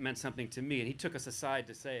play that meant something to me." And he took us aside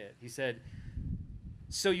to say it. He said,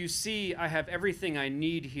 "So you see, I have everything I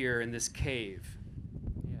need here in this cave."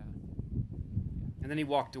 Yeah. And then he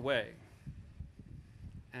walked away.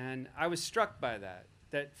 And I was struck by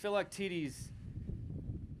that Philoctetes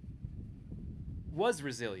was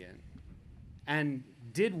resilient and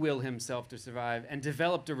did will himself to survive and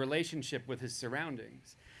developed a relationship with his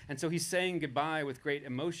surroundings. And so he's saying goodbye with great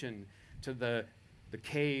emotion to the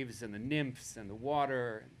caves and the nymphs and the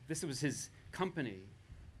water. This was his company.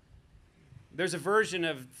 There's a version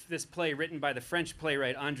of this play written by the French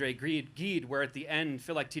playwright André Gide, where at the end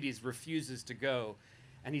Philoctetes refuses to go,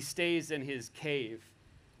 and he stays in his cave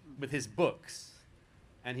with his books,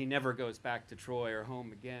 and he never goes back to Troy or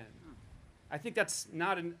home again. I think that's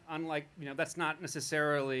not that's not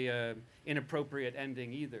necessarily an inappropriate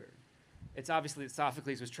ending either. It's obviously that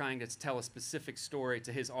Sophocles was trying to tell a specific story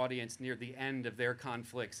to his audience near the end of their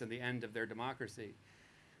conflicts and the end of their democracy.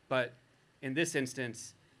 But in this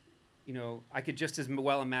instance, I could just as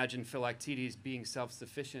well imagine Philoctetes being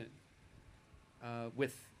self-sufficient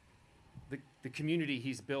with the community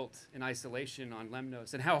he's built in isolation on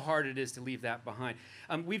Lemnos, and how hard it is to leave that behind.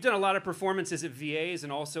 We've done a lot of performances at VAs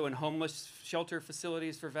and also in homeless shelter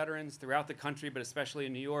facilities for veterans throughout the country, but especially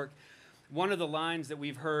in New York. One of the lines that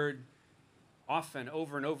we've heard often,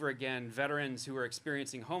 over and over again, veterans who are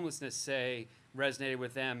experiencing homelessness say resonated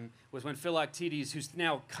with them was when Philoctetes, who's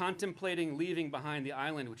now contemplating leaving behind the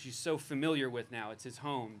island, which he's so familiar with now, it's his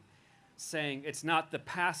home, saying, "It's not the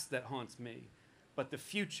past that haunts me, but the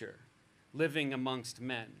future, living amongst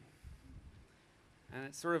men." And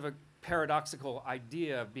it's sort of a paradoxical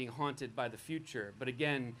idea of being haunted by the future. But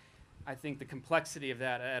again, I think the complexity of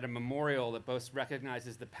that at a memorial that both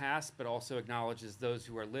recognizes the past but also acknowledges those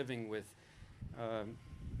who are living with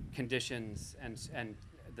conditions and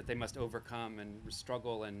that they must overcome and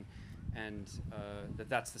struggle and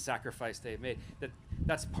that's the sacrifice they've made.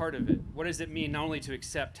 That's part of it. What does it mean not only to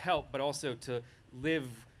accept help but also to live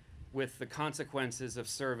with the consequences of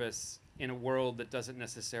service in a world that doesn't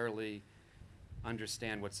necessarily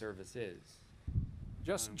understand what service is?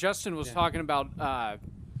 Justin was talking about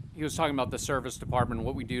he was talking about the service department and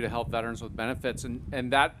what we do to help veterans with benefits,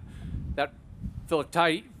 and that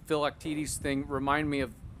Philoctetes thing reminded me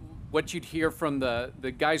of what you'd hear from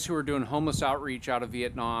the guys who were doing homeless outreach out of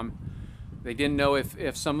Vietnam. They didn't know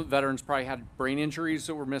if some veterans probably had brain injuries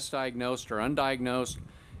that were misdiagnosed or undiagnosed,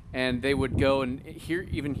 and they would go and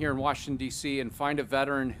even here in Washington, D.C., and find a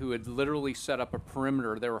veteran who had literally set up a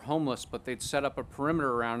perimeter. They were homeless, but they'd set up a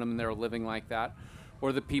perimeter around them and they were living like that.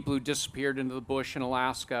 Or the people who disappeared into the bush in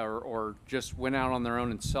Alaska or just went out on their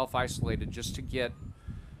own and self-isolated just to get.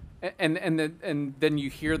 And then you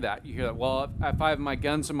hear that. Well, if I have my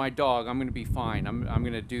guns and my dog, I'm going to be fine. I'm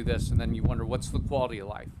going to do this. And then you wonder, what's the quality of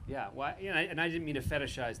life? Yeah, well, and I didn't mean to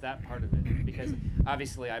fetishize that part of it, because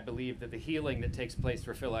obviously I believe that the healing that takes place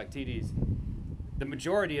for Philoctetes, the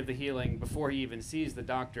majority of the healing before he even sees the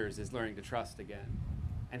doctors is learning to trust again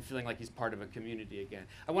and feeling like he's part of a community again.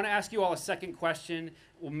 I want to ask you all a second question.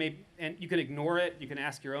 Well, and you can ignore it. You can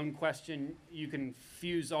ask your own question. You can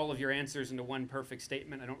fuse all of your answers into one perfect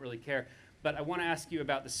statement. I don't really care. But I want to ask you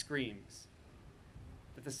about the screams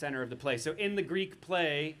at the center of the play. So in the Greek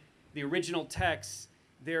play, the original text,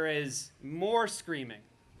 there is more screaming,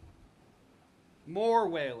 more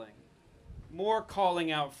wailing, more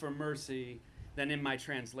calling out for mercy than in my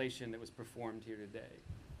translation that was performed here today.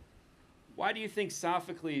 Why do you think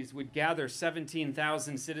Sophocles would gather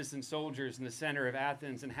 17,000 citizen soldiers in the center of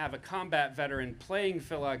Athens and have a combat veteran playing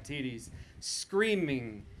Philoctetes,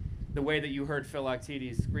 screaming the way that you heard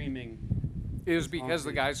Philoctetes screaming? It was because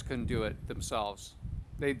the guys couldn't do it themselves.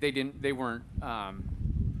 They weren't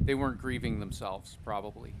grieving themselves,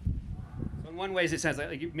 probably. So in one way, it sounds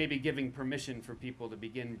like maybe giving permission for people to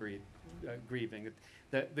begin grieving.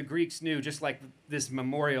 The Greeks knew, just like this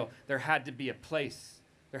memorial, there had to be a place.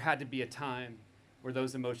 There had to be a time where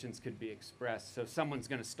those emotions could be expressed. So someone's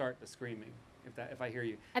going to start the screaming, if I hear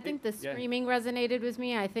you. I think the screaming resonated with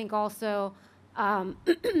me. I think also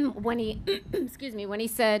when he, excuse me, when he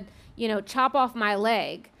said, chop off my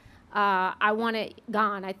leg, I want it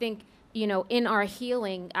gone. I think, in our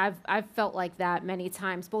healing, I've felt like that many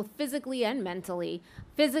times, both physically and mentally.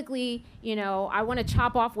 Physically, I want to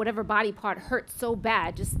chop off whatever body part hurts so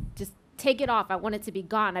bad. Just take it off. I want it to be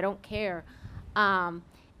gone. I don't care.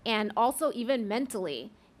 And also even mentally,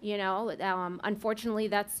 unfortunately,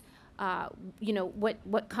 that's,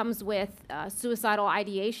 what comes with suicidal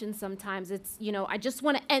ideation sometimes. It's, I just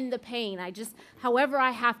want to end the pain. However I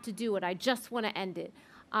have to do it, I just want to end it.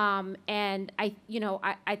 And I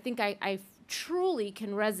think I truly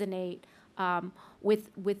can resonate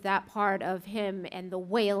with that part of him and the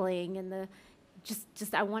wailing and the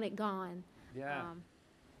just I want it gone. Yeah,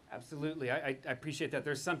 absolutely. I appreciate that.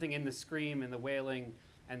 There's something in the scream and the wailing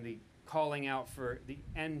and the calling out for the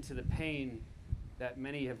end to the pain that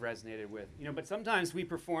many have resonated with. You know, but sometimes we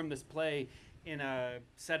perform this play in a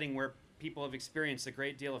setting where people have experienced a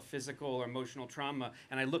great deal of physical or emotional trauma,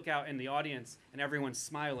 and I look out in the audience and everyone's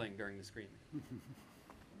smiling during the screaming.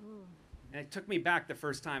 And it took me back the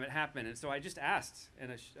first time it happened, and so I just asked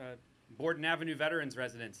in a Borden Avenue Veterans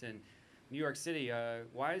Residence in New York City,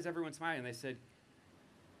 why is everyone smiling? And they said,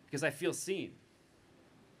 because I feel seen,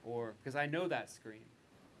 or because I know that scream,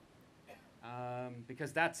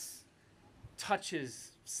 because that's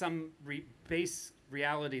touches some base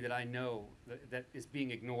reality that I know that is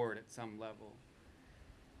being ignored at some level.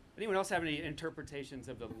 Anyone else have any interpretations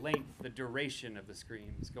of the length, the duration of the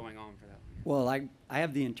screams going on for that? Well, I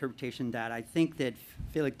have the interpretation that I think that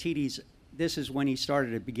Philoctetes, this is when he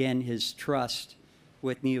started to begin his trust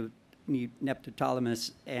with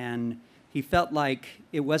Neoptolemus, and he felt like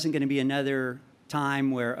it wasn't going to be another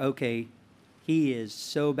time where, okay, he is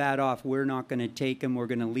so bad off, we're not going to take him, we're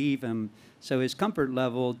going to leave him. So his comfort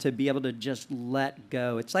level to be able to just let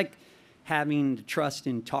go. It's like having trust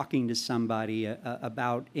in talking to somebody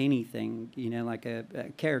about anything, you know, like a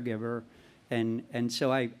caregiver. And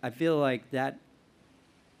so I feel like that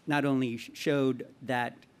not only showed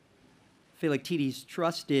that Philoctetes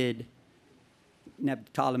trusted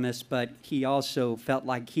Neoptolemus, but he also felt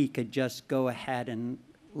like he could just go ahead and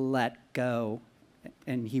let go,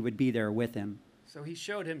 and he would be there with him. So he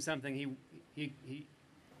showed him something.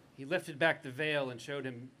 He lifted back the veil and showed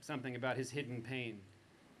him something about his hidden pain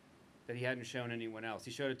that he hadn't shown anyone else.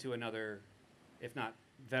 He showed it to another, if not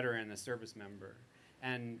veteran, a service member.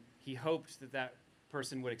 And he hoped that that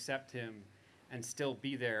person would accept him and still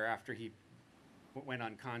be there after he went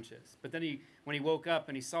unconscious. But then when he woke up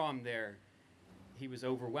and he saw him there, he was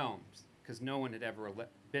overwhelmed because no one had ever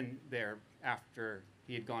been there after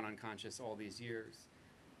he had gone unconscious all these years.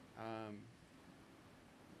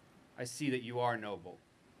 I see that you are noble,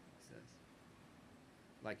 he says,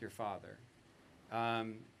 like your father.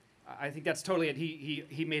 I think that's totally it.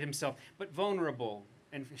 He made himself, but vulnerable,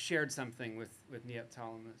 and shared something with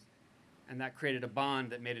Neoptolemus. And that created a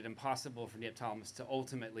bond that made it impossible for Neoptolemus to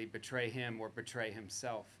ultimately betray him or betray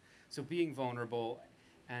himself. So being vulnerable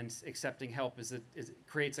and accepting help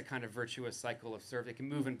creates a kind of virtuous cycle of service. It can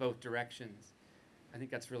move in both directions. I think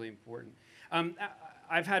that's really important.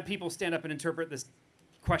 I've had people stand up and interpret this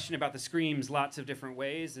question about the screams lots of different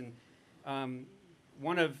ways, and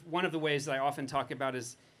one of the ways that I often talk about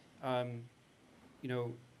is,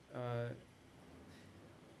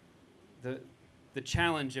 the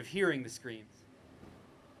challenge of hearing the screams.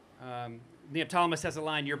 Neoptolemus has a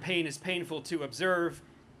line, "Your pain is painful to observe,"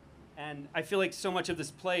 and I feel like so much of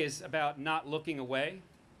this play is about not looking away.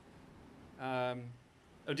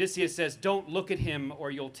 Odysseus says, "Don't look at him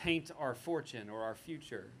or you'll taint our fortune or our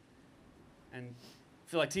future." And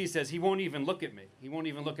Philoctetes says, "He won't even look at me. He won't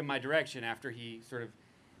even look in my direction after he sort of..."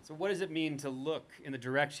 So what does it mean to look in the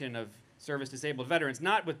direction of service-disabled veterans?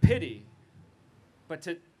 Not with pity, but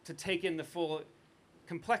to take in the full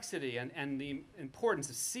complexity and the importance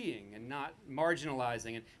of seeing and not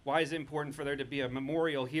marginalizing. And why is it important for there to be a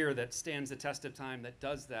memorial here that stands the test of time, that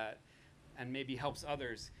does that, and maybe helps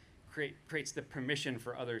others, creates the permission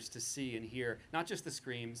for others to see and hear, not just the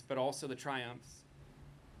screams, but also the triumphs,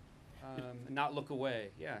 and not look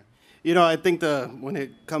away. Yeah. You know, I think when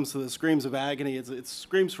it comes to the screams of agony, it's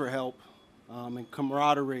screams for help and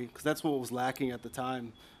camaraderie, because that's what was lacking at the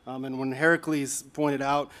time. And when Heracles pointed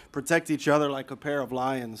out, protect each other like a pair of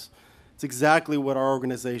lions, it's exactly what our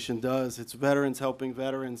organization does. It's veterans helping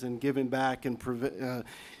veterans and giving back and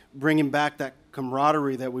bringing back that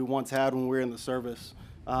camaraderie that we once had when we were in the service.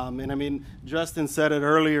 And I mean, Justin said it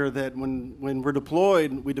earlier that when we're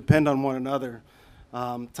deployed, we depend on one another.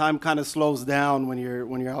 Time kind of slows down when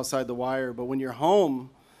you're outside the wire, but when you're home,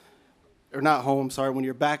 or not home, sorry, when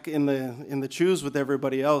you're back in the choose with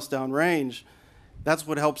everybody else downrange, that's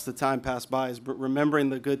what helps the time pass by, is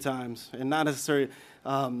remembering the good times and not necessarily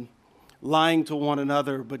lying to one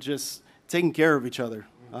another, but just taking care of each other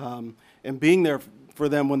and being there for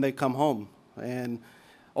them when they come home. And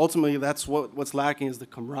ultimately, that's what's lacking, is the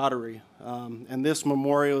camaraderie. And this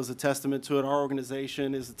memorial is a testament to it. Our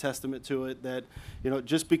organization is a testament to it, that, you know,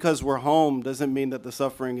 just because we're home doesn't mean that the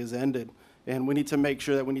suffering is ended. And we need to make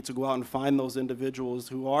sure that we need to go out and find those individuals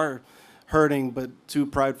who are hurting but too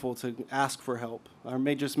prideful to ask for help, or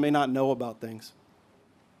may not know about things.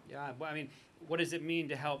 Yeah, well, I mean, what does it mean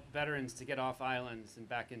to help veterans to get off islands and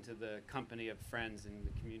back into the company of friends and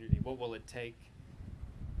the community? What will it take?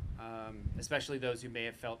 Especially those who may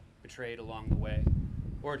have felt betrayed along the way,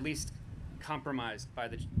 or at least compromised by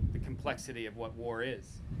the complexity of what war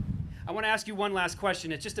is. I want to ask you one last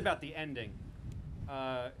question. It's just about the ending.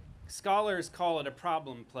 Scholars call it a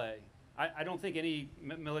problem play. I don't think any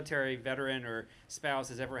military veteran or spouse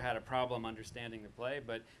has ever had a problem understanding the play,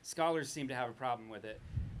 but scholars seem to have a problem with it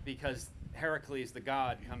because Heracles, the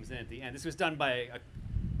god, comes in at the end. This was done by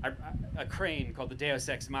a crane called the Deus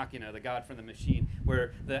Ex Machina, the god from the machine,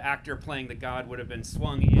 where the actor playing the god would have been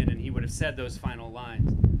swung in and he would have said those final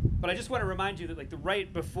lines. But I just want to remind you that like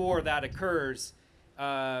right before that occurs,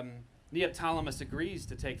 Neoptolemus agrees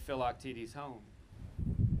to take Philoctetes home.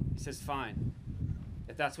 He says, fine.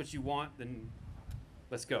 If that's what you want, then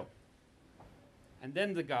let's go. And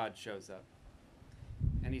then the god shows up.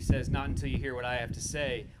 And he says, not until you hear what I have to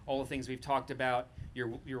say. All the things we've talked about,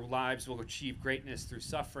 your lives will achieve greatness through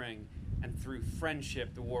suffering, and through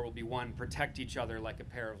friendship the war will be won. Protect each other like a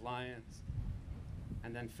pair of lions.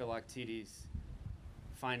 And then Philoctetes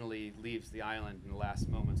finally leaves the island in the last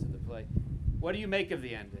moments of the play. What do you make of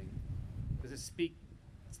the ending? Does it speak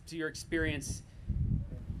to your experience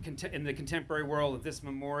in the contemporary world of this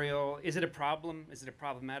memorial? Is it a problem? Is it a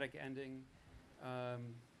problematic ending?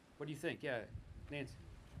 What do you think? Yeah, Nancy.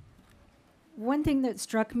 One thing that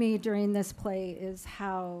struck me during this play is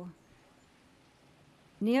how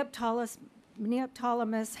Neoptolemus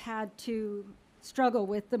had to struggle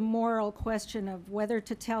with the moral question of whether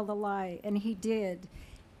to tell the lie, and he did.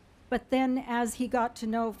 But then as he got to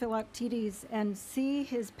know Philoctetes and see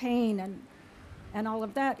his pain and all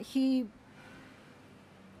of that, he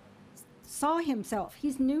saw himself.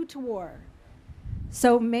 He's new to war.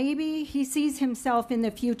 So maybe he sees himself in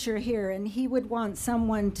the future here, and he would want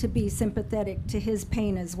someone to be sympathetic to his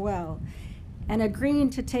pain as well. And agreeing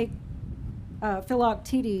to take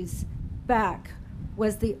Philoctetes back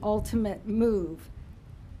was the ultimate move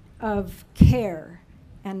of care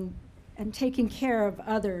and taking care of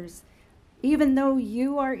others. Even though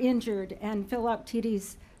you are injured, and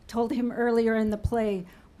Philoctetes told him earlier in the play,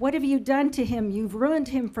 what have you done to him? You've ruined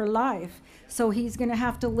him for life. So he's going to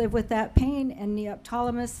have to live with that pain. And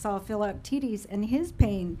Neoptolemus saw Philoctetes and his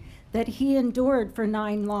pain that he endured for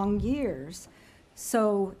 9 long years.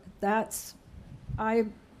 So I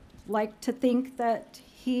like to think that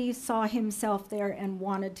he saw himself there and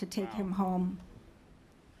wanted to take him home.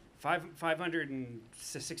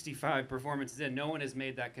 565 performances in, no one has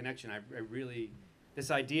made that connection. I really, this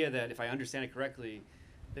idea that, if I understand it correctly,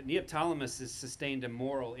 that Neoptolemus has sustained a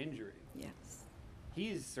moral injury. Yes.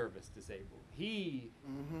 He's service disabled. He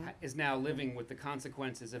is now living with the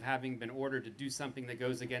consequences of having been ordered to do something that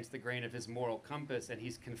goes against the grain of his moral compass, and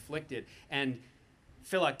he's conflicted. And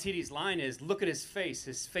Philoctetes' line is, look at his face.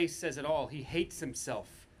 His face says it all. He hates himself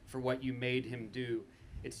for what you made him do.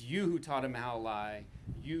 It's you who taught him how to lie,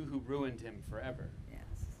 you who ruined him forever. Yes.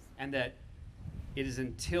 And that it is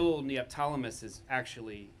until Neoptolemus is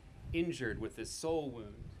actually injured with this soul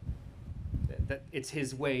wound that it's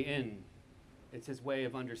his way in. It's his way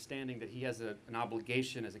of understanding that he has an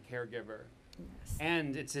obligation as a caregiver. Yes.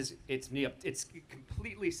 And it's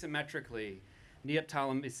completely symmetrically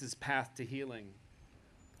Neoptolemus' path to healing,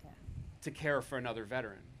 to care for another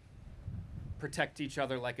veteran, protect each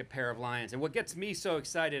other like a pair of lions. And what gets me so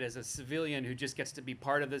excited as a civilian who just gets to be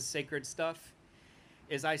part of this sacred stuff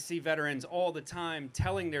is I see veterans all the time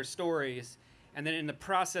telling their stories, and then in the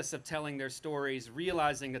process of telling their stories,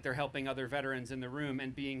 realizing that they're helping other veterans in the room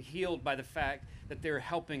and being healed by the fact that they're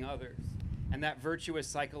helping others. And that virtuous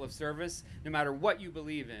cycle of service, no matter what you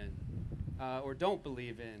believe in or don't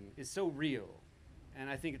believe in, is so real. And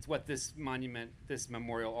I think it's what this monument, this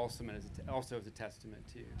memorial also is a testament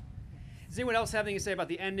to. Does anyone else have anything to say about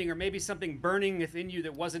the ending, or maybe something burning within you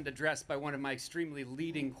that wasn't addressed by one of my extremely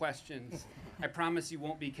leading questions? I promise you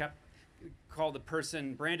won't be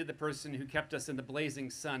branded the person who kept us in the blazing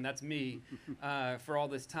sun. That's me for all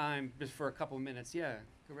this time, just for a couple of minutes. Yeah,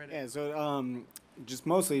 go right ahead. Yeah, so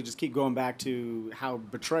just keep going back to how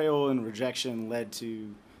betrayal and rejection led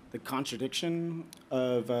to the contradiction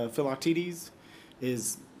of Philoctetes.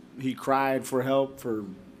 He cried for help for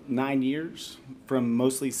 9 years, from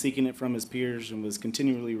mostly seeking it from his peers, and was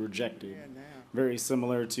continually rejected. Very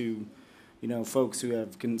similar to folks who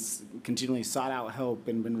have continually sought out help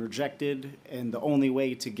and been rejected, and the only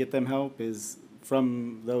way to get them help is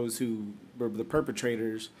from those who were the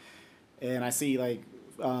perpetrators. And I see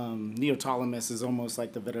Neoptolemus is almost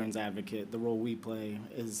like the veterans advocate. The role we play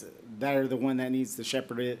is they're the one that needs to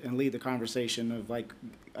shepherd it and lead the conversation of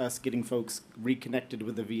us getting folks reconnected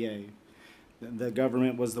with the VA. The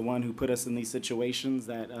government was the one who put us in these situations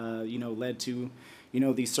that led to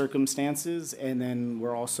these circumstances, and then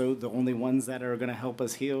we're also the only ones that are going to help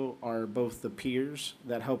us heal are both the peers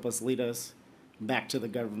that help us lead us back to the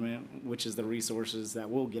government, which is the resources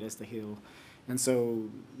that will get us to heal. And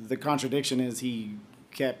so the contradiction is he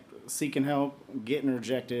kept seeking help, getting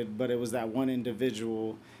rejected, but it was that one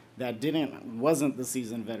individual that wasn't the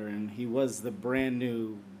seasoned veteran. He was the brand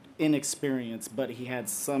new inexperienced, but he had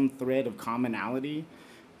some thread of commonality,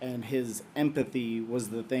 and his empathy was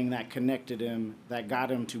the thing that connected him, that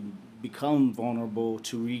got him to become vulnerable,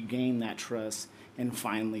 to regain that trust, and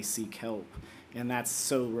finally seek help. And that's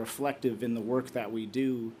so reflective in the work that we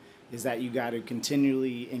do, is that you got to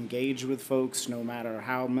continually engage with folks, no matter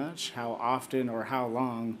how much, how often, or how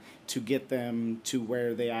long, to get them to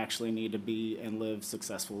where they actually need to be and live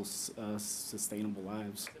successful, sustainable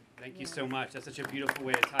lives. Thank you so much. That's such a beautiful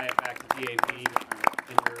way to tie it back to DAV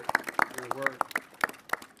and your work.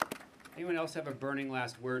 Anyone else have a burning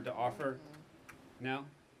last word to offer? No?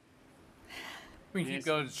 We can keep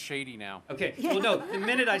going. It's shady now. Okay. Well, no. The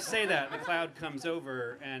minute I say that, the cloud comes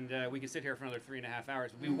over, and we can sit here for another 3.5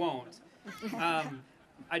 hours. We won't.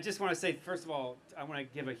 I just want to say, first of all, I want to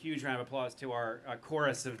give a huge round of applause to our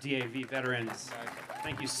chorus of DAV veterans.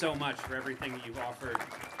 Thank you so much for everything that you've offered.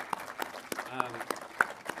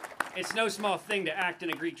 It's no small thing to act in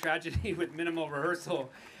a Greek tragedy with minimal rehearsal,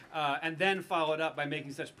 and then follow it up by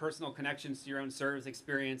making such personal connections to your own service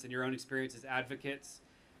experience and your own experience as advocates,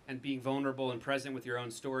 and being vulnerable and present with your own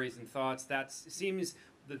stories and thoughts. That seems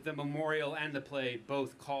that the memorial and the play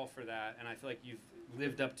both call for that, and I feel like you've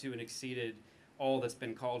lived up to and exceeded all that's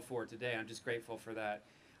been called for today. I'm just grateful for that.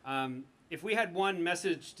 If we had one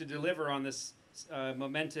message to deliver on this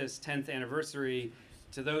momentous 10th anniversary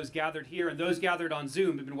to those gathered here and those gathered on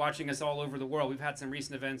Zoom who've been watching us all over the world, we've had some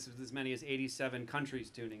recent events with as many as 87 countries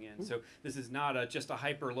tuning in. So this is not just a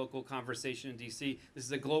hyper-local conversation in DC. This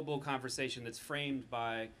is a global conversation that's framed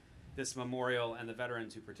by this memorial and the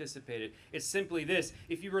veterans who participated. It's simply this: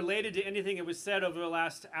 if you related to anything that was said over the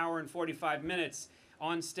last hour and 45 minutes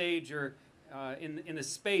on stage or in the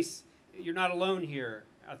space, you're not alone here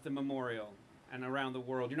at the memorial and around the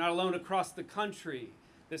world. You're not alone across the country.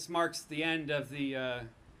 This marks the end of the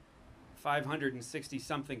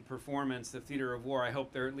 560-something performance of Theater of War. I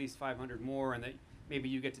hope there are at least 500 more, and that maybe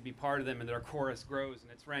you get to be part of them and that our chorus grows in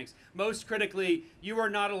its ranks. Most critically, you are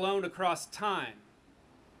not alone across time.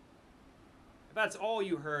 If that's all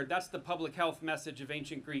you heard, that's the public health message of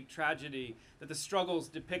ancient Greek tragedy, that the struggles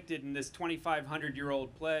depicted in this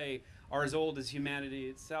 2,500-year-old play are as old as humanity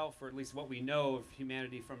itself, or at least what we know of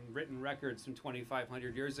humanity from written records from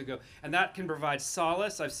 2,500 years ago. And that can provide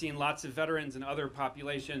solace. I've seen lots of veterans and other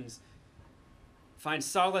populations find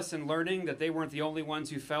solace in learning that they weren't the only ones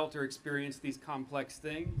who felt or experienced these complex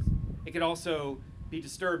things. It could also be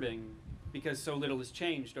disturbing, because so little has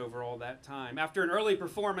changed over all that time. After an early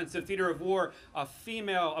performance of Theater of War, a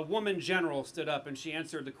woman general stood up and she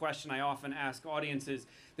answered the question I often ask audiences.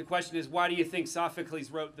 The question is, why do you think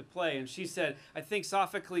Sophocles wrote the play? And she said, I think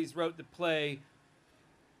Sophocles wrote the play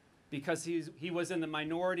because he was in the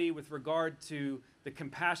minority with regard to the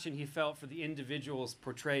compassion he felt for the individuals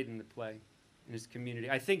portrayed in the play in his community.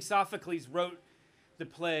 I think Sophocles wrote the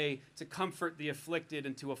play to comfort the afflicted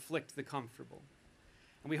and to afflict the comfortable.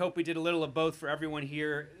 And we hope we did a little of both for everyone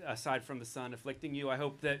here, aside from the sun afflicting you. I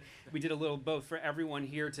hope that we did a little of both for everyone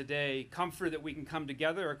here today. Comfort that we can come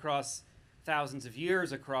together across thousands of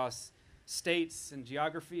years, across states and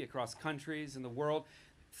geography, across countries in the world,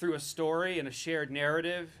 through a story and a shared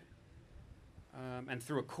narrative, and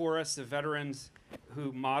through a chorus of veterans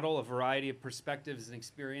who model a variety of perspectives and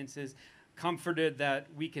experiences. Comforted that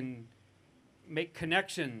we can make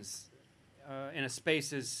connections in a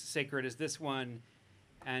space as sacred as this one,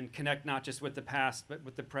 and connect not just with the past, but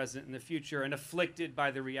with the present and the future, and afflicted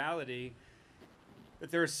by the reality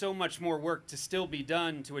that there is so much more work to still be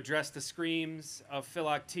done to address the screams of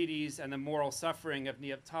Philoctetes and the moral suffering of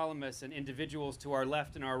Neoptolemus and individuals to our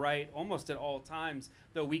left and our right, almost at all times,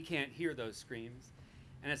 though we can't hear those screams.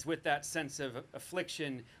 And it's with that sense of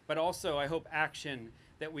affliction, but also, I hope, action,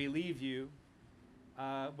 that we leave you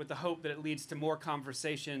with the hope that it leads to more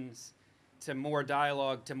conversations, to more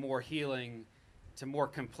dialogue, to more healing, to more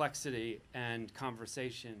complexity and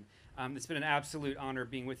conversation. It's been an absolute honor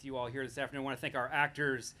being with you all here this afternoon. I want to thank our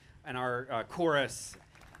actors and our chorus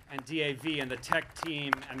and DAV and the tech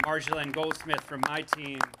team and Marjolaine Goldsmith from my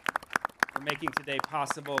team for making today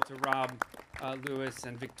possible, to Rob Lewis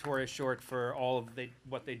and Victoria Short for all of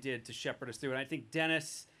what they did to shepherd us through. And I think,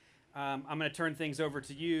 Dennis, I'm going to turn things over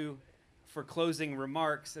to you for closing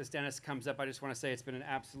remarks. As Dennis comes up, I just want to say it's been an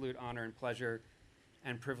absolute honor and pleasure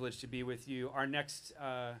and privilege to be with you. Our next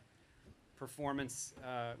performance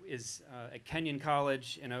is at Kenyon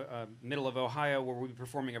College in middle of Ohio, where we'll be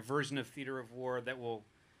performing a version of Theater of War that will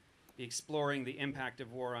be exploring the impact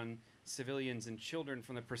of war on civilians and children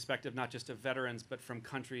from the perspective not just of veterans, but from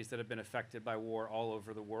countries that have been affected by war all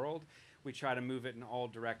over the world. We try to move it in all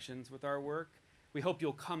directions with our work. We hope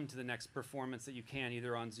you'll come to the next performance that you can,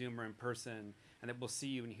 either on Zoom or in person, and that we'll see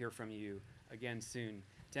you and hear from you again soon.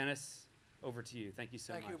 Dennis, over to you. Thank you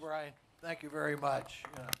so much. Thank you, Bryan. Thank you very much.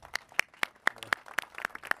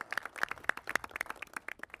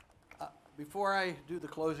 Before I do the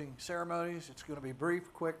closing ceremonies, it's going to be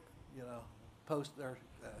brief, quick, post there,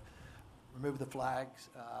 remove the flags.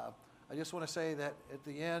 I just want to say that at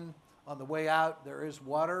the end, on the way out, there is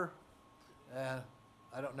water. I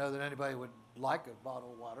don't know that anybody would like a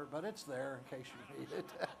bottle of water, but it's there in case you need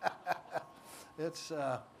it.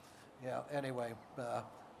 Anyway,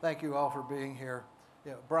 thank you all for being here.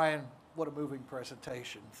 Bryan, what a moving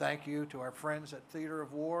presentation. Thank you to our friends at Theater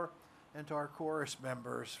of War and to our chorus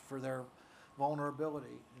members for their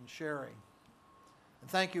vulnerability and sharing. And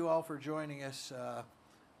thank you all for joining us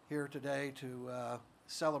here today to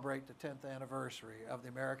celebrate the 10th anniversary of the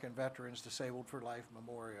American Veterans Disabled for Life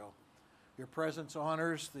Memorial. Your presence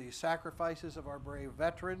honors the sacrifices of our brave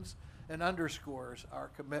veterans and underscores our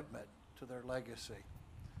commitment to their legacy.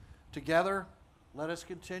 Together, let us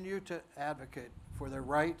continue to advocate for their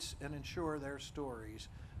rights and ensure their stories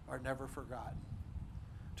are never forgotten.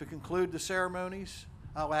 To conclude the ceremonies,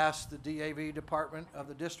 I'll ask the DAV Department of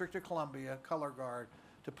the District of Columbia Color Guard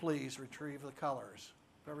to please retrieve the colors.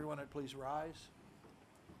 If everyone would please rise.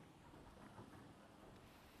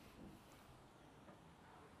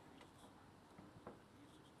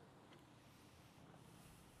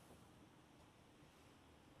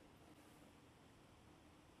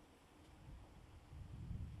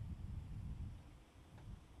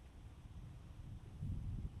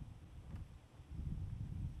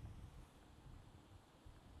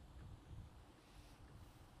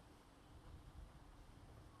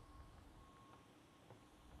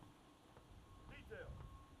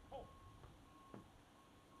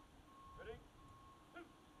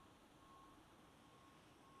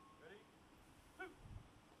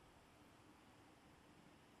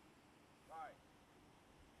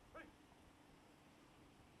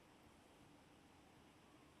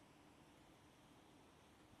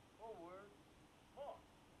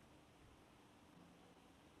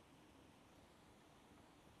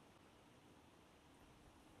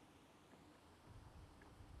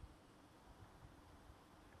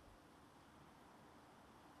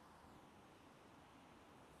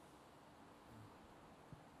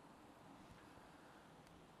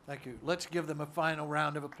 Thank you. Let's give them a final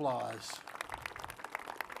round of applause.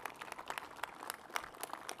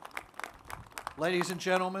 Ladies and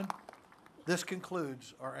gentlemen, this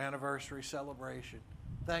concludes our anniversary celebration.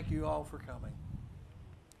 Thank you all for coming.